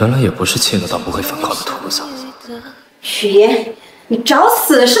原来也不是欠得到不会反抗的兔子。许言，你找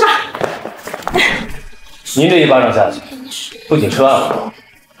死是吧？您这一巴掌下去，不仅撤案了，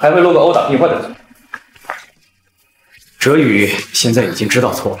还会落个殴打病患的罪。哲宇现在已经知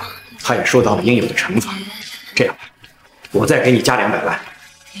道错了，他也受到了应有的惩罚。这样，我再给你加200万。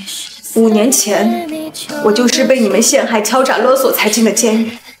5年前，我就是被你们陷害、敲诈、勒索才进的监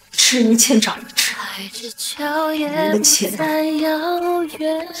狱，吃一堑长一智。你们的钱要，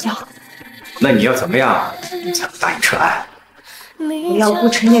那你要怎么样才能答应撤案？我要顾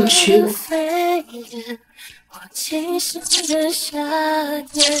陈烨娶我。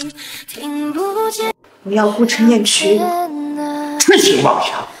我要顾陈烨娶我。痴情妄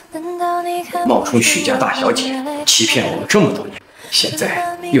想！冒充许家大小姐，欺骗我们这么多年，现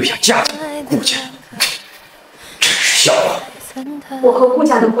在又想嫁进顾家，真是笑话。我和顾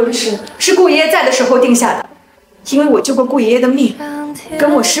家的婚事是顾爷爷在的时候定下的，因为我救过顾爷爷的命，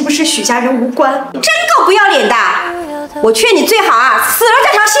跟我是不是许家人无关。真够不要脸的！我劝你最好啊，死了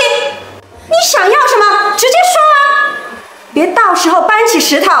这条心。你想要什么，直接说啊，别到时候搬起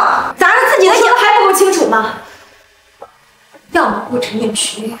石头砸了自己的眼。还不够清楚吗？要么顾晨燕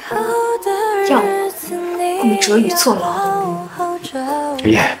去，要么顾哲宇坐牢。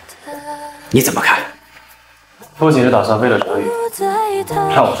爷爷，你怎么看？父亲是打算为了哲宇，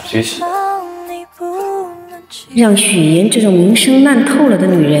让我学习。让许妍这种名声烂透了的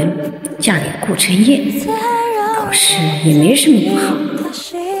女人嫁给顾晨燕，倒是也没什么不好。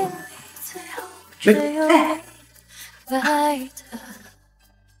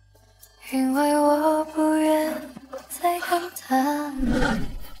因为我不愿再看他。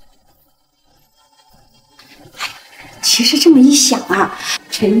其实这么一想啊，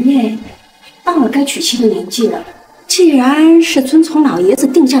陈燕到了该娶妻的年纪了，既然是遵从老爷子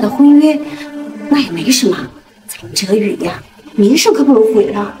定下的婚约，那也没什么。咱们哲宇呀，名声可不能毁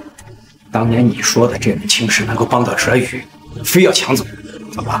了。当年你说的这门亲事能够帮到哲宇，非要抢走，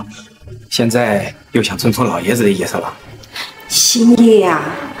怎么？现在又想遵从老爷子的意思了？星夜呀，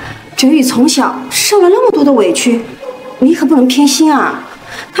哲宇从小受了那么多的委屈，你可不能偏心啊。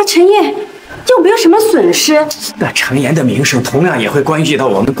他陈燕又没有什么损失，那陈妍的名声同样也会关系到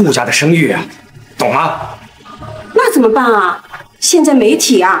我们顾家的声誉啊，懂吗？那怎么办啊？现在媒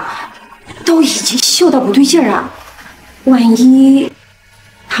体啊都已经嗅到不对劲儿啊，万一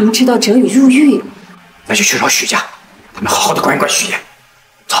他们知道哲宇入狱，那就去找许家，他们好好的管一管许妍。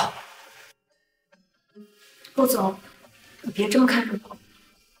走。顾总，你别这么看着我，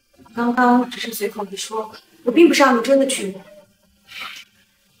刚刚只是随口一说，我并不是让你真的去。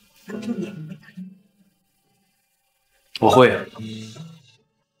我会。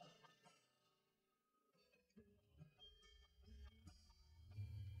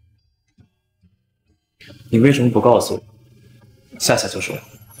你为什么不告诉我？夏夏就说。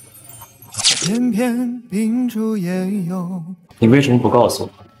你为什么不告诉我？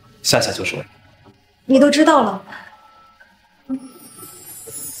夏夏就说。你都知道了，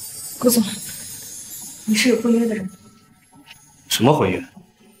顾总，你是有婚约的人。什么婚约？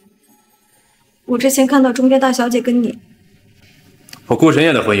我之前看到中间大小姐跟你，我顾晨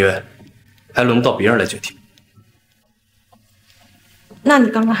燕的婚约，还轮不到别人来决定。那你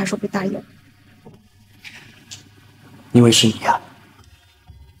刚刚还说不答应？因为是你呀，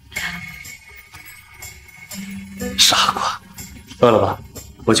傻瓜。饿了吧？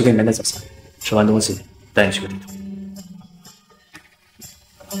我去给你买点早餐。吃完东西带你去个地图。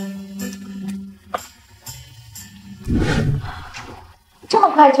这么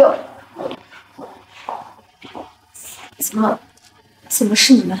快就？怎么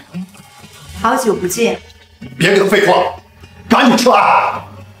是你们？好久不见。别跟废话，赶紧吃饭。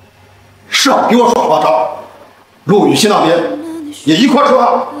是给我耍花招。陆雨欣那边也一块吃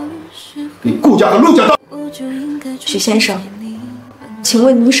饭。你顾家和陆家的。许先生，请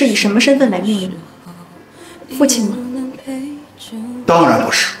问您是以什么身份来命令？父亲吗？当然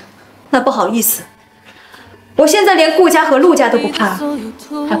不是。那不好意思，我现在连顾家和陆家都不怕，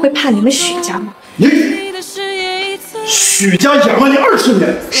还会怕你们许家吗？你许家养了你20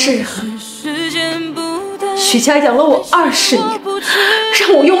年。是啊，许家养了我20年，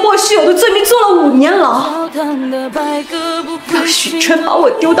让我用莫须有的罪名坐了5年牢，让许春把我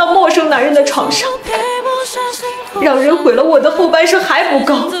丢到陌生男人的床上，让人毁了我的后半生还不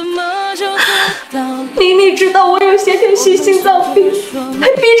够，明明知道我有先天性心脏病，还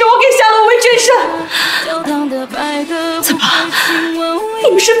逼着我给夏洛薇捐肾，怎么？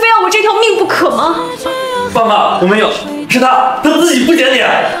你们是非要我这条命不可吗？爸妈，我没有，是他自己不检点。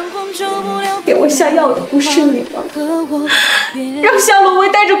给我下药的不是你吗？让夏洛薇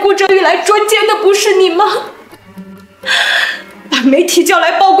带着顾哲宇来捉奸的不是你吗？把媒体叫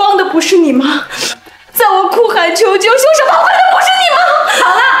来曝光的不是你吗？在我哭喊求救、凶神跑鬼的不是你吗？好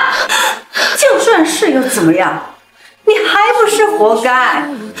了，就算是又怎么样？你还不是活该？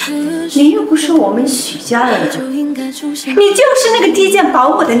你又不是我们许家的人，你就是那个低贱保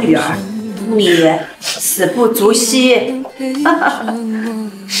姆的女儿，你死不足惜。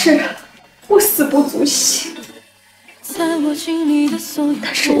是，我死不足惜，但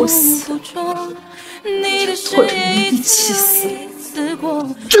是我死了，就拖着你们一起死。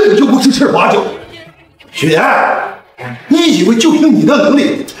这个就不是吃罚酒。许岩，你以为就凭你的能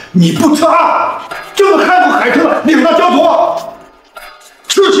力，你不吃案，就能开赴海城领到焦灼？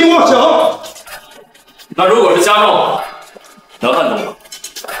痴心妄想！那如果是家暴，能撼动吗？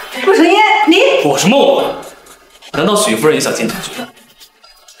顾晨燕，我什么我？难道许夫人也想进短剧？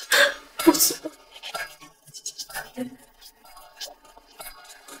不是。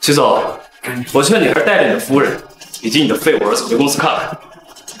徐总，我劝你还是带着你的夫人以及你的废物儿子回公司看看。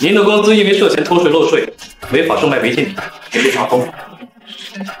您的公司因为涉嫌偷税漏税、违法售卖违禁品，也被查封。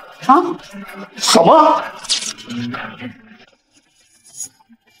啊？什么？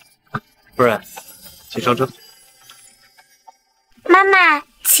夫人，请上车。妈妈，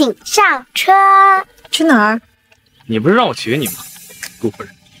请上车。去哪儿？你不是让我娶你吗？顾夫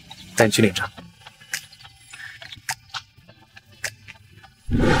人，带你去领证。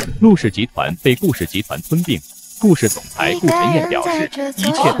陆氏集团被顾氏集团吞并，顾氏总裁顾晨燕表示，一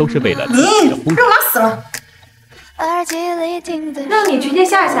切都是为了自己的夫人。肉麻死了！让你去见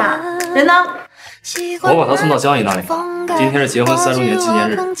夏夏，人呢？我把他送到江姨那里了。今天是结婚3周年纪念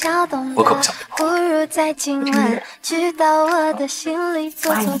日，我可不想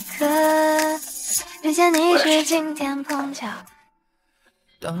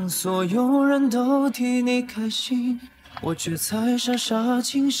当所有人都替你开心，我却才傻傻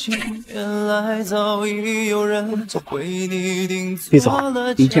清醒，原来早已有人为你定毕总，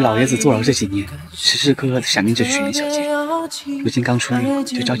您替老爷子坐牢这几年，时时刻刻的想念着许愿小姐，如今刚出狱，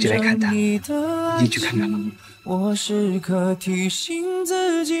就着急来看她，您进去看看吧。我时刻提醒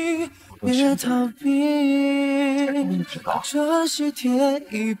自己别逃避，这些天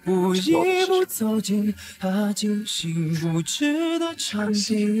一步一步走进他精心布置的场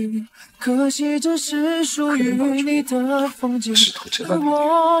景，可惜这是属于你的风景，而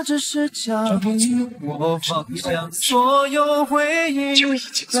我只是嘉宾，我放下所有回忆，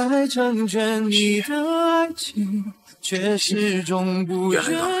来成全你的爱情，却始终不觉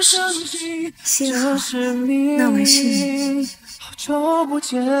伤心，这是命，好久不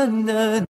见的